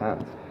someone else's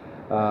hands.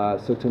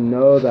 So to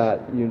know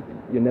that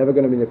you're never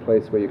going to be in a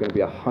place where you're going to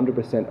be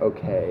 100%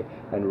 okay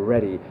and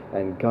ready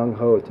and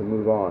gung-ho to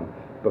move on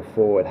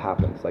before it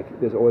happens. Like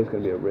there's always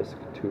going to be a risk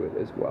to it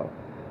as well.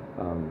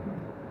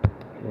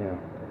 Yeah,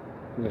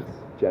 I think that's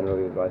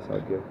generally the advice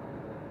I'd give.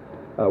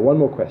 One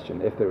more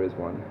question, if there is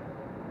one.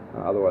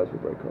 Otherwise we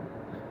break up.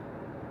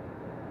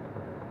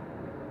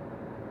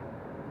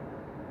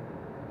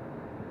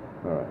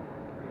 All right.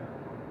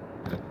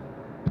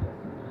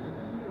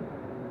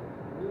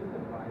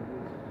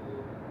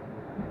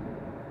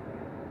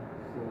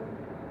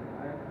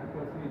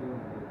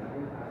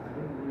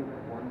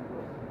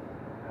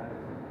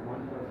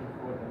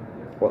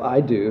 Well,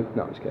 I do.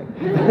 No, I'm just kidding.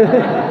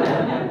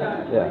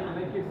 Yeah.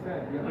 Like you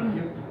said, you have to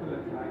give people a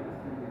try to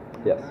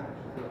see. Yes. So,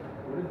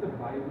 what is the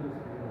Bible's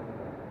view on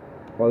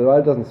that? Well, the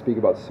Bible doesn't speak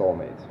about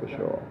soulmates for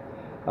sure.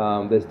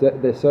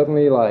 There's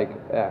certainly like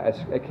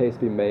a case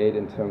to be made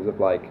in terms of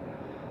like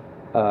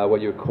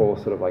what you would call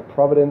sort of like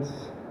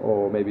providence,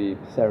 or maybe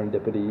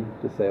serendipity,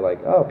 to say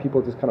like, oh,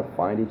 people just kind of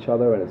find each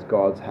other and it's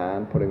God's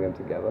hand putting them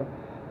together.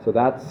 So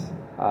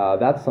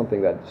that's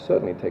something that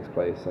certainly takes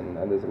place, and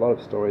there's a lot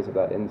of stories of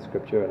that in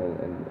Scripture and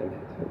in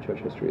church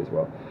history as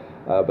well.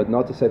 But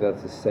not to say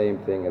that's the same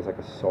thing as like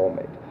a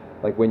soulmate.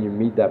 Like when you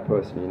meet that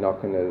person, you're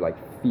not going to like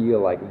feel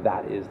like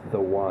that is the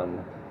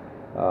one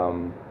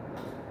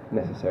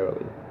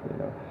necessarily,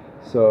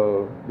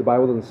 So the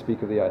Bible doesn't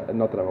speak of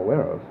not that I'm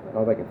aware of,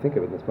 not that I can think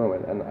of it in this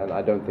moment, and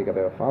I don't think I've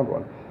ever found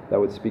one that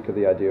would speak of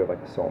the idea of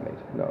like a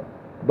soulmate. No,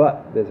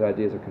 but there's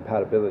ideas of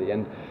compatibility,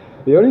 and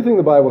the only thing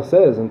the Bible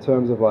says in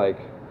terms of like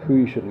who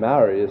you should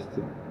marry is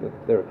that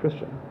they're a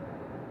Christian.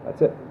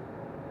 That's it.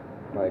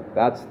 Like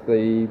that's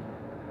the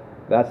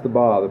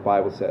bar the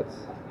Bible sets.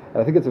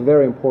 And I think it's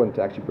very important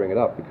to actually bring it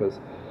up because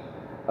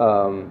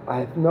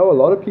I know a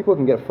lot of people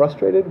can get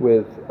frustrated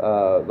with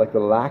like the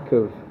lack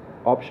of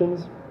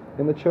options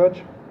in the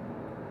church,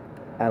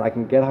 and I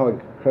can get how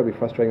incredibly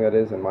frustrating that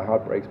is, and my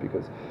heart breaks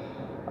because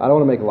I don't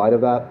want to make light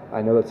of that.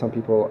 I know that some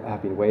people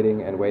have been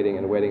waiting and waiting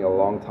and waiting a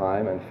long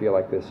time and feel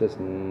like there's just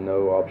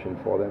no option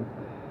for them.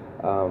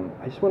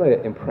 I just want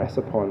to impress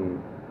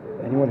upon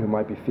anyone who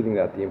might be feeling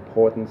that the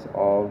importance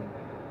of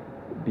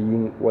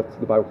being what's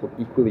the Bible called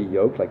equally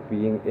yoked, like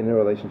being in a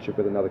relationship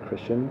with another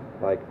Christian.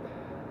 Like,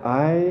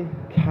 I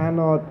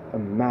cannot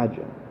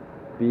imagine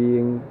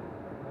being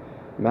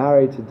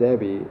married to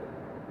Debbie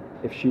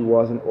if she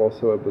wasn't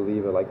also a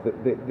believer. Like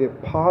the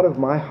part of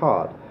my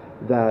heart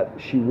that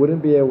she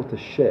wouldn't be able to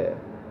share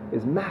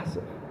is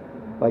massive.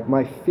 Like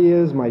my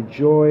fears, my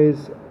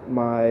joys,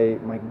 my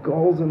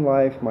goals in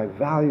life, my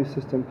value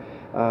system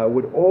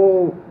would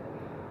all,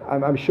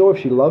 I'm sure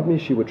if she loved me,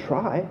 she would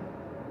try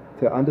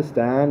to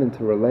understand and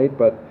to relate,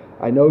 but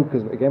I know,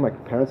 because again, my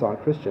parents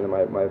aren't Christian, and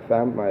my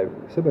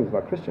siblings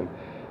are not Christian.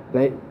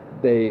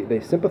 They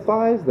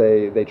sympathize,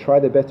 they try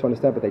their best to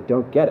understand, but they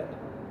don't get it.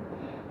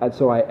 And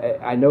so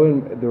I know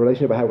in the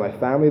relationship I had with my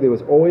family, there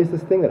was always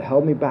this thing that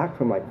held me back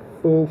from like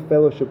full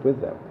fellowship with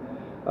them.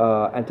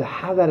 And to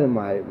have that in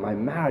my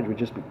marriage would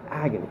just be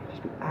agony,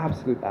 just be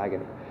absolute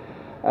agony.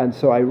 And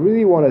so I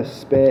really want to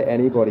spare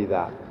anybody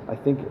that. I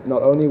think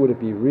not only would it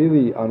be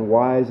really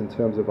unwise in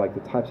terms of like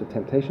the types of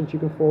temptations you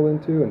can fall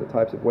into and the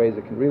types of ways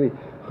it can really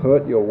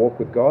hurt your walk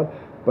with God,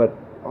 but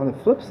on the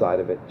flip side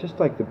of it, just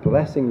like the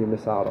blessing you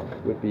miss out on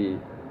would be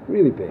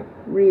really big,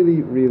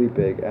 really, really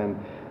big. And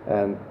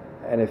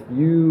if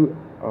you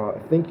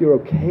think you're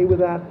okay with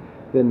that,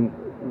 then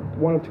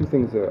one of two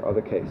things are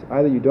the case.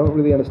 Either you don't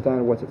really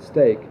understand what's at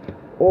stake,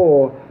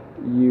 or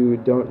you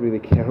don't really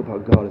care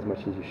about God as much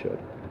as you should.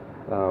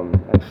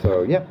 And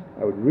so, yeah,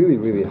 I would really,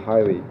 really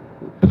highly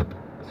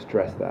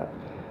stress that.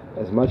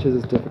 As much as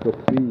it's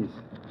difficult, please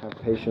have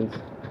patience,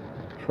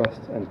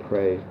 trust, and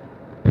pray,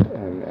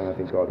 and I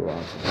think God will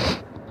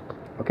answer.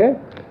 Okay,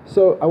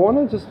 so I want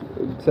to just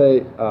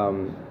say,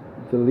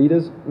 the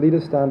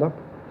leaders stand up.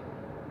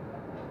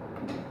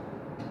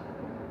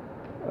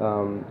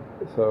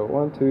 So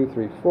 1, 2,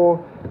 3,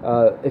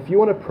 4. If you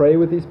want to pray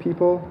with these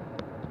people,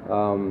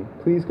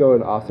 please go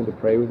and ask them to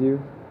pray with you.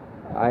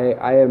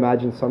 I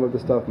imagine some of the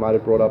stuff might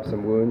have brought up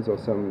some wounds or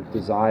some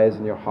desires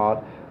in your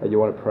heart that you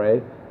want to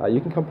pray.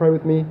 You can come pray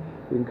with me.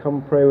 You can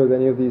come pray with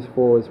any of these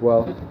 4 as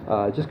well.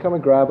 Just come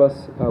and grab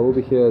us. We'll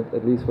be here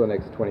at least for the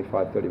next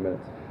 25, 30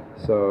 minutes.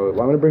 So I'm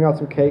going to bring out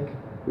some cake.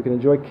 We can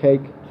enjoy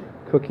cake,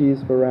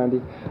 cookies for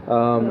Randy,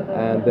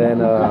 and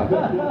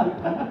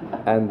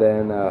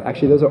then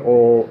actually those are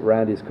all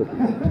Randy's cookies.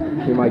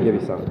 He might give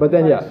you some. But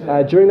then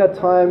during that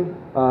time,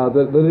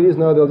 the leaders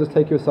know they'll just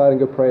take you aside and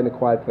go pray in a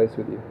quiet place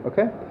with you.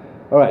 Okay?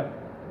 All right.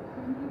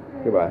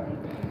 Goodbye.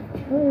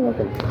 Oh, you're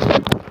welcome.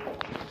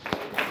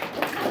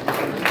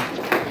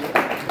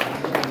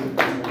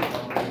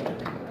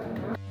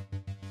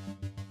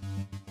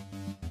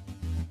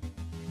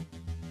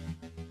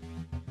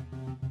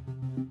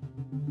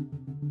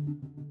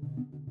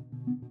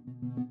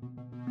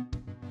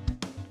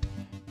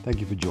 Thank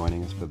you for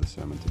joining us for the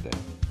sermon today.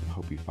 I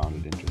hope you found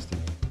it interesting.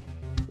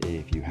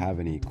 If you have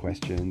any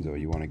questions or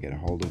you want to get a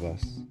hold of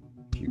us,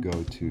 if you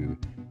go to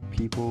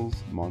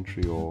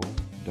peoplesmontreal.org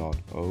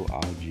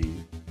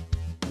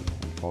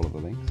and follow the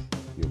links,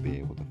 you'll be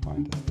able to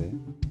find us there.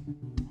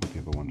 Hope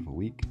you have a wonderful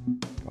week.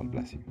 God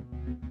bless you.